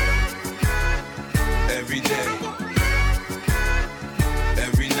 Every day,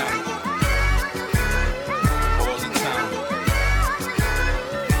 every night.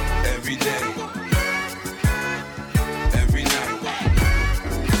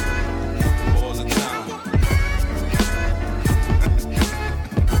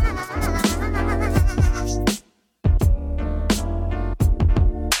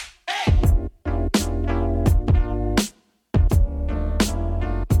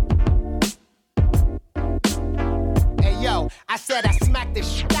 I said I smack the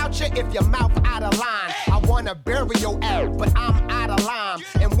shit out you if your mouth out of line. I wanna bury your ass, but I'm out of line.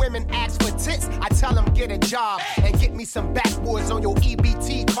 And women ask for tits, I tell them get a job and get me some backwoods on your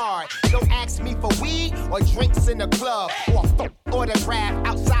EBT card. Don't ask me for weed or drinks in the club or a autograph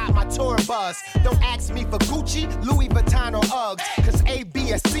outside my tour bus. Don't ask me for Gucci, Louis Vuitton or Uggs, cause A,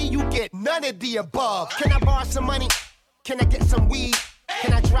 B, or C, you get none of the above. Can I borrow some money? Can I get some weed?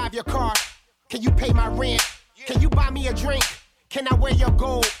 Can I drive your car? Can you pay my rent? Can you buy me a drink? Can I wear your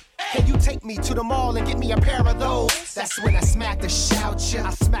gold? Can you take me to the mall and get me a pair of those? That's when I smack the shout ya.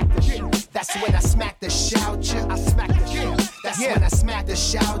 I smack the shit. That's when I smack the shout ya. I smack the shit. That's when I smack the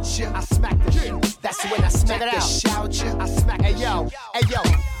shout ya. I smack the shit. That's when I smack the shout ya. I smack. Hey yo, hey yo,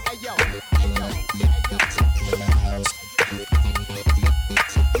 hey yo, hey yo.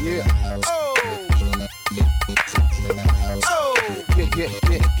 Yeah. Oh. Oh.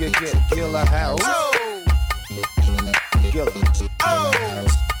 Get Gilla House. Oh. Gilla. Oh.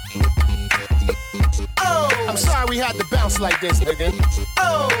 Oh. I'm sorry we had to bounce like this, nigga.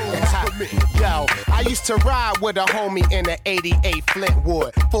 Oh. Yo, I used to ride with a homie in the 88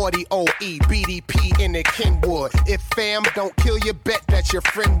 Flintwood, 40 OE, BDP in the Kenwood. If fam don't kill you, bet that your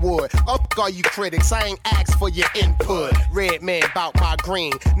friend would. Up all you critics, I ain't asked for your input. Red man bout my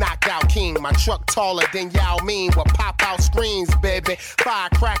green, knockout king. My truck taller than Yao Ming with pop out screens, baby.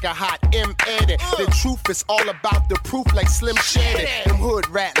 Firecracker hot, M-Edit. The truth is all about the proof like Slim Shady. Them hood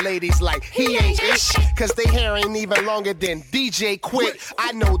rat ladies like he ain't ish, cause they hair ain't even longer than DJ Quick.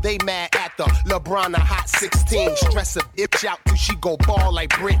 I know they mad at the LeBron Hot 16. Stress a bitch out till she go ball like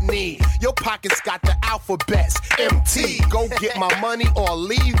Britney. Your pockets got the alphabets, MT. Go get my money or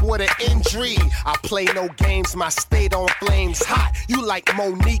leave with an injury. I play no games, my state on flames hot. You like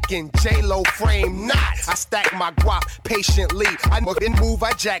Monique and J-Lo frame not. I stack my guap patiently. I move,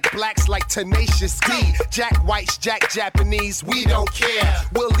 I jack blacks like Tenacious D. Jack whites, jack Japanese, we don't care.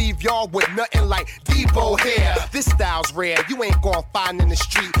 We'll leave y'all with nothing like Debo hair. This style's rare, you ain't gon' find in the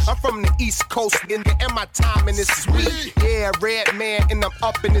street. I'm from the East Coast, and my timing is sweet. Yeah, red man, and I'm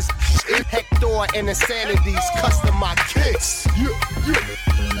up in this Hector and Insanity's custom my kicks.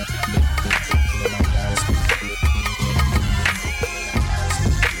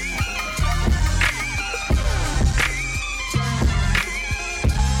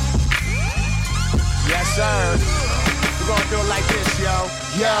 like this, yo.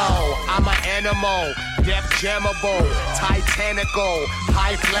 Yo, I'm an animal, death jammable, titanical,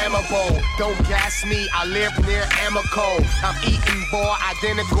 high flammable. Don't gas me, I live near Amico. I'm eating boy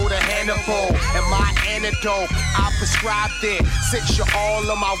identical to Hannibal. And my antidote, I prescribed it. Since you're all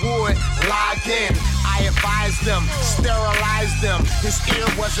on my wood, log in. I advised them, sterilized them. His ear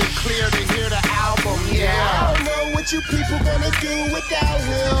wasn't clear to hear the album, yeah. I don't know what you people gonna do without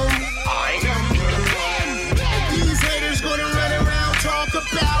him. I know. These haters gonna run around talk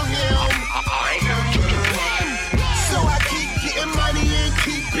about him. I know. So I keep getting money and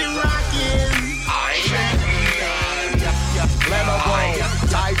keep it rocking. I know. Flammable,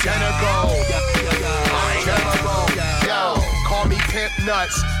 Titanical. Yo, call me Pimp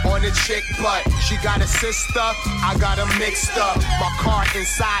Nuts on the chick butt. She got a sister, I got her mixed up. My car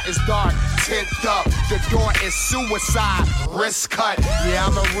inside is dark, tint up. The door is suicide, wrist cut. Yeah,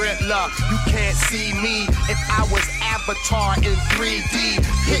 I'm a Riddler, you can't see me. If I was Avatar in 3D,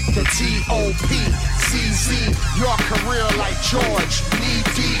 hit the T.O.P. CZ, your career like George, knee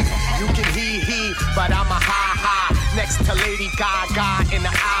deep. You can he, but I'm a ha-ha. Next to Lady Gaga in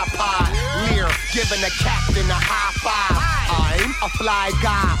the iPod. Lear giving the captain a high five. I'm a fly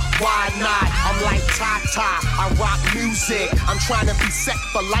guy, why not? I'm like Tata, I rock music. I'm trying to be set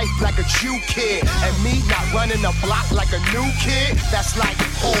for life like a Jew kid. And me not running the block like a new kid. That's like,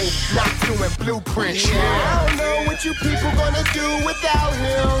 oh, not doing blueprints, yeah. I don't know what you people gonna do without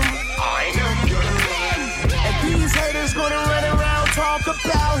him. I know. And these haters gonna run around talk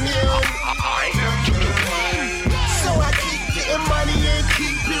about him. I know. So I keep getting money and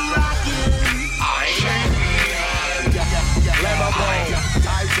keep it rocking. I know. Flammable,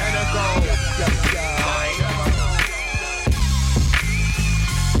 identical.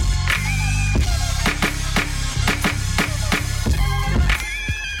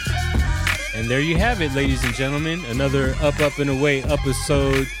 And there you have it, ladies and gentlemen. Another Up, and Away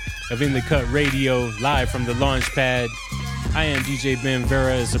episode of In the Cut Radio, live from the launch pad. I am DJ Ben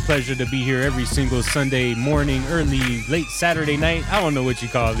Vera. It's a pleasure to be here every single Sunday morning, early, late Saturday night. I don't know what you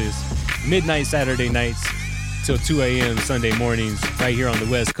call this. Midnight Saturday nights till 2 a.m. Sunday mornings right here on the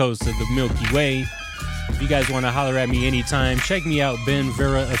west coast of the Milky Way. If you guys want to holler at me anytime, check me out,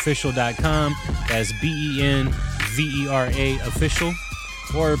 benveraofficial.com. That's BenVera official.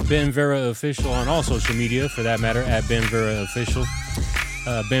 Or Ben Vera Official on all social media, for that matter, at Ben Vera Official.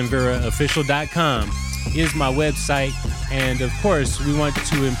 BenVeraofficial.com is my website. And of course, we want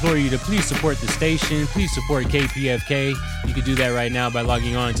to implore you to please support the station. Please support KPFK. You can do that right now by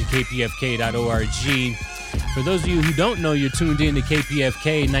logging on to kpfk.org. For those of you who don't know, you're tuned in to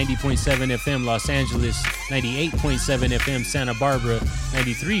KPFK 90.7 FM Los Angeles, 98.7 FM Santa Barbara,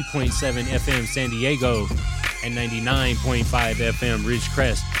 93.7 FM San Diego, and 99.5 FM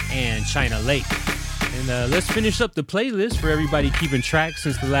Ridgecrest and China Lake. And let's finish up the playlist for everybody keeping track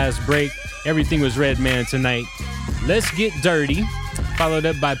since the last break. Everything was Redman tonight. Let's Get Dirty, followed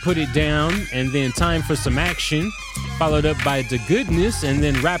up by Put It Down, and then Time for Some Action, followed up by The Goodness, and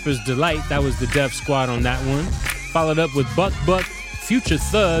then Rapper's Delight. That was the Def Squad on that one. Followed up with Buck Buck, Future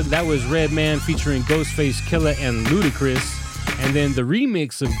Thug. That was Redman featuring Ghostface Killah and Ludacris. And then the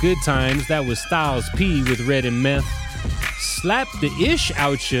remix of Good Times, that was Styles P with Red and Meth. Slap the Ish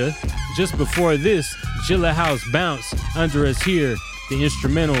Out Ya. Just before this, Jilla House Bounce, Under Us Here, the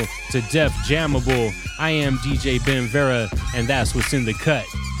instrumental to Def Jammable. I am DJ Ben Vera, and that's what's in the cut.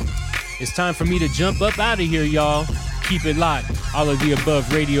 It's time for me to jump up out of here, y'all. Keep it locked. All of the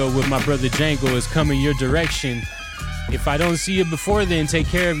above radio with my brother Django is coming your direction. If I don't see you before then, take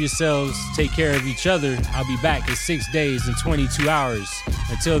care of yourselves, take care of each other. I'll be back in 6 days and 22 hours.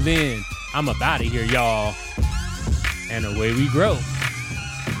 Until then, I'm up out of here, y'all. And away we grow.